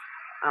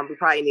 we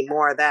probably need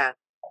more of that.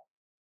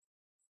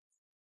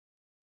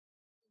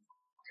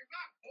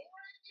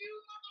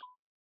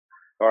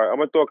 All right, I'm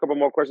gonna throw a couple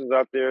more questions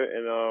out there,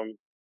 and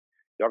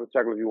y'all can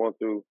tackle if you want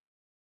to.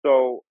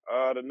 So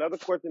another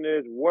question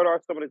is, what are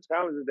some of the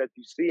challenges that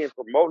you see in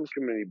promoting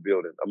community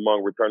building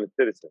among returning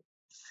citizens,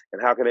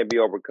 and how can they be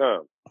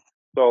overcome?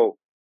 So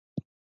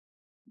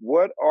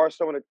what are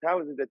some of the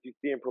challenges that you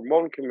see in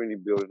promoting community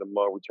building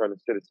among returning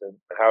citizens,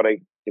 and how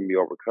they can be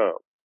overcome?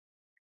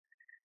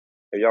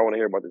 If y'all want to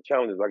hear about the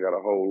challenges, I got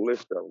a whole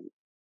list of them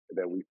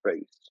that we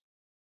face.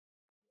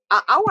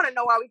 I want to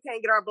know why we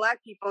can't get our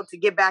Black people to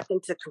get back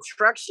into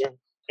construction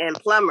and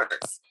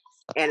plumbers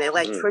and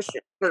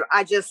electricians.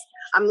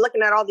 I'm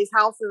looking at all these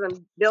houses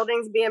and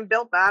buildings being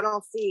built, but I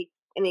don't see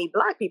any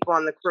Black people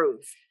on the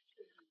crews.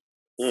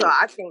 So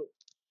I think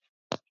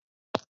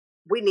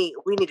we need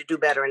to do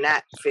better in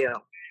that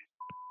field.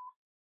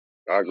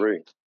 I agree.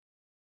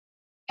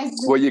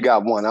 Well, you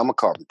got one. I'm a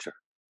carpenter.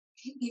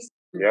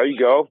 There you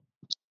go.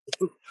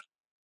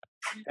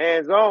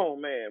 Hands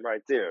on, man,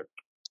 right there.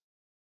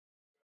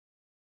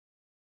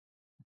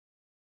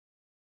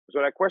 So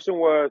that question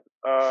was,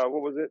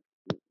 what was it?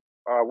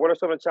 What are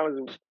some of the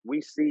challenges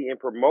we see in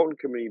promoting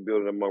community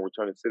building among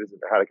returning citizens,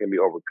 and how they can be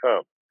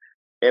overcome?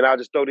 And I'll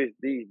just throw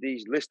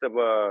these list of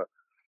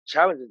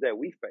challenges that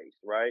we face,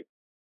 right?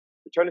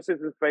 Returning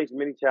citizens face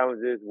many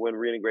challenges when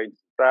reintegrating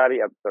society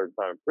after certain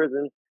time in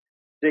prison,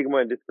 stigma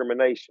and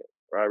discrimination,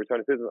 right?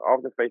 Returning citizens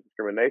often face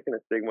discrimination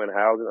and stigma in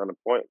housing,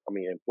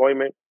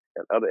 employment,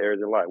 and other areas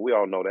in life. We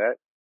all know that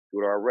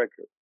due to our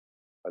record.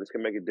 This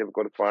can make it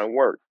difficult to find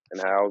work and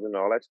housing and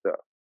all that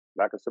stuff.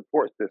 Lack of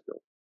support system.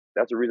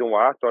 That's the reason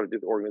why I started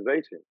this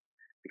organization.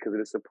 because of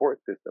the support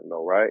system,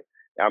 though, right?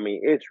 I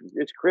mean,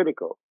 it's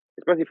critical,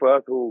 especially for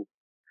us who,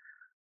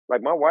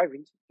 like my wife,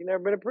 she never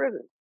been in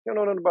prison. She don't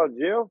know nothing about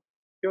jail.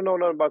 She don't know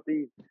nothing about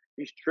these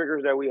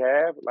triggers that we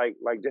have. Like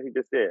Jesse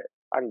just said,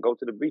 I can go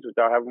to the beach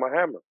without having my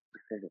hammer.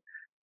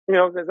 You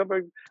know, because some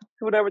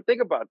people never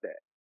think about that,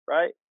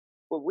 right?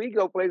 But we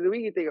go places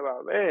we can think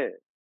about, man,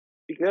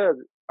 because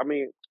I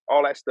mean,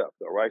 all that stuff,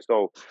 though, right?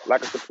 So,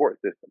 lack of support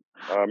system.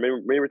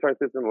 Many return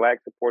systems lack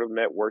supportive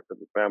networks of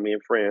the family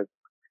and friends.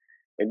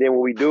 And then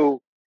when we do,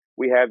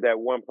 we have that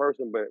one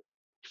person. But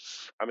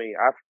I mean,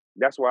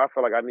 that's why I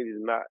feel like I needed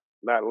to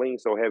not lean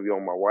so heavy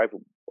on my wife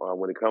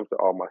when it comes to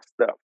all my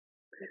stuff,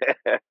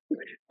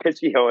 because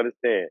she don't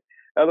understand.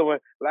 Other one,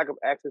 lack of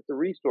access to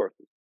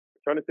resources.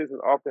 Returning citizens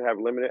often have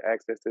limited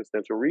access to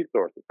essential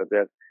resources such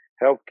as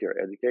healthcare,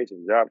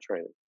 education, job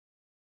training.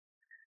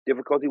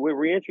 Difficulty with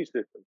reentry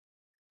systems.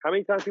 How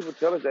many times people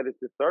tell us that it's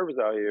the service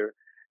out here,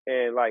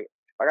 and like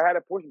I had a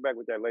pushback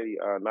with that lady,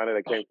 Nina,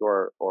 that came to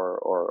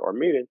our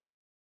meeting,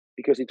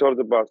 because she told us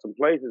about some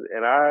places,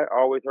 and I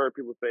always heard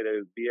people say that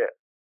it was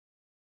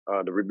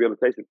BS, the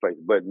rehabilitation place.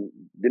 But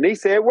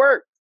Denise said it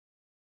worked.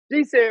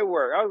 She said it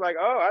worked. I was like,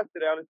 oh, I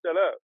sit down and shut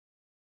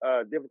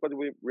up. Difficulty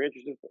with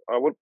reentry system,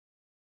 with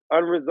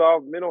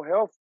unresolved mental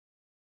health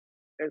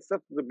and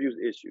substance abuse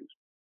issues.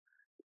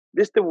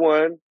 This the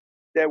one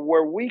that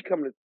where we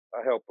come to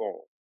help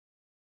on,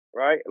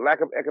 right?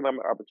 Lack of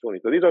economic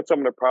opportunity. So these are some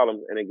of the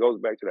problems, and it goes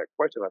back to that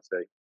question I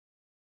say,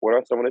 what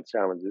are some of the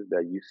challenges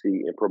that you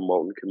see in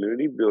promoting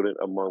community building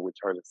among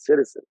returning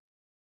citizens,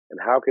 and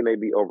how can they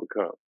be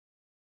overcome?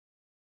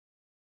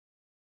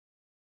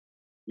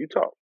 You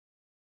talk.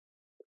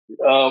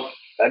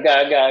 I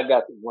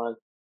got one.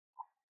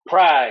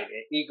 Pride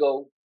and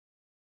ego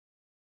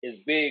is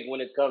big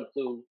when it comes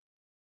to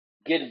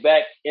getting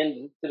back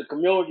into the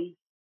community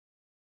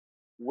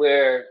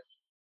where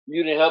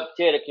you didn't help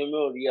tear the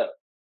community up.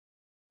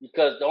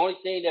 Because the only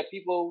thing that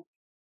people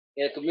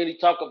in the community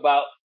talk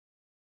about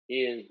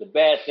is the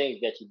bad things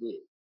that you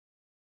did.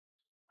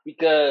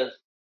 Because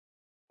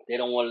they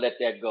don't want to let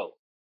that go.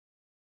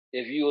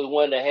 If you was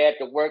one that had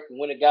to work and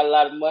when it got a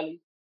lot of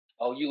money,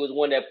 or you was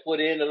one that put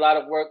in a lot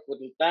of work with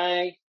the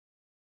things,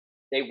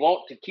 they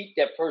want to keep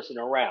that person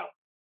around.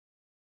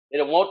 They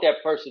don't want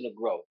that person to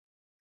grow.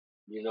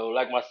 You know,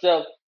 like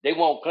myself, they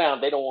want Clown,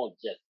 they don't want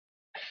Jesse.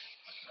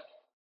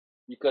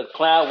 Because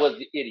Clown was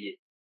the idiot.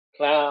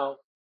 Clown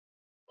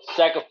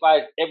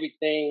sacrificed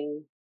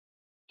everything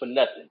for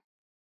nothing.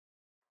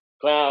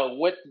 Clown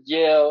went to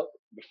jail.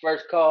 The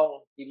first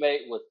call he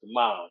made was to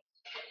Mom.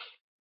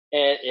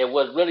 And it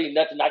was really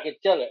nothing I could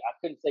tell her. I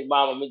couldn't say,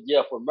 Mom, I'm in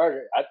jail for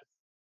murder.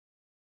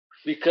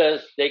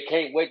 Because they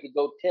can't wait to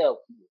go tell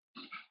people.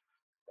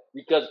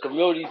 Because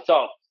community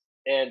talks.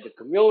 And the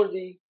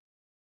community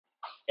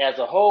as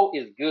a whole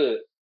is good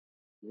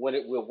when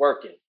we're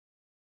working.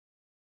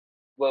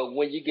 But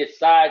when you get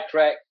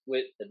sidetracked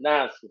with the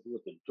nonsense,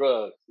 with the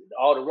drugs, and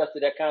all the rest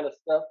of that kind of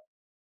stuff,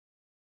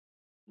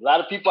 a lot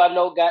of people I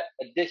know got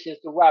addictions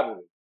to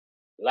robbery.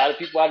 A lot of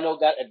people I know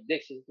got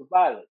addictions to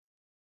violence.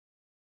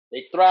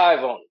 They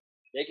thrive on it.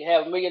 They can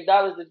have $1 million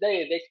a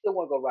day and they still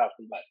want to go rob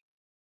somebody.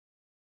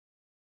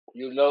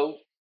 You know?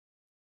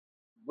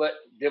 But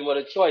them are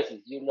the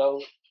choices, you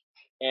know?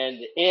 And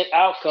the end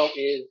outcome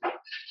is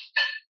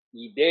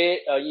you dead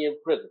or you in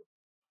prison.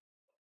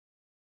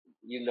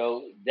 You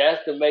know,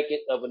 that's the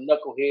making of a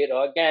knucklehead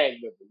or a gang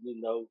member,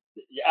 you know.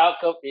 The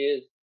outcome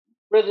is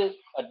prison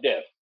or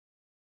death.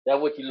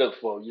 That's what you look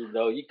for, you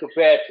know. You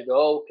compare it to the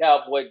old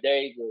cowboy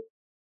days of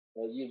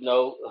you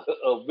know,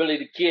 of Billy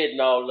the Kid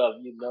and all of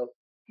them, you know.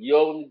 You're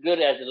only good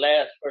as the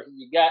last person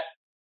you got.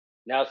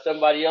 Now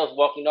somebody else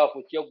walking off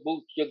with your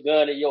boots, your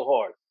gun, and your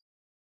horse.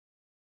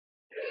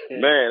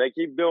 Man, they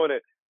keep doing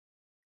it.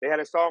 They had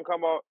a song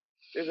come out.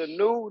 There's a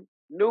new,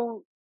 I'm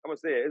going to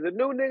say it. There's a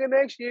new nigga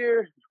next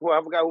year. Well,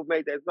 I forgot who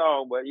made that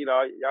song, but, you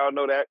know, y'all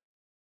know that.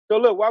 So,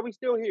 look, while we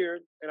still here,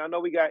 and I know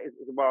we got, it's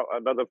about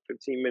another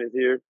 15 minutes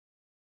here,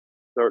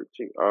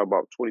 13,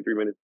 about 23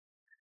 minutes.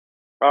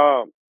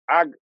 I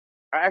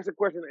asked a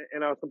question,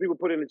 and some people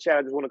put it in the chat.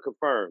 I just want to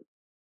confirm.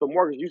 So,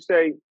 Marcus, you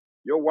say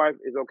your wife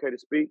is okay to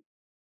speak?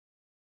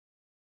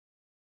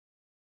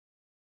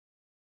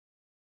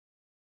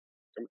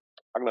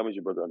 I can unmute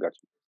you, brother. I got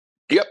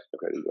you. Yep.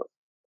 Okay, there you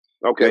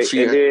go. Okay, yes,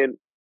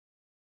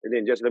 and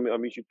then just let me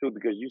unmute you too,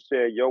 because you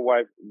said your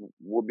wife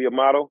will be a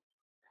model.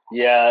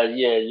 Yeah,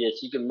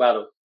 she can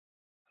model.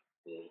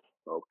 Yeah.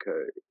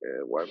 Okay,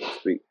 and wife will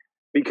speak.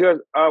 Because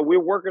we're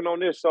working on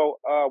this. So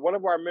one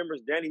of our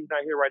members, Danny's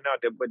not here right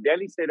now, but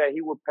Danny said that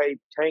he would pay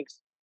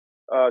Tank's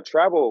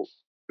travel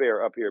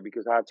fare up here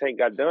because how Tank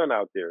got done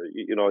out there.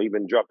 You know, he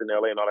been dropped in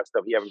LA and all that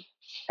stuff. He haven't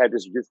had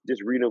this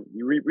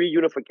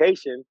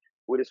reunification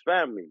with his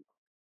family.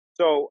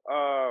 So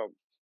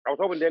I was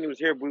hoping Danny was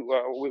here. We're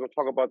going to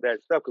talk about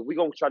that stuff because we're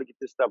going to try to get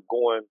this stuff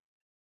going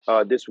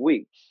this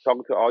week.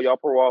 Talking to all y'all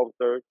parole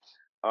officers.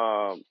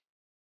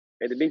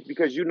 And Denise,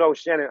 because you know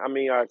Shannon,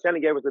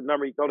 Shannon gave us a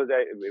number. He told us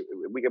that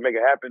if we can make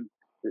it happen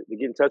to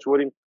get in touch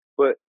with him.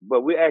 But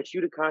we asked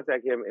you to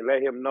contact him and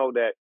let him know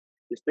that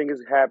this thing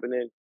is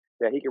happening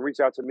that he can reach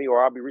out to me,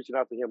 or I'll be reaching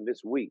out to him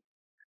this week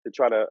to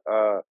try to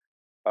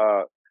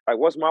like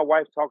once my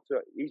wife talks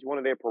to each one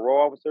of their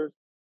parole officers.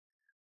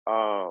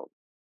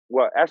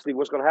 Well, actually,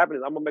 what's going to happen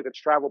is I'm going to make a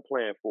travel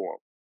plan for them,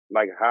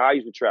 like how I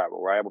used to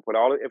travel, right? I'm going to put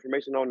all the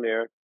information on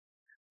there.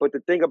 But the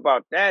thing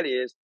about that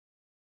is,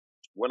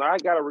 when I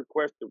got a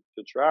request to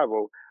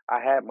travel,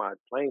 I had my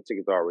plane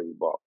tickets already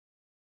bought,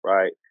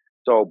 right?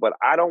 So, but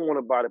I don't want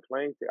to buy the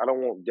plane ticket. I don't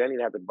want Jenny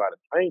to have to buy the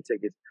plane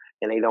tickets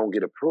and they don't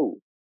get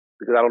approved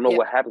because I don't know Yeah,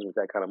 what happens with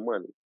that kind of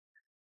money.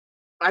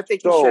 I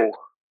think you should.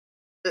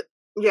 So,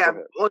 Yeah, go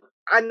ahead. well,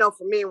 I know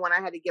for me, when I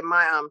had to get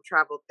my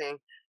travel thing,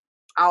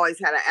 I always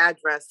had an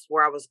address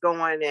where I was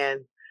going,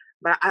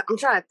 but I'm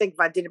trying to think if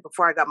I did it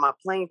before I got my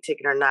plane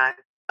ticket or not.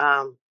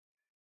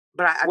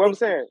 But I Well, I'm think,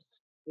 saying,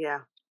 yeah,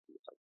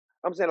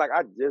 like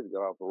I just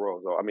got off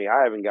parole, so I mean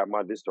I haven't got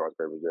my discharge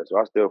papers yet, so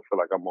I still feel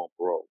like I'm on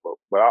parole. But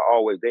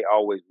they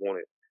always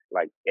wanted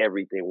like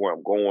everything where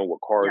I'm going,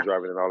 with car yeah,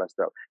 driving and all that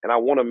stuff, and I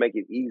want to make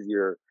it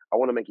easier. I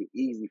want to make it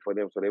easy for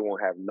them so they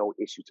won't have no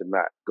issue to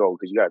not go.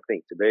 Because you got to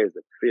think, today is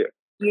the 5th.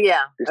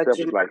 yeah. This stuff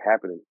is like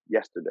happening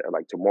yesterday,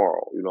 like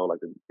tomorrow. You know, like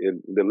the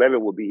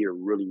 11th will be here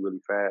really, really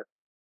fast.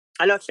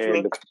 I know what you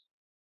mean. And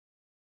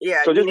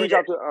Yeah, so you just need reach it,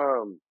 out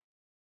to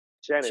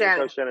Shannon and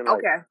tell Shannon. Shannon like,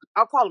 Okay,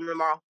 I'll call him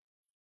tomorrow.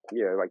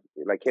 yeah,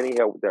 like can he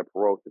help with that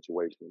parole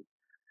situation?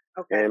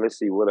 Okay. And let's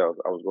see what else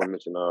I was going to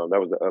mention. That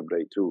was the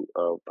update too.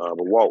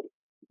 But Walt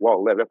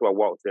left. That's what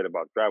Walt said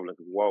about traveling.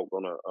 Because Walt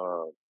gonna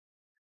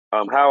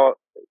how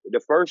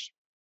the first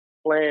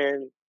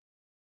plan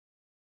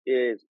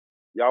is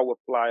y'all would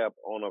fly up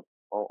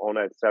on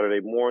that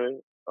Saturday morning.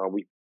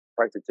 We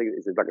priced the ticket.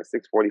 It's like a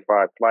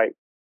 6:45 flight.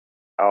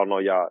 I don't know,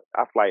 y'all.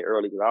 I fly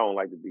early because I don't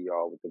like to be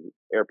all with the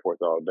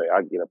airports all day.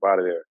 I get up out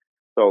of there.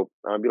 So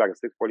it'd be like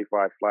a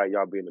 6:45 flight.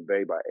 Y'all be in the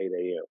Bay by 8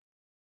 a.m.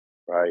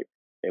 Right?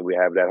 And we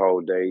have that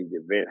whole day. The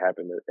event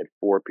happened at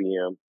 4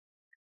 p.m.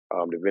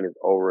 The event is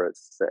over at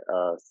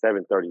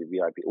 7:30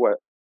 VIP. Well,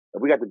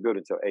 we got the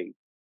building till 8.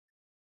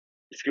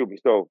 Excuse me.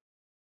 So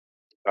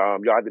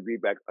y'all have to be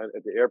back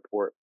at the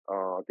airport.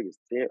 I think it's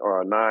 10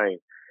 or 9.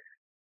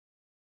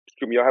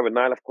 Excuse me. Y'all have a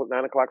 9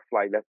 o'clock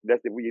flight.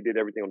 That's if we did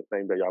everything on the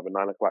same day. Y'all have a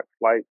 9 o'clock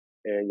flight,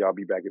 and y'all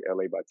be back in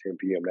LA by 10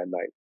 p.m. that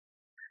night.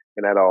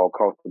 And that all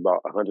costs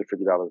about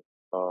 $150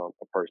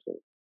 a person.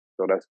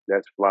 So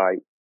that's flight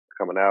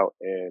coming out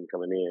and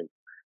coming in.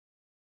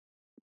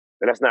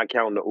 And that's not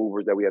counting the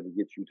Ubers that we have to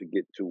get you to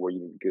get to where you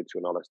need to get to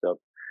and all that stuff.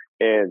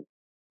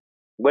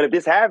 But if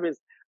this happens,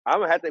 I'm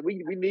gonna have to.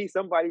 We need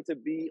somebody to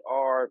be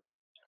our,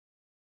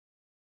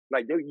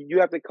 like, you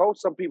have to coach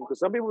some people because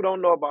some people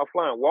don't know about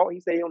flying. Walt, he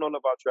said he don't know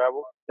about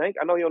travel. Tank,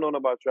 I know he don't know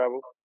about travel.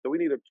 So we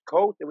need a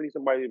coach and we need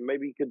somebody that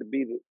maybe could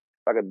be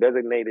like a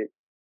designated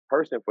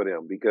person for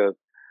them because,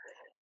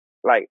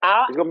 like,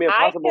 it's gonna be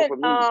impossible for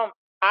me.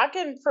 I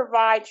can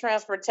provide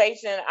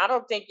transportation. I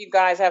don't think you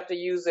guys have to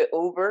use an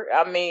Uber.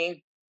 I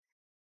mean,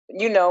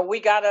 you know,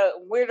 we're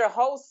the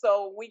host,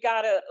 so we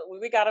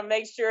gotta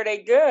make sure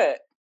they good.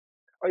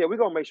 Oh yeah, we're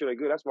gonna make sure they're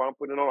good. That's why I'm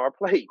putting it on our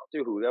plate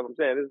too. That's what I'm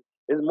saying.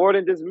 It's more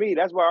than just me.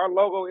 That's why our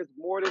logo is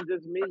more than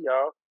just me,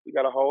 y'all. We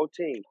got a whole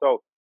team.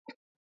 So,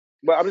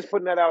 but I'm just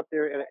putting that out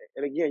there.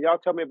 And again, y'all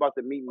tell me about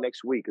the meeting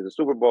next week because the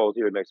Super Bowl is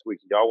here next week.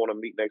 Y'all want to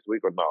meet next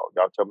week or no?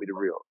 Y'all tell me the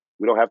real.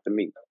 We don't have to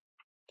meet.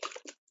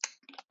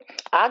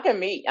 I can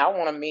meet. I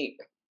want to meet.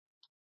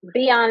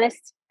 Be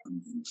honest.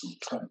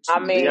 I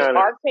mean,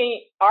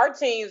 our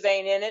teams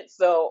ain't in it,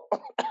 so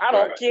I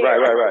don't care.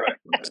 Right.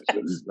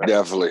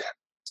 Definitely.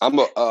 I'm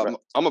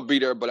gonna be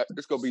there, but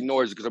it's gonna be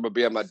noisy because I'm gonna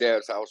be at my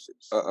dad's house,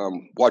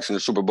 watching the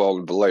Super Bowl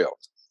in Vallejo.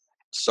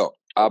 So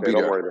I'll be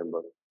there. Don't worry then,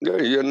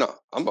 brother. Yeah, no,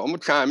 I'm gonna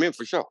chime in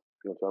for sure.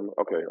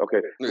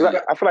 Okay. Yeah.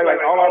 I feel like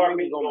all our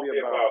meetings gonna be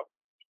about.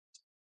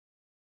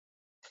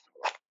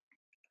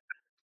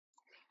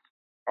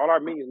 All our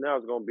meetings now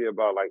is going to be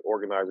about like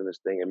organizing this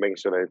thing and making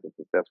sure that it's a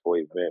successful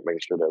event,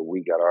 making sure that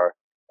we got our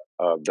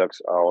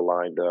ducks all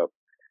lined up,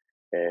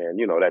 and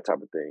you know that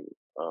type of thing.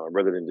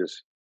 Rather than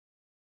just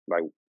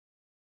like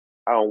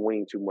I don't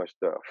wing too much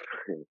stuff.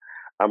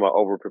 I'm an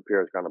over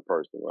prepared kind of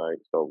person, right?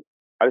 So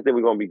I just think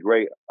we're going to be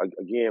great.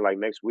 Again, like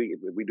next week, if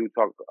we do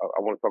talk,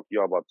 I want to talk to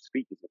y'all about the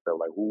speakers and stuff.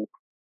 Like who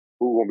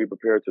going to be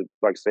prepared to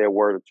like say a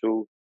word or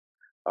two.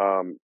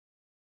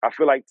 I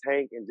feel like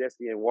Tank and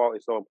Jesse and Walt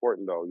is so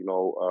important though, you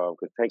know,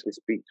 because Tank can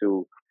speak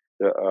to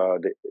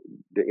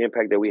the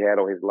impact that we had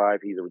on his life.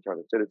 He's a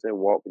returning citizen.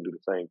 Walt can do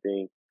the same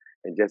thing,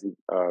 and Jesse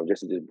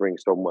just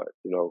brings so much,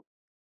 you know,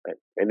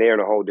 and they're in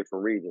a whole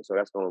different region, so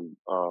that's gonna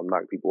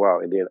knock people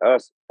out. And then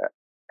us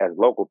as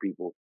local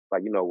people,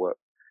 like you know what,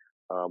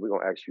 we're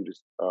gonna ask you to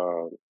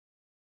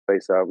say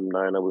something,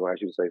 Nina. We're gonna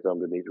ask you to say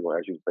something, Denise. We're gonna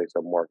ask you to say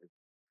something, Marcus.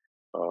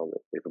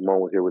 If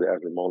Ramon was here, we'd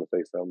ask Ramon to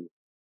say something.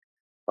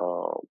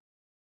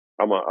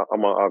 I'm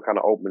gonna kind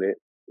of open it,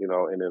 you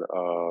know, and then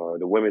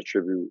the women's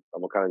tribute,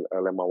 I'm gonna kind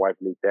of let my wife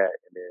lead that,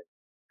 and then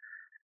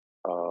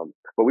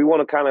but we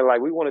want to kind of like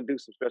we want to do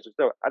some special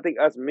stuff. I think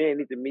us men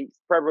need to meet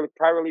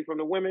privately from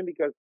the women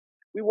because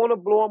we want to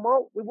blow them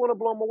out. We want to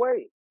blow them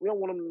away. We don't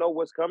want them to know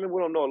what's coming.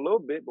 We don't know a little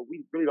bit, but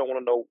we really don't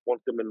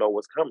want them to know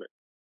what's coming.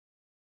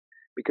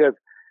 because,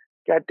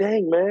 god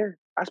dang, man,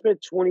 I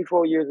spent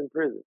 24 years in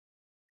prison,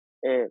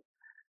 and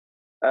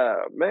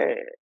man,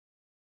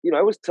 you know,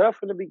 it was tough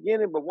in the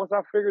beginning, but once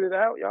I figured it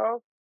out,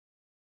 y'all,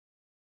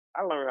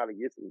 I learned how to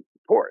get some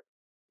support.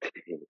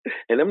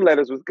 And them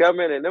letters was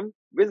coming and them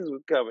business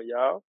was coming,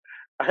 y'all.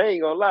 I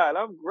ain't gonna lie, and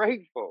I'm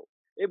grateful.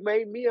 It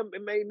made me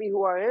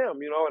who I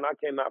am, you know, and I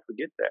cannot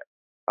forget that.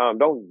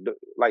 Don't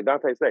like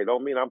Dante say,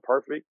 don't mean I'm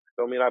perfect,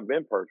 don't mean I've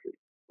been perfect,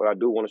 but I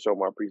do want to show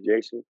my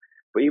appreciation.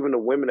 But even the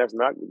women that's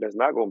not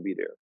gonna be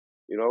there,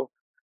 you know.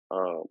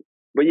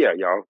 But yeah,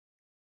 y'all,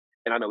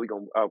 and I know we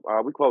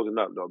closing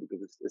up though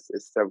because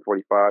it's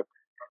 7:45.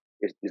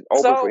 It's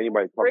open for So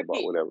anybody to talk about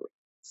Ricky, whatever.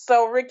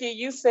 so Ricky,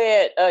 you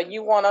said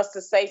you want us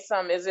to say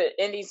something. Is it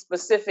any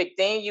specific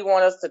thing you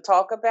want us to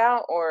talk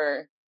about,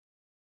 or?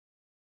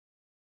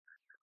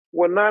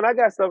 Well, Nine, I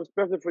got something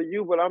special for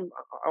you, but I'm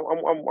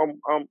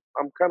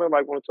kind of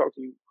like want to talk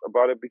to you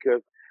about it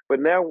because. But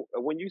now,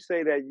 when you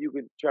say that you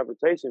could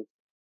transportation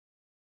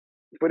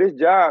for this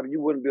job, you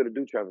wouldn't be able to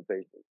do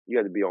transportation. You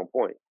have to be on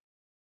point.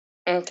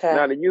 Okay.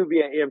 Now, that you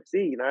be an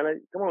MC, Nina,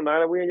 come on,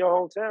 Nina, we in your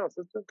hometown,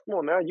 sister. Come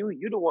on now, you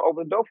the one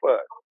open the door for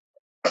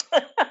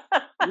us.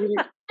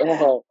 You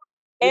know,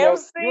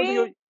 MC, you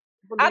gonna do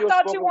I your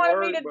thought you spoken wanted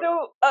word, me to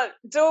but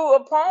do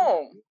a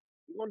poem.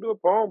 you gonna do a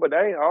poem, but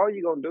that ain't all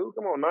you gonna do.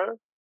 Come on, Nina.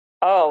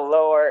 Oh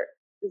Lord.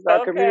 It's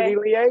our Okay. community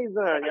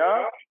liaison,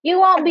 y'all. You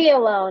won't be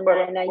alone,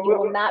 But Nina. You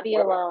will not be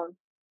alone.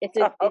 It's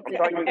a I'm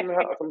trying to get some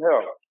help.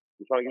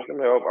 I'm trying to get some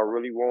help. I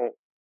really want,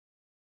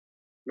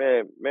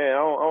 man. I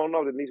don't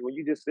know, Denise. When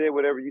you just said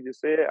whatever you just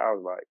said, I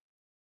was like,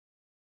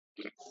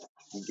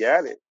 you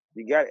got it.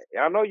 You got it.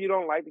 I know you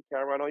don't like the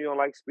camera. I know you don't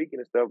like speaking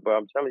and stuff, but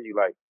I'm telling you,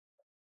 like,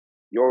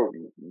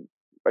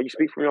 you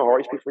speak from your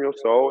heart, you speak from your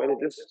soul, and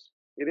it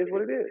is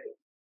what it is.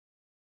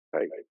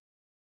 Like,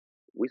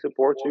 we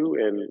support you,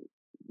 and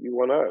you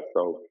want us,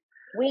 so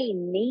we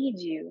need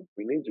you.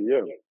 We need you,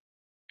 yeah.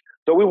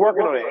 So we're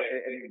working on it,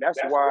 and that's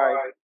why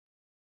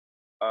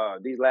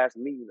these last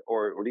meetings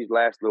or these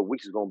last little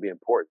weeks is going to be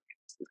important.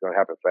 It's going to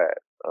happen fast.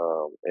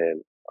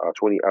 And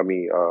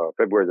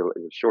February is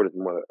the shortest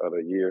month of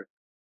the year,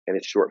 and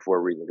it's short for a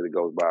reason because it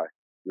goes by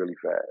really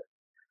fast.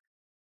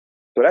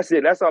 So that's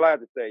it. That's all I have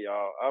to say,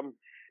 y'all. I'm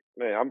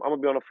gonna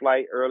be on a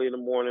flight early in the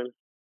morning,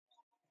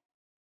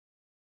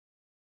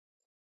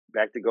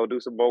 back to go do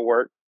some more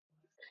work.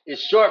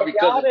 It's short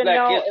because it's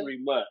Black History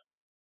Month.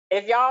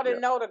 If y'all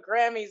didn't know, the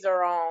Grammys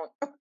are on.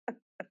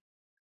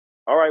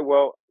 All right,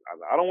 well,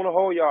 I don't want to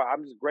hold y'all.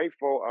 I'm just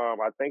grateful.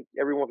 I thank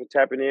everyone for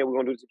tapping in. We're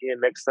gonna do this again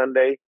next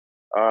Sunday,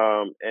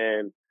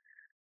 and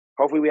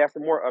hopefully we have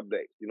some more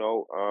updates. You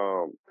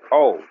know,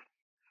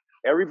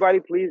 everybody,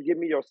 please give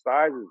me your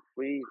sizes.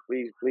 Please,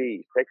 please,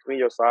 please text me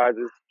your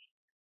sizes.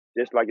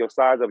 Just like your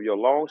size of your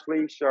long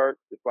sleeve shirt,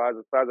 the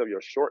size of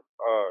your short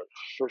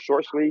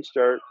sleeve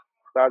shirt,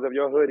 size of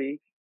your hoodie.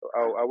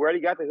 Oh, we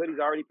already got the hoodies.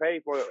 I already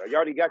paid for it. You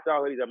already got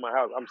y'all hoodies at my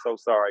house. I'm so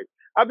sorry.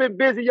 I've been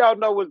busy. Y'all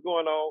know what's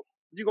going on.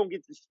 You gonna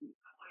get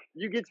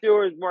you get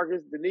yours,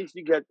 Marcus. Denise,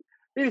 you got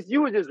Denise.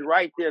 You were just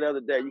right there the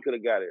other day. You could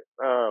have got it.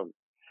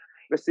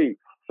 Let's see.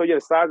 So yeah,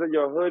 the size of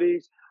your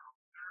hoodies,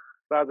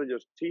 size of your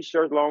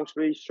t-shirts, long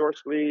sleeve, short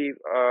sleeve.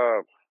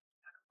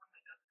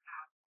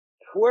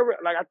 Whoever,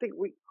 like, I think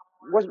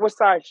what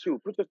size shoe?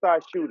 Put your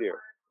size shoe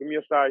there. Give me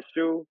your size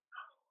shoe.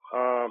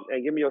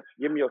 And give me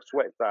your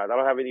sweat size. I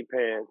don't have any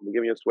pants, but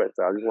give me your sweat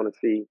size. I just want to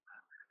see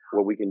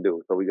what we can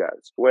do. So we got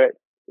sweat,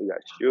 we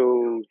got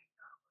shoes,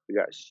 we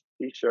got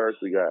t-shirts,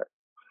 we got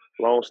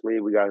long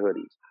sleeve, we got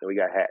hoodies, and we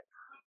got hats.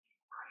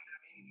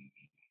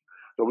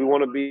 So we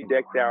want to be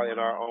decked out in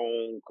our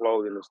own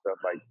clothing and stuff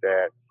like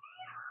that.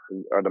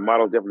 And, the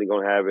model's definitely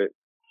gonna have it.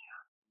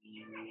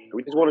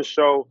 We just want to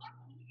show.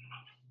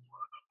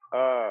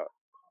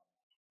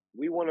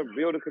 We want to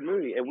build a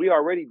community, and we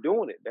already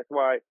doing it. That's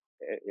why,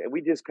 and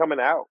we just coming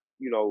out,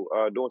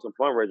 doing some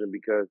fundraising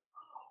because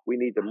we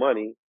need the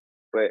money.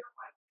 But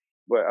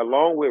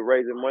along with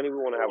raising money, we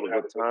want to have a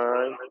good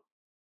time.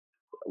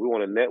 We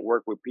want to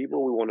network with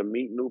people. We want to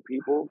meet new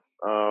people.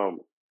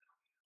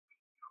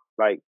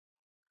 Like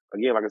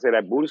I said,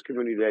 that Buddhist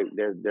community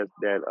that did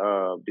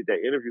that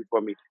interview for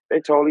me, they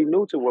totally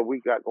new to what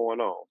we got going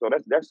on. So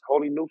that's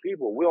totally new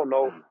people. We don't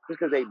know just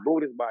because they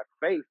Buddhist by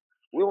faith.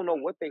 We don't know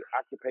what their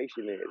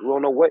occupation is. We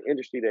don't know what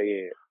industry they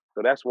in.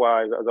 So that's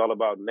why it's all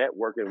about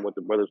networking. What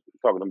the brothers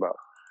talking about.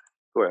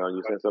 Go ahead, hon,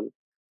 you saying something?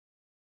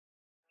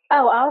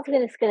 Oh, I was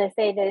just gonna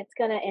say that it's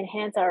gonna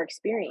enhance our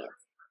experience.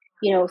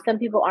 You know, some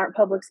people aren't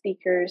public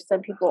speakers, some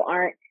people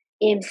aren't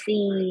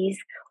MCs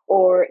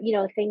or,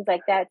 things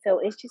like that. So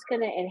it's just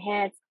gonna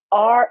enhance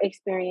our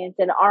experience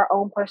and our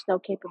own personal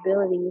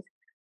capabilities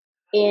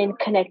in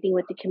connecting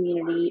with the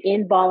community,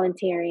 in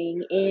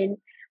volunteering, in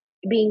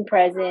being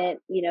present,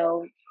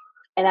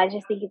 and I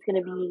just think it's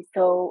gonna be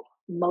so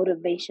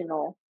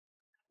motivational.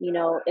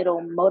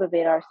 It'll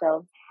motivate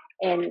ourselves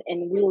and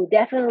we will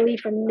definitely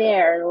from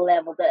there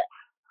leveled up.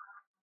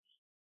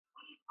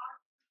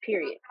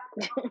 Period.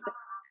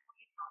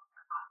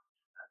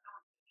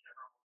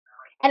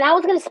 And I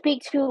was going to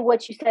speak to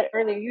what you said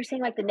earlier. You're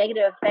saying like the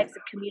negative effects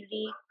of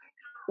community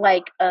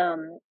like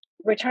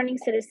returning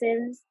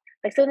citizens,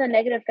 like some of the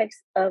negative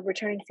effects of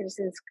returning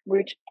citizens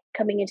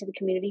coming into the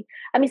community.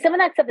 I mean, some of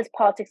that stuff is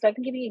politics. So I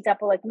can give you an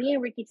example. Like me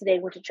and Ricky today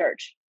went to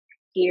church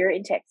here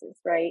in Texas,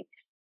 right?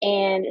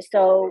 And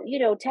so,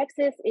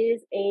 Texas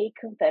is a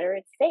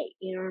Confederate state.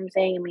 You know what I'm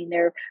saying? I mean,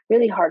 they're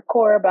really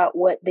hardcore about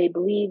what they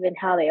believe and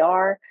how they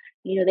are.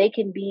 They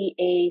can be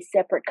a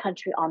separate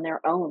country on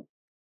their own,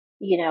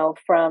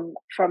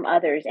 from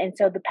others. And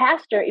so the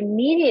pastor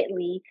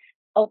immediately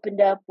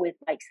opened up with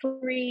like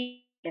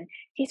slavery, and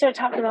he started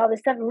talking about all this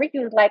stuff. And Ricky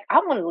was like, I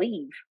want to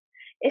leave.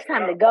 It's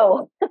time to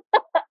go.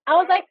 I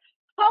was like,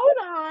 hold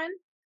on.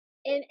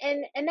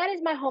 And that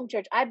is my home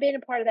church. I've been a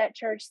part of that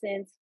church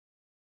since.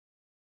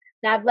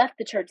 Now I've left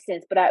the church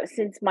since, but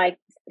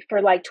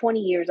for like 20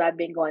 years I've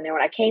been going there.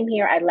 When I came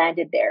here, I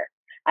landed there.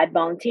 I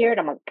volunteered.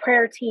 I'm on the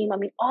prayer team. I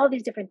mean, all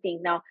these different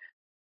things. Now,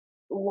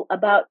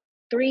 about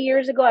 3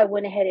 years ago, I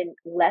went ahead and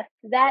left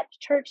that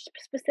church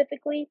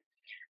specifically,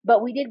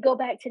 but we did go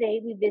back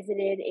today. We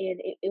visited, and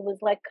it was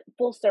like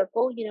full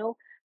circle,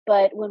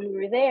 But when we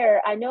were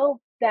there, I know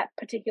that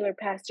particular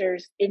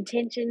pastor's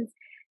intentions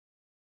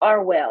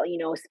are well,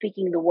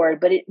 speaking the word,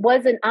 but it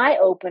was an eye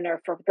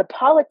opener for the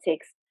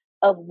politics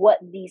of what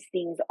these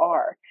things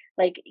are.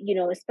 Like,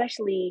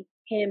 especially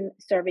him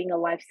serving a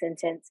life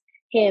sentence,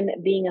 him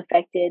being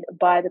affected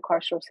by the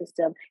carceral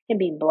system, him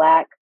being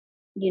Black,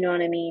 you know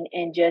what I mean?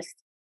 And just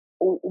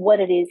what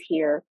it is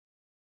here.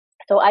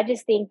 So I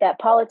just think that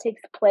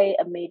politics play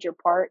a major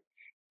part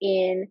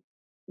in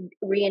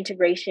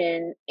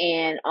reintegration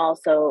and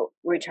also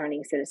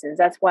returning citizens.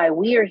 That's why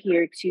we are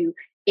here to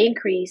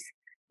increase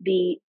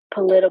the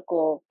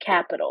political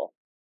capital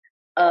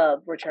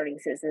of returning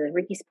citizens.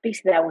 Ricky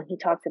speaks to that when he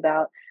talks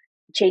about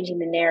changing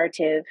the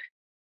narrative,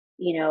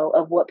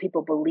 of what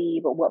people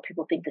believe or what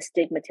people think, the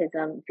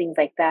stigmatism, things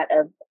like that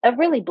of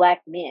really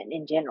Black men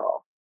in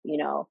general. I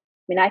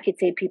mean, I could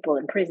say people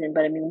in prison,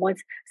 but I mean,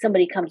 once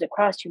somebody comes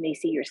across you and they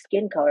see your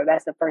skin color,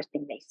 that's the first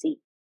thing they see.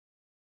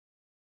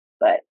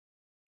 But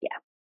yeah.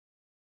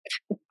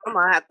 I'm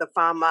gonna have to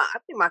find I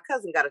think my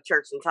cousin got a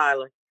church in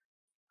Tyler.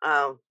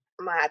 I'm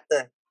gonna have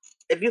to,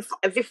 if you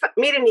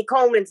meet any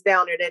Colemans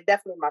down there, they're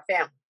definitely my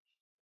family.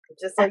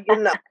 Just so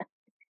you know.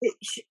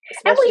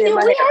 And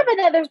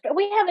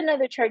we have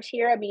another church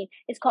here. I mean,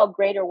 it's called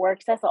Greater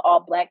Works. That's an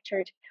all Black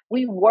church.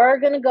 We were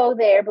gonna go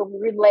there, but we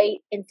were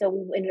late, and so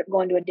we ended up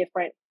going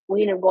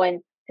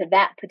to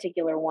that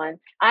particular one.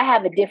 I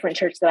have a different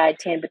church that I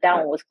attend, but that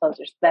one was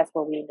closer, so that's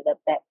where we ended up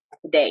that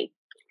today.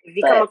 If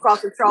you come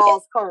across a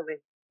Charles Coleman,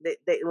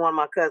 they one of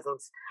my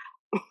cousins.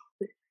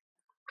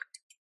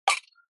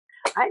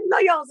 I didn't know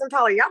y'all was in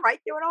Tyler. Y'all right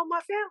there with all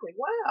my family.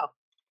 Wow.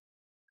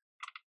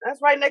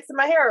 That's right next to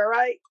my hair,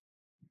 right?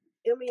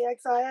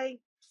 MEXIA?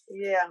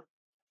 Yeah.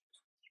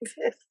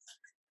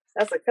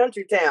 That's a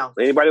country town.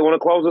 Anybody want to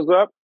close us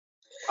up?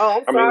 Oh,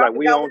 I'm sorry. I mean, like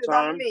we on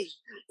time.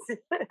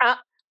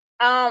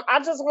 I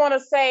just want to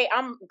say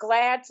I'm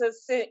glad to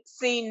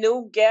see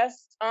new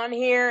guests on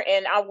here,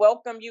 and I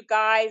welcome you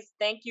guys.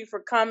 Thank you for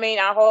coming.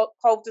 I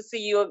hope to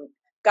see you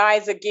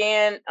guys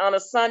again on a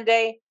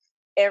Sunday.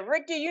 And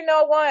Ricky, you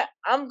know what?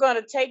 I'm going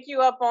to take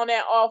you up on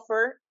that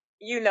offer,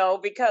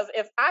 because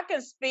if I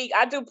can speak,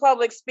 I do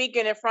public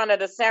speaking in front of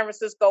the San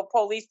Francisco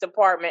Police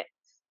Department,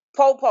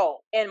 Popo,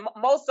 and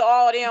most of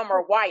all of them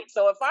are white.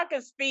 So if I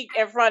can speak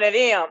in front of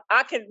them,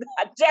 I can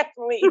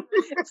definitely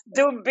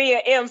be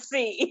an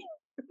MC.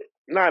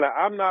 No,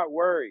 I'm not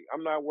worried.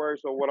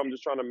 So what I'm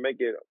just trying to make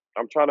it,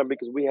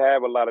 because we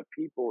have a lot of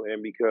people,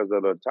 and because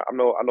of the time,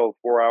 I know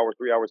 4 hours,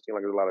 3 hours seem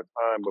like there's a lot of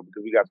time, but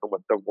because we got so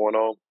much stuff going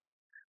on,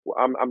 well,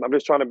 I'm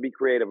just trying to be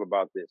creative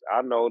about this.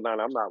 I know,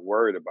 Nana, I'm not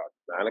worried about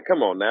this. Nana,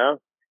 come on now.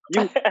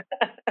 You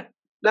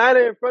Nana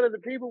in front of the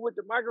people with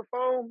the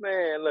microphone,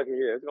 man, look at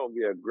here. It's gonna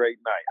be a great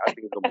night. I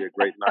think it's gonna be a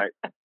great night.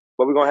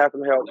 But we're gonna have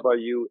some help for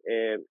you,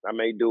 and I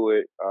may do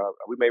it.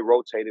 We may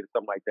rotate it,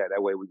 something like that.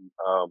 That way we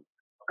can,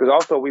 because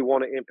also we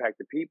want to impact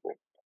the people.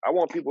 I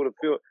want people to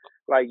feel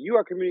like you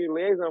are community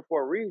liaison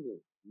for a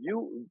reason.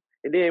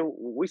 And then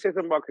we said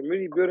something about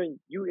community building.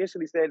 You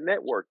instantly said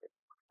networking.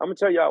 I'm gonna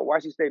tell y'all why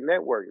she said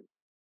networking.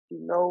 She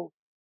know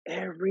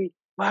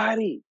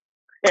everybody.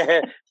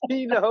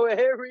 She know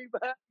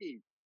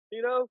everybody.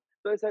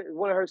 So it's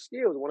one of her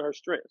skills, one of her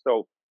strengths.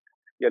 So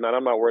yeah, no,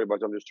 I'm not worried about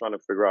it. I'm just trying to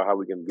figure out how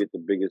we can get the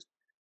biggest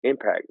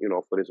impact,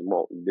 for this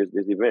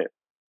event.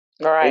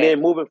 All right. And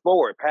then moving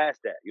forward past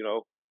that,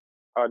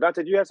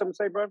 Dante, do you have something to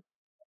say, bro?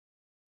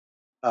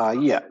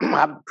 Yeah,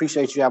 I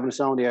appreciate you having us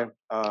on there.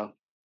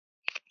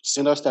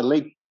 Send us the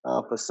link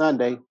for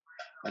Sunday,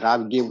 and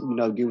I'll give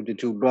it to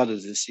two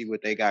brothers and see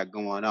what they got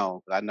going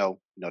on. I know,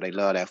 they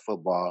love that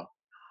football,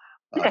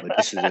 but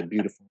this is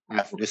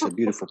a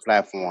beautiful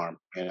platform,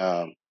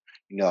 and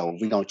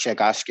we're gonna check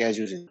our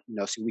schedules and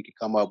see if we can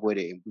come up with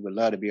it. And we would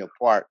love to be a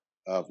part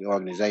of the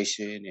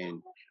organization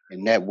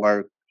and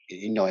network,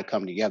 and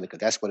come together, because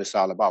that's what it's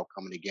all about,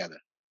 coming together.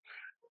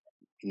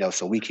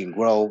 So we can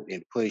grow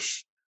and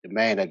push the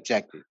main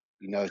objective,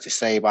 to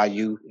save our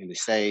youth and to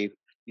save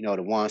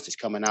the ones that's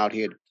coming out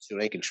here so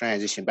they can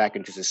transition back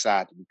into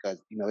society,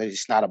 because,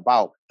 it's not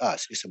about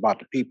us. It's about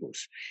the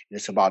peoples. And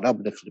it's about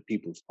uplifting the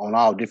peoples on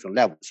all different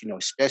levels,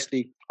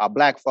 especially our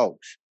Black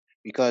folks.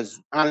 Because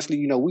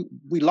honestly,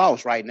 we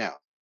lost right now.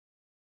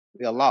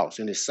 We are lost,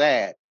 and it's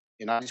sad.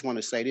 And I just want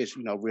to say this,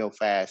 real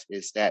fast,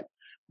 is that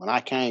when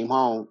I came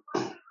home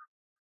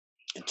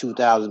in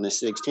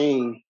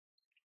 2016,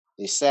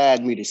 it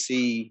saddened me to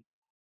see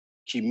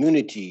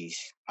communities,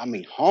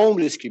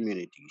 homeless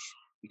communities,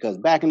 because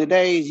back in the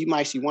days, you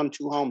might see 1 or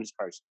 2 homeless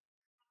person.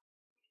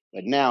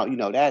 But now,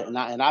 that,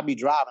 and I'll be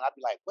driving, I'll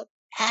be like, what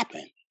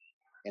happened?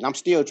 And I'm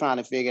still trying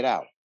to figure it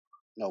out.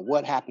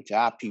 What happened to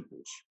our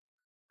peoples?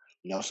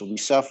 So we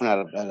suffering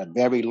at a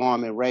very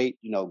alarming rate,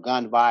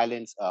 gun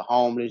violence,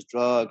 homeless,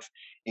 drugs,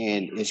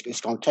 and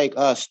it's going to take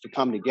us to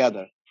come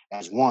together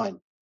as one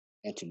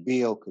and to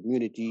build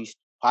communities,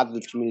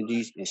 positive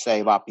communities, and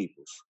save our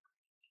peoples.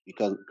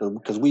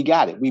 Because we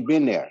got it. We've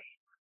been there.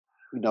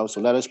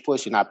 So let us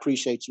push, and I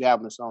appreciate you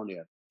having us on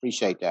there.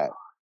 Appreciate that.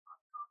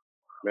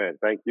 Man,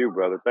 thank you,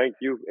 brother. Thank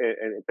you.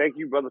 And thank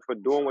you, brother, for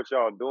doing what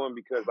y'all doing,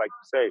 because like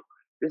you say,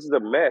 this is a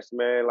mess,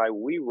 man. Like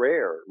we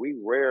rare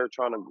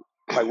trying to,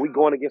 like we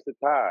going against the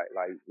tide.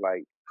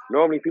 Like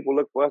normally people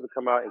look for us to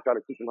come out and try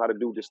to teach them how to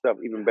do this stuff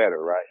even better,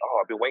 right? Oh,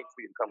 I've been waiting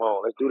for you to come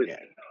home. Let's do this.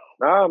 Yeah.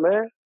 Nah,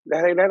 man,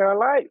 that ain't our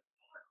life.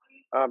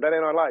 That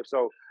ain't our life.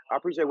 So I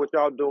appreciate what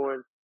y'all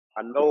doing.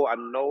 I know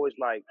it's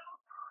like,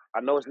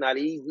 I know it's not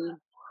easy.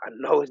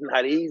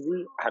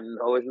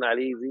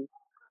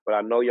 But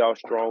I know y'all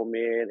strong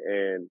men,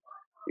 and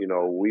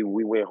we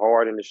went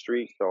hard in the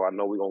streets, so I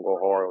know we're gonna go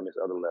hard on this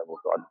other level.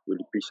 So I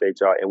really appreciate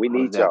y'all, and we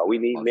need y'all. We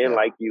need men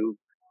like you,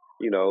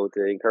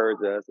 to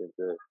encourage us and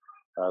to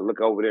look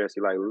over there and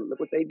see, like, look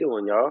what they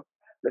doing, y'all.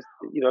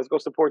 Let's go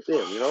support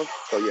them.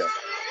 So yeah,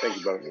 thank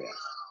you, brother. Yeah.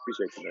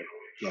 Appreciate you, man.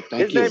 Yeah,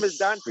 thank His you. name is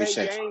Dante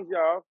Appreciate Gaines,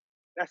 y'all.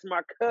 That's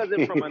my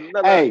cousin from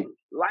another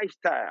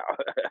lifestyle.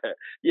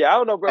 Yeah, I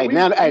don't know, bro.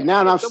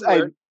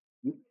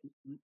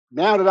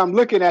 Now that I'm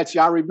looking at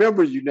you, I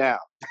remember you now.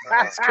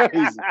 That's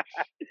crazy.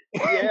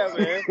 Yeah,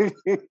 man.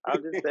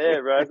 I'm just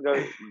saying, bro.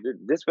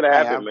 This for to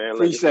happen, man.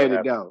 Appreciate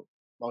it, though.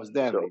 Most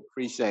definitely. So,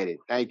 appreciate it.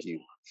 Thank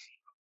you.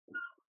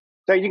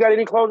 So, you got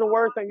any closing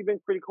words? You've been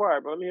pretty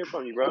quiet, bro. Let me hear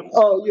from you, bro.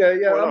 Oh, yeah.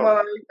 I'm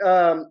all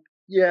right.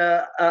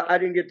 Yeah, I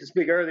didn't get to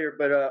speak earlier,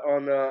 but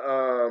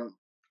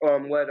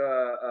on what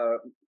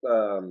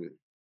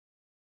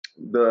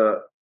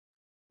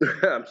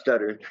I'm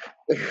stuttering.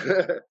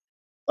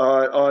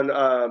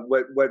 on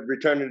what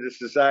returning to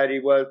society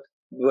was,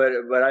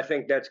 but I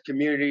think that's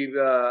community,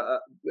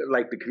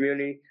 like the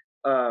community.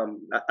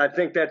 I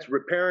think that's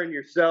repairing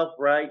yourself,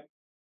 right,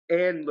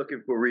 and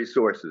looking for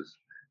resources.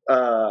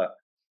 Other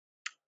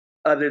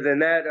than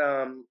that,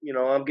 I'm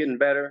getting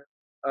better.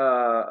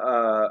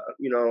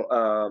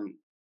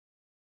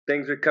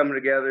 Things are coming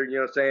together.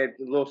 Saying it's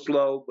a little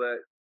slow,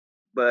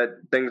 but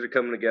things are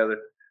coming together.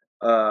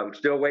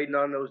 Still waiting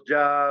on those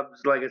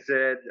jobs, like I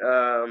said.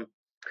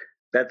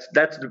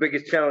 That's the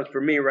biggest challenge for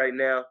me right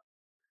now.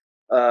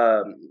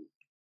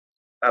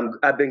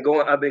 I've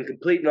been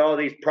completing all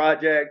these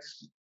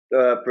projects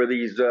for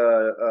these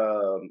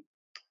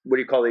what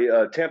do you call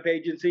the temp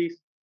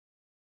agencies,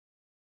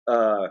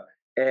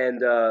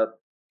 and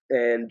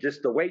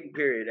just the waiting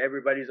period.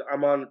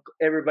 I'm on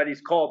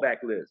everybody's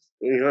callback list.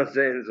 You know what I'm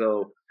saying?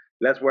 So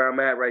that's where I'm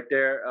at right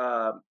there.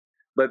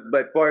 But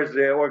as far as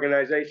the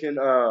organization,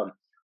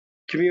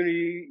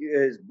 community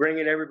is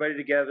bringing everybody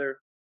together,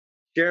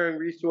 sharing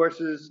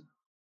resources,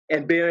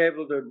 and being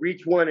able to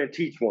reach one and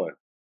teach one.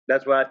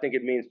 That's what I think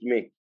it means to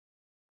me.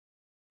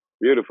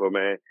 Beautiful,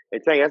 man.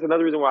 And Tank, that's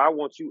another reason why I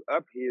want you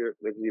up here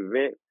at the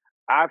event.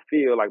 I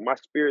feel like my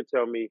spirit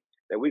tell me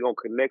that we're going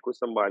to connect with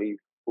somebody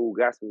who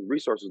got some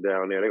resources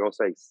down there. They're going to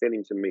say, send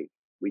him to me.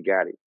 We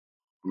got it.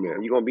 Yeah.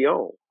 And you're going to be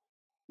on.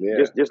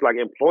 Yeah. Just like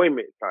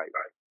employment type.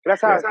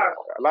 That's how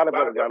a lot of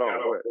us got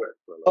on.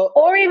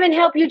 Or even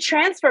help you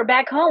transfer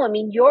back home. I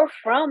mean, you're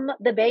from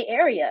the Bay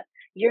Area.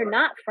 You're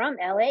not from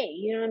LA.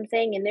 You know what I'm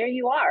saying? And there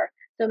you are.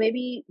 So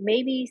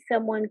maybe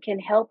someone can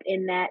help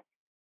in that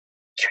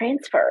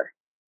transfer.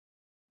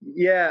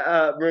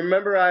 Yeah.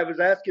 Remember, I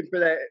was asking for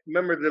that.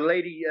 Remember the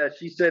lady,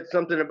 she said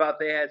something about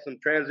they had some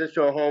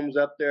transitional homes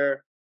up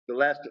there the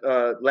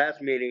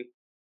last meeting,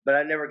 but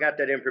I never got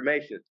that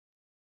information.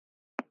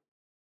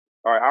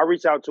 All right, I'll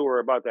reach out to her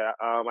about that.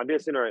 I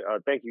did send her a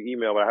thank you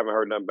email, but I haven't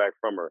heard nothing back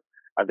from her.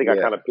 I think I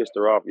kind of pissed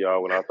her off,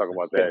 y'all, when I was talking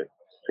about that.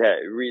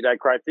 Read that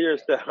criteria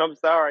stuff. I'm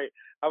sorry.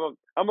 I'm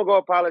gonna go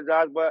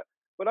apologize, but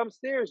I'm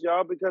serious,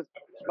 y'all, because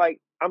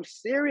like I'm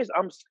serious.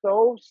 I'm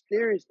so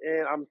serious,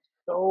 and I'm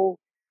so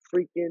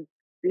freaking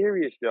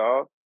serious,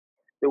 y'all.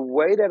 The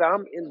way that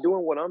I'm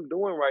doing what I'm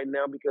doing right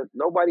now, because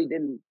nobody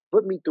didn't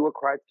put me through a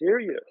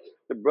criteria.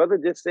 The brother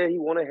just said he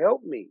want to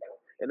help me.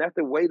 And that's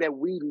the way that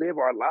we live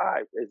our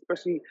lives,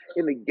 especially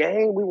in the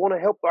game. We want to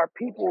help our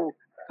people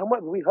come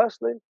up. We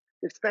hustling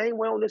the same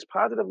way on this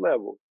positive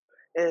level.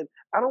 And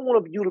I don't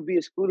want you to be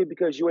excluded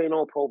because you ain't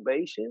on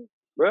probation,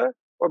 bruh,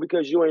 or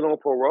because you ain't on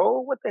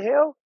parole. What the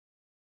hell?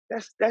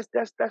 That's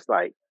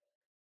like,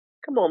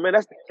 Come on, man.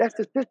 That's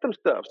the system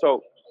stuff.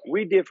 So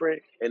we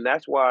different, and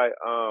that's why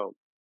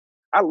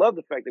I love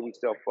the fact that we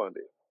self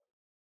funded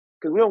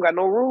because we don't got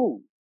no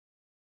rules.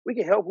 We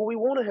can help who we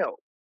want to help.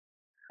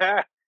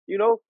 You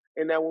know.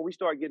 And now when we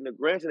start getting the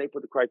grants and they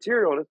put the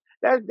criteria on us,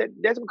 that's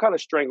gonna kind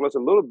of strangle us a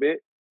little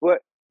bit.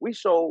 But we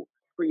so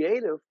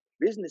creative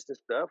business and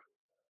stuff,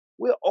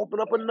 we'll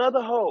open up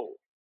another hole.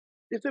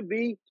 This would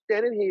be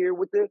standing here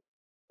with a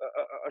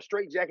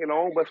straight jacket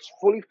on, but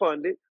fully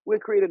funded. We'll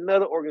create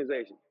another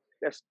organization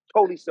that's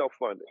totally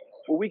self-funded,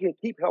 where we can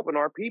keep helping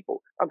our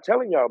people. I'm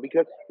telling y'all,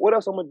 because what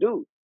else I'm gonna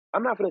do?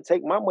 I'm not gonna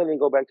take my money and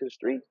go back to the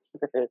street.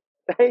 That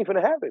ain't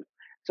gonna happen.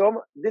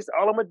 So this is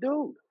all I'm gonna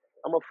do.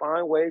 I'm gonna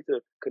find ways to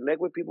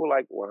connect with people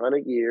like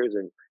 100 years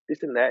and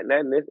this and that and that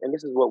and this, and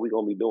this is what we're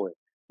gonna be doing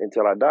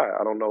until I die.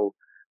 I don't know,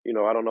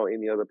 I don't know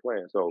any other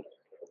plan. So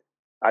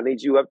I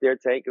need you up there,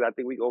 Tank, because I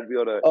think we're gonna be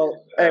able to. Oh,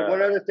 and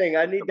one other thing,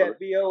 I need that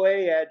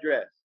VOA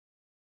address.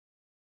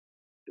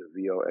 The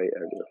VOA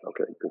address.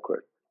 Okay, good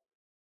question.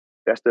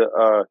 That's the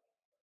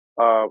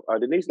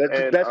Denise.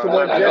 That's the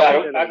one. I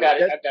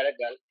got it.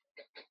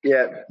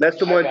 Yeah, that's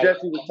the one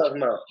Jesse was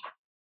talking about.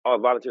 Oh,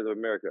 Volunteers of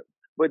America.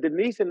 But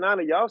Denise and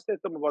Nana, y'all said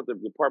something about the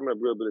Department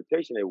of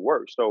Rehabilitation at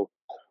work. So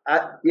I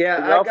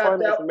got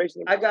that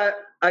information. I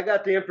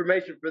got the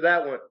information for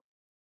that one.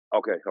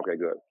 Okay,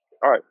 good.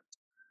 All right.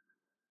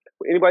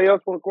 Anybody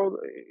else want to close?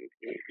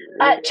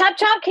 Chop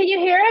Chop, can you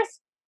hear us?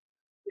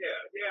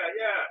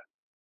 Yeah.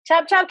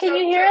 Chop Chop, can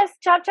you hear us?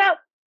 Chop Chop,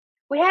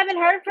 we haven't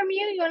heard from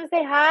you. You want to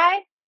say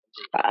hi?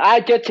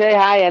 I just say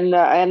hi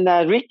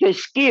and Richard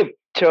skipped,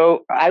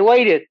 so I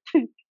waited.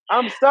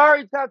 I'm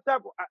sorry, Chop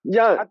Chop.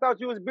 Yeah. I thought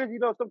you was busy.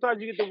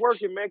 Sometimes you get to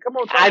working, man. Come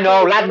on. I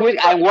know. Last week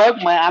I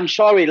worked, man. I'm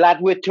sorry. Last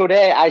week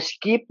today I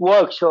skipped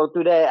work, so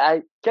today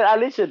I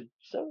listen.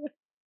 So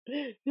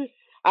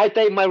I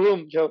take my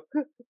room.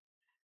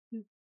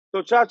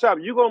 So Chop Chop,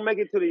 you gonna make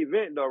it to the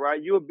event though, right?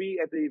 You'll be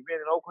at the event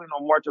in Oakland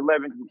on March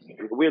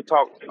 11th. We'll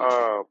talk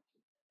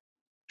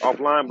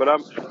offline, but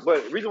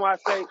the reason why I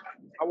say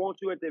I want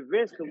you at the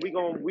events because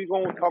we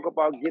gonna talk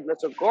about getting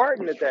us a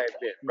garden at that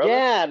event, brother.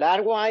 Yeah,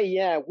 that's why.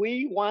 Yeah,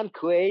 we want to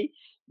create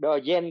the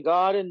Zen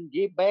Garden,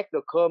 give back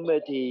the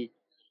community.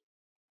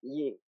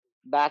 Yeah,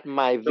 that's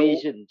my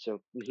vision.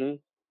 So.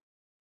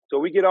 So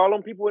we get all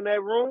them people in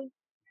that room.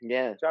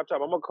 Yeah. Chop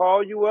Chop, I'm gonna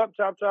call you up,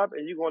 Chop Chop,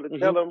 and you're going to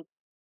tell them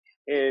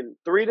in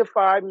 3 to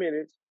 5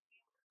 minutes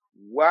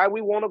why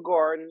we want a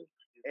garden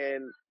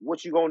and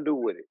what you gonna do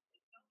with it.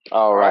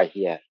 All right.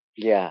 Yeah.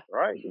 All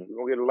right. We're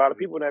gonna get a lot of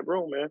people in that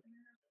room, man.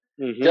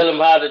 Tell them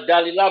how the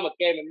Dalai Lama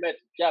came and met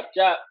Chop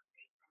Chop.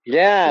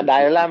 Yeah,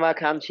 Dalai Lama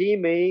come see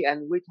me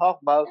and we talk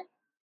about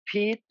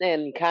peace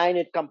and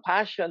kindness,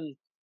 compassion.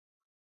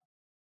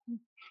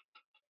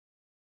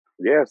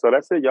 Yeah, so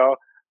that's it, y'all.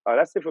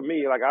 That's it for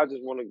me. Like, I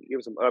just want to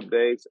give some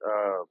updates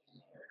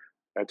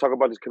and talk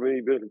about this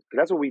community building.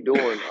 That's what we're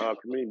doing,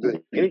 community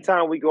building.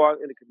 Anytime we go out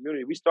in the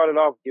community, we started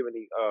off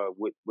giving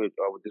with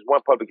this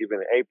one public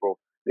event in April.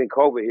 Then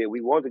COVID hit.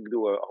 We wanted to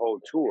do a whole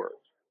tour.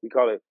 We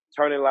call it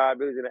Turning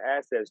Liabilities into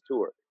Assets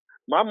Tour.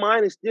 My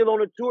mind is still on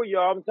the tour,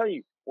 y'all. I'm telling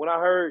you. When I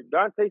heard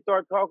Dante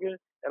start talking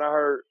and I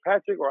heard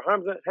Patrick or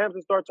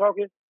Hampton start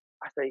talking,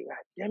 I say, God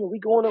damn it, we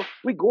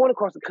going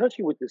across the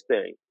country with this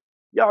thing.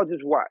 Y'all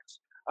just watch.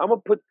 I'm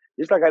gonna put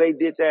just like how they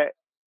did that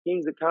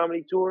Kings of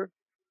Comedy tour.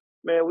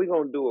 Man, we're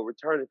gonna do a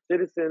returning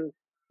citizen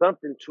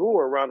something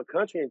tour around the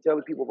country and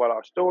telling people about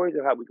our stories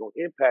and how we're gonna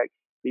impact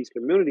these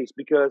communities.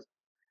 Because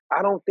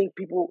I don't think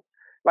people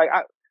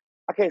I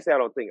can't say I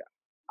don't think.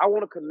 I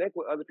want to connect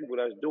with other people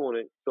that's doing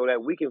it so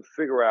that we can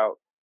figure out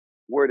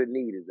where the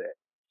need is at.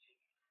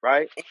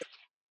 Right?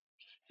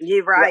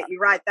 You're right. You're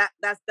right.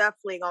 That's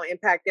definitely gonna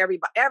impact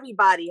everybody.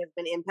 Everybody has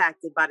been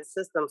impacted by the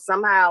system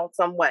somehow,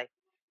 some way.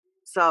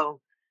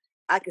 So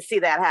I can see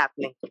that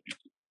happening.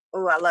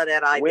 Oh, I love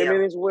that idea.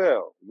 Women as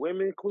well.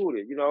 Women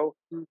included, We're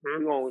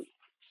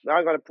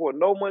not gonna pour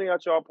no money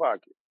out your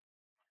pocket.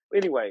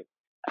 Anyway,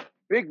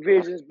 big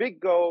visions, big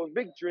goals,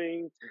 big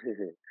dreams.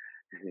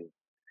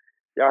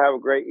 Y'all have a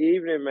great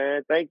evening,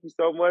 man. Thank you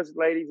so much,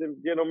 ladies and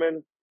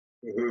gentlemen.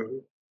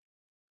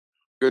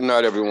 Good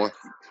night, everyone.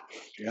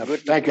 Yeah,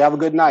 thank you. Have a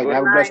good night.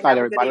 Have a blessed night,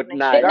 everybody. Good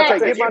night.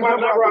 Get my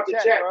number out the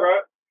chat, bro.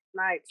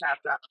 Night, Chop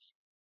Chop.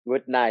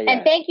 Good night.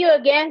 And thank you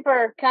again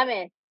for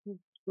coming.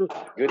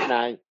 Good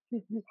night.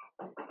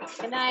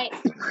 Good night.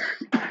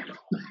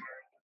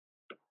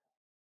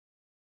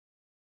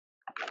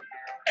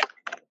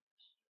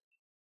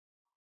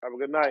 Have a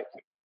good night.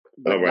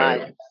 Good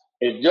night.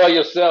 Enjoy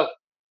yourself.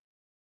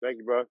 Thank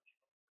you, bro.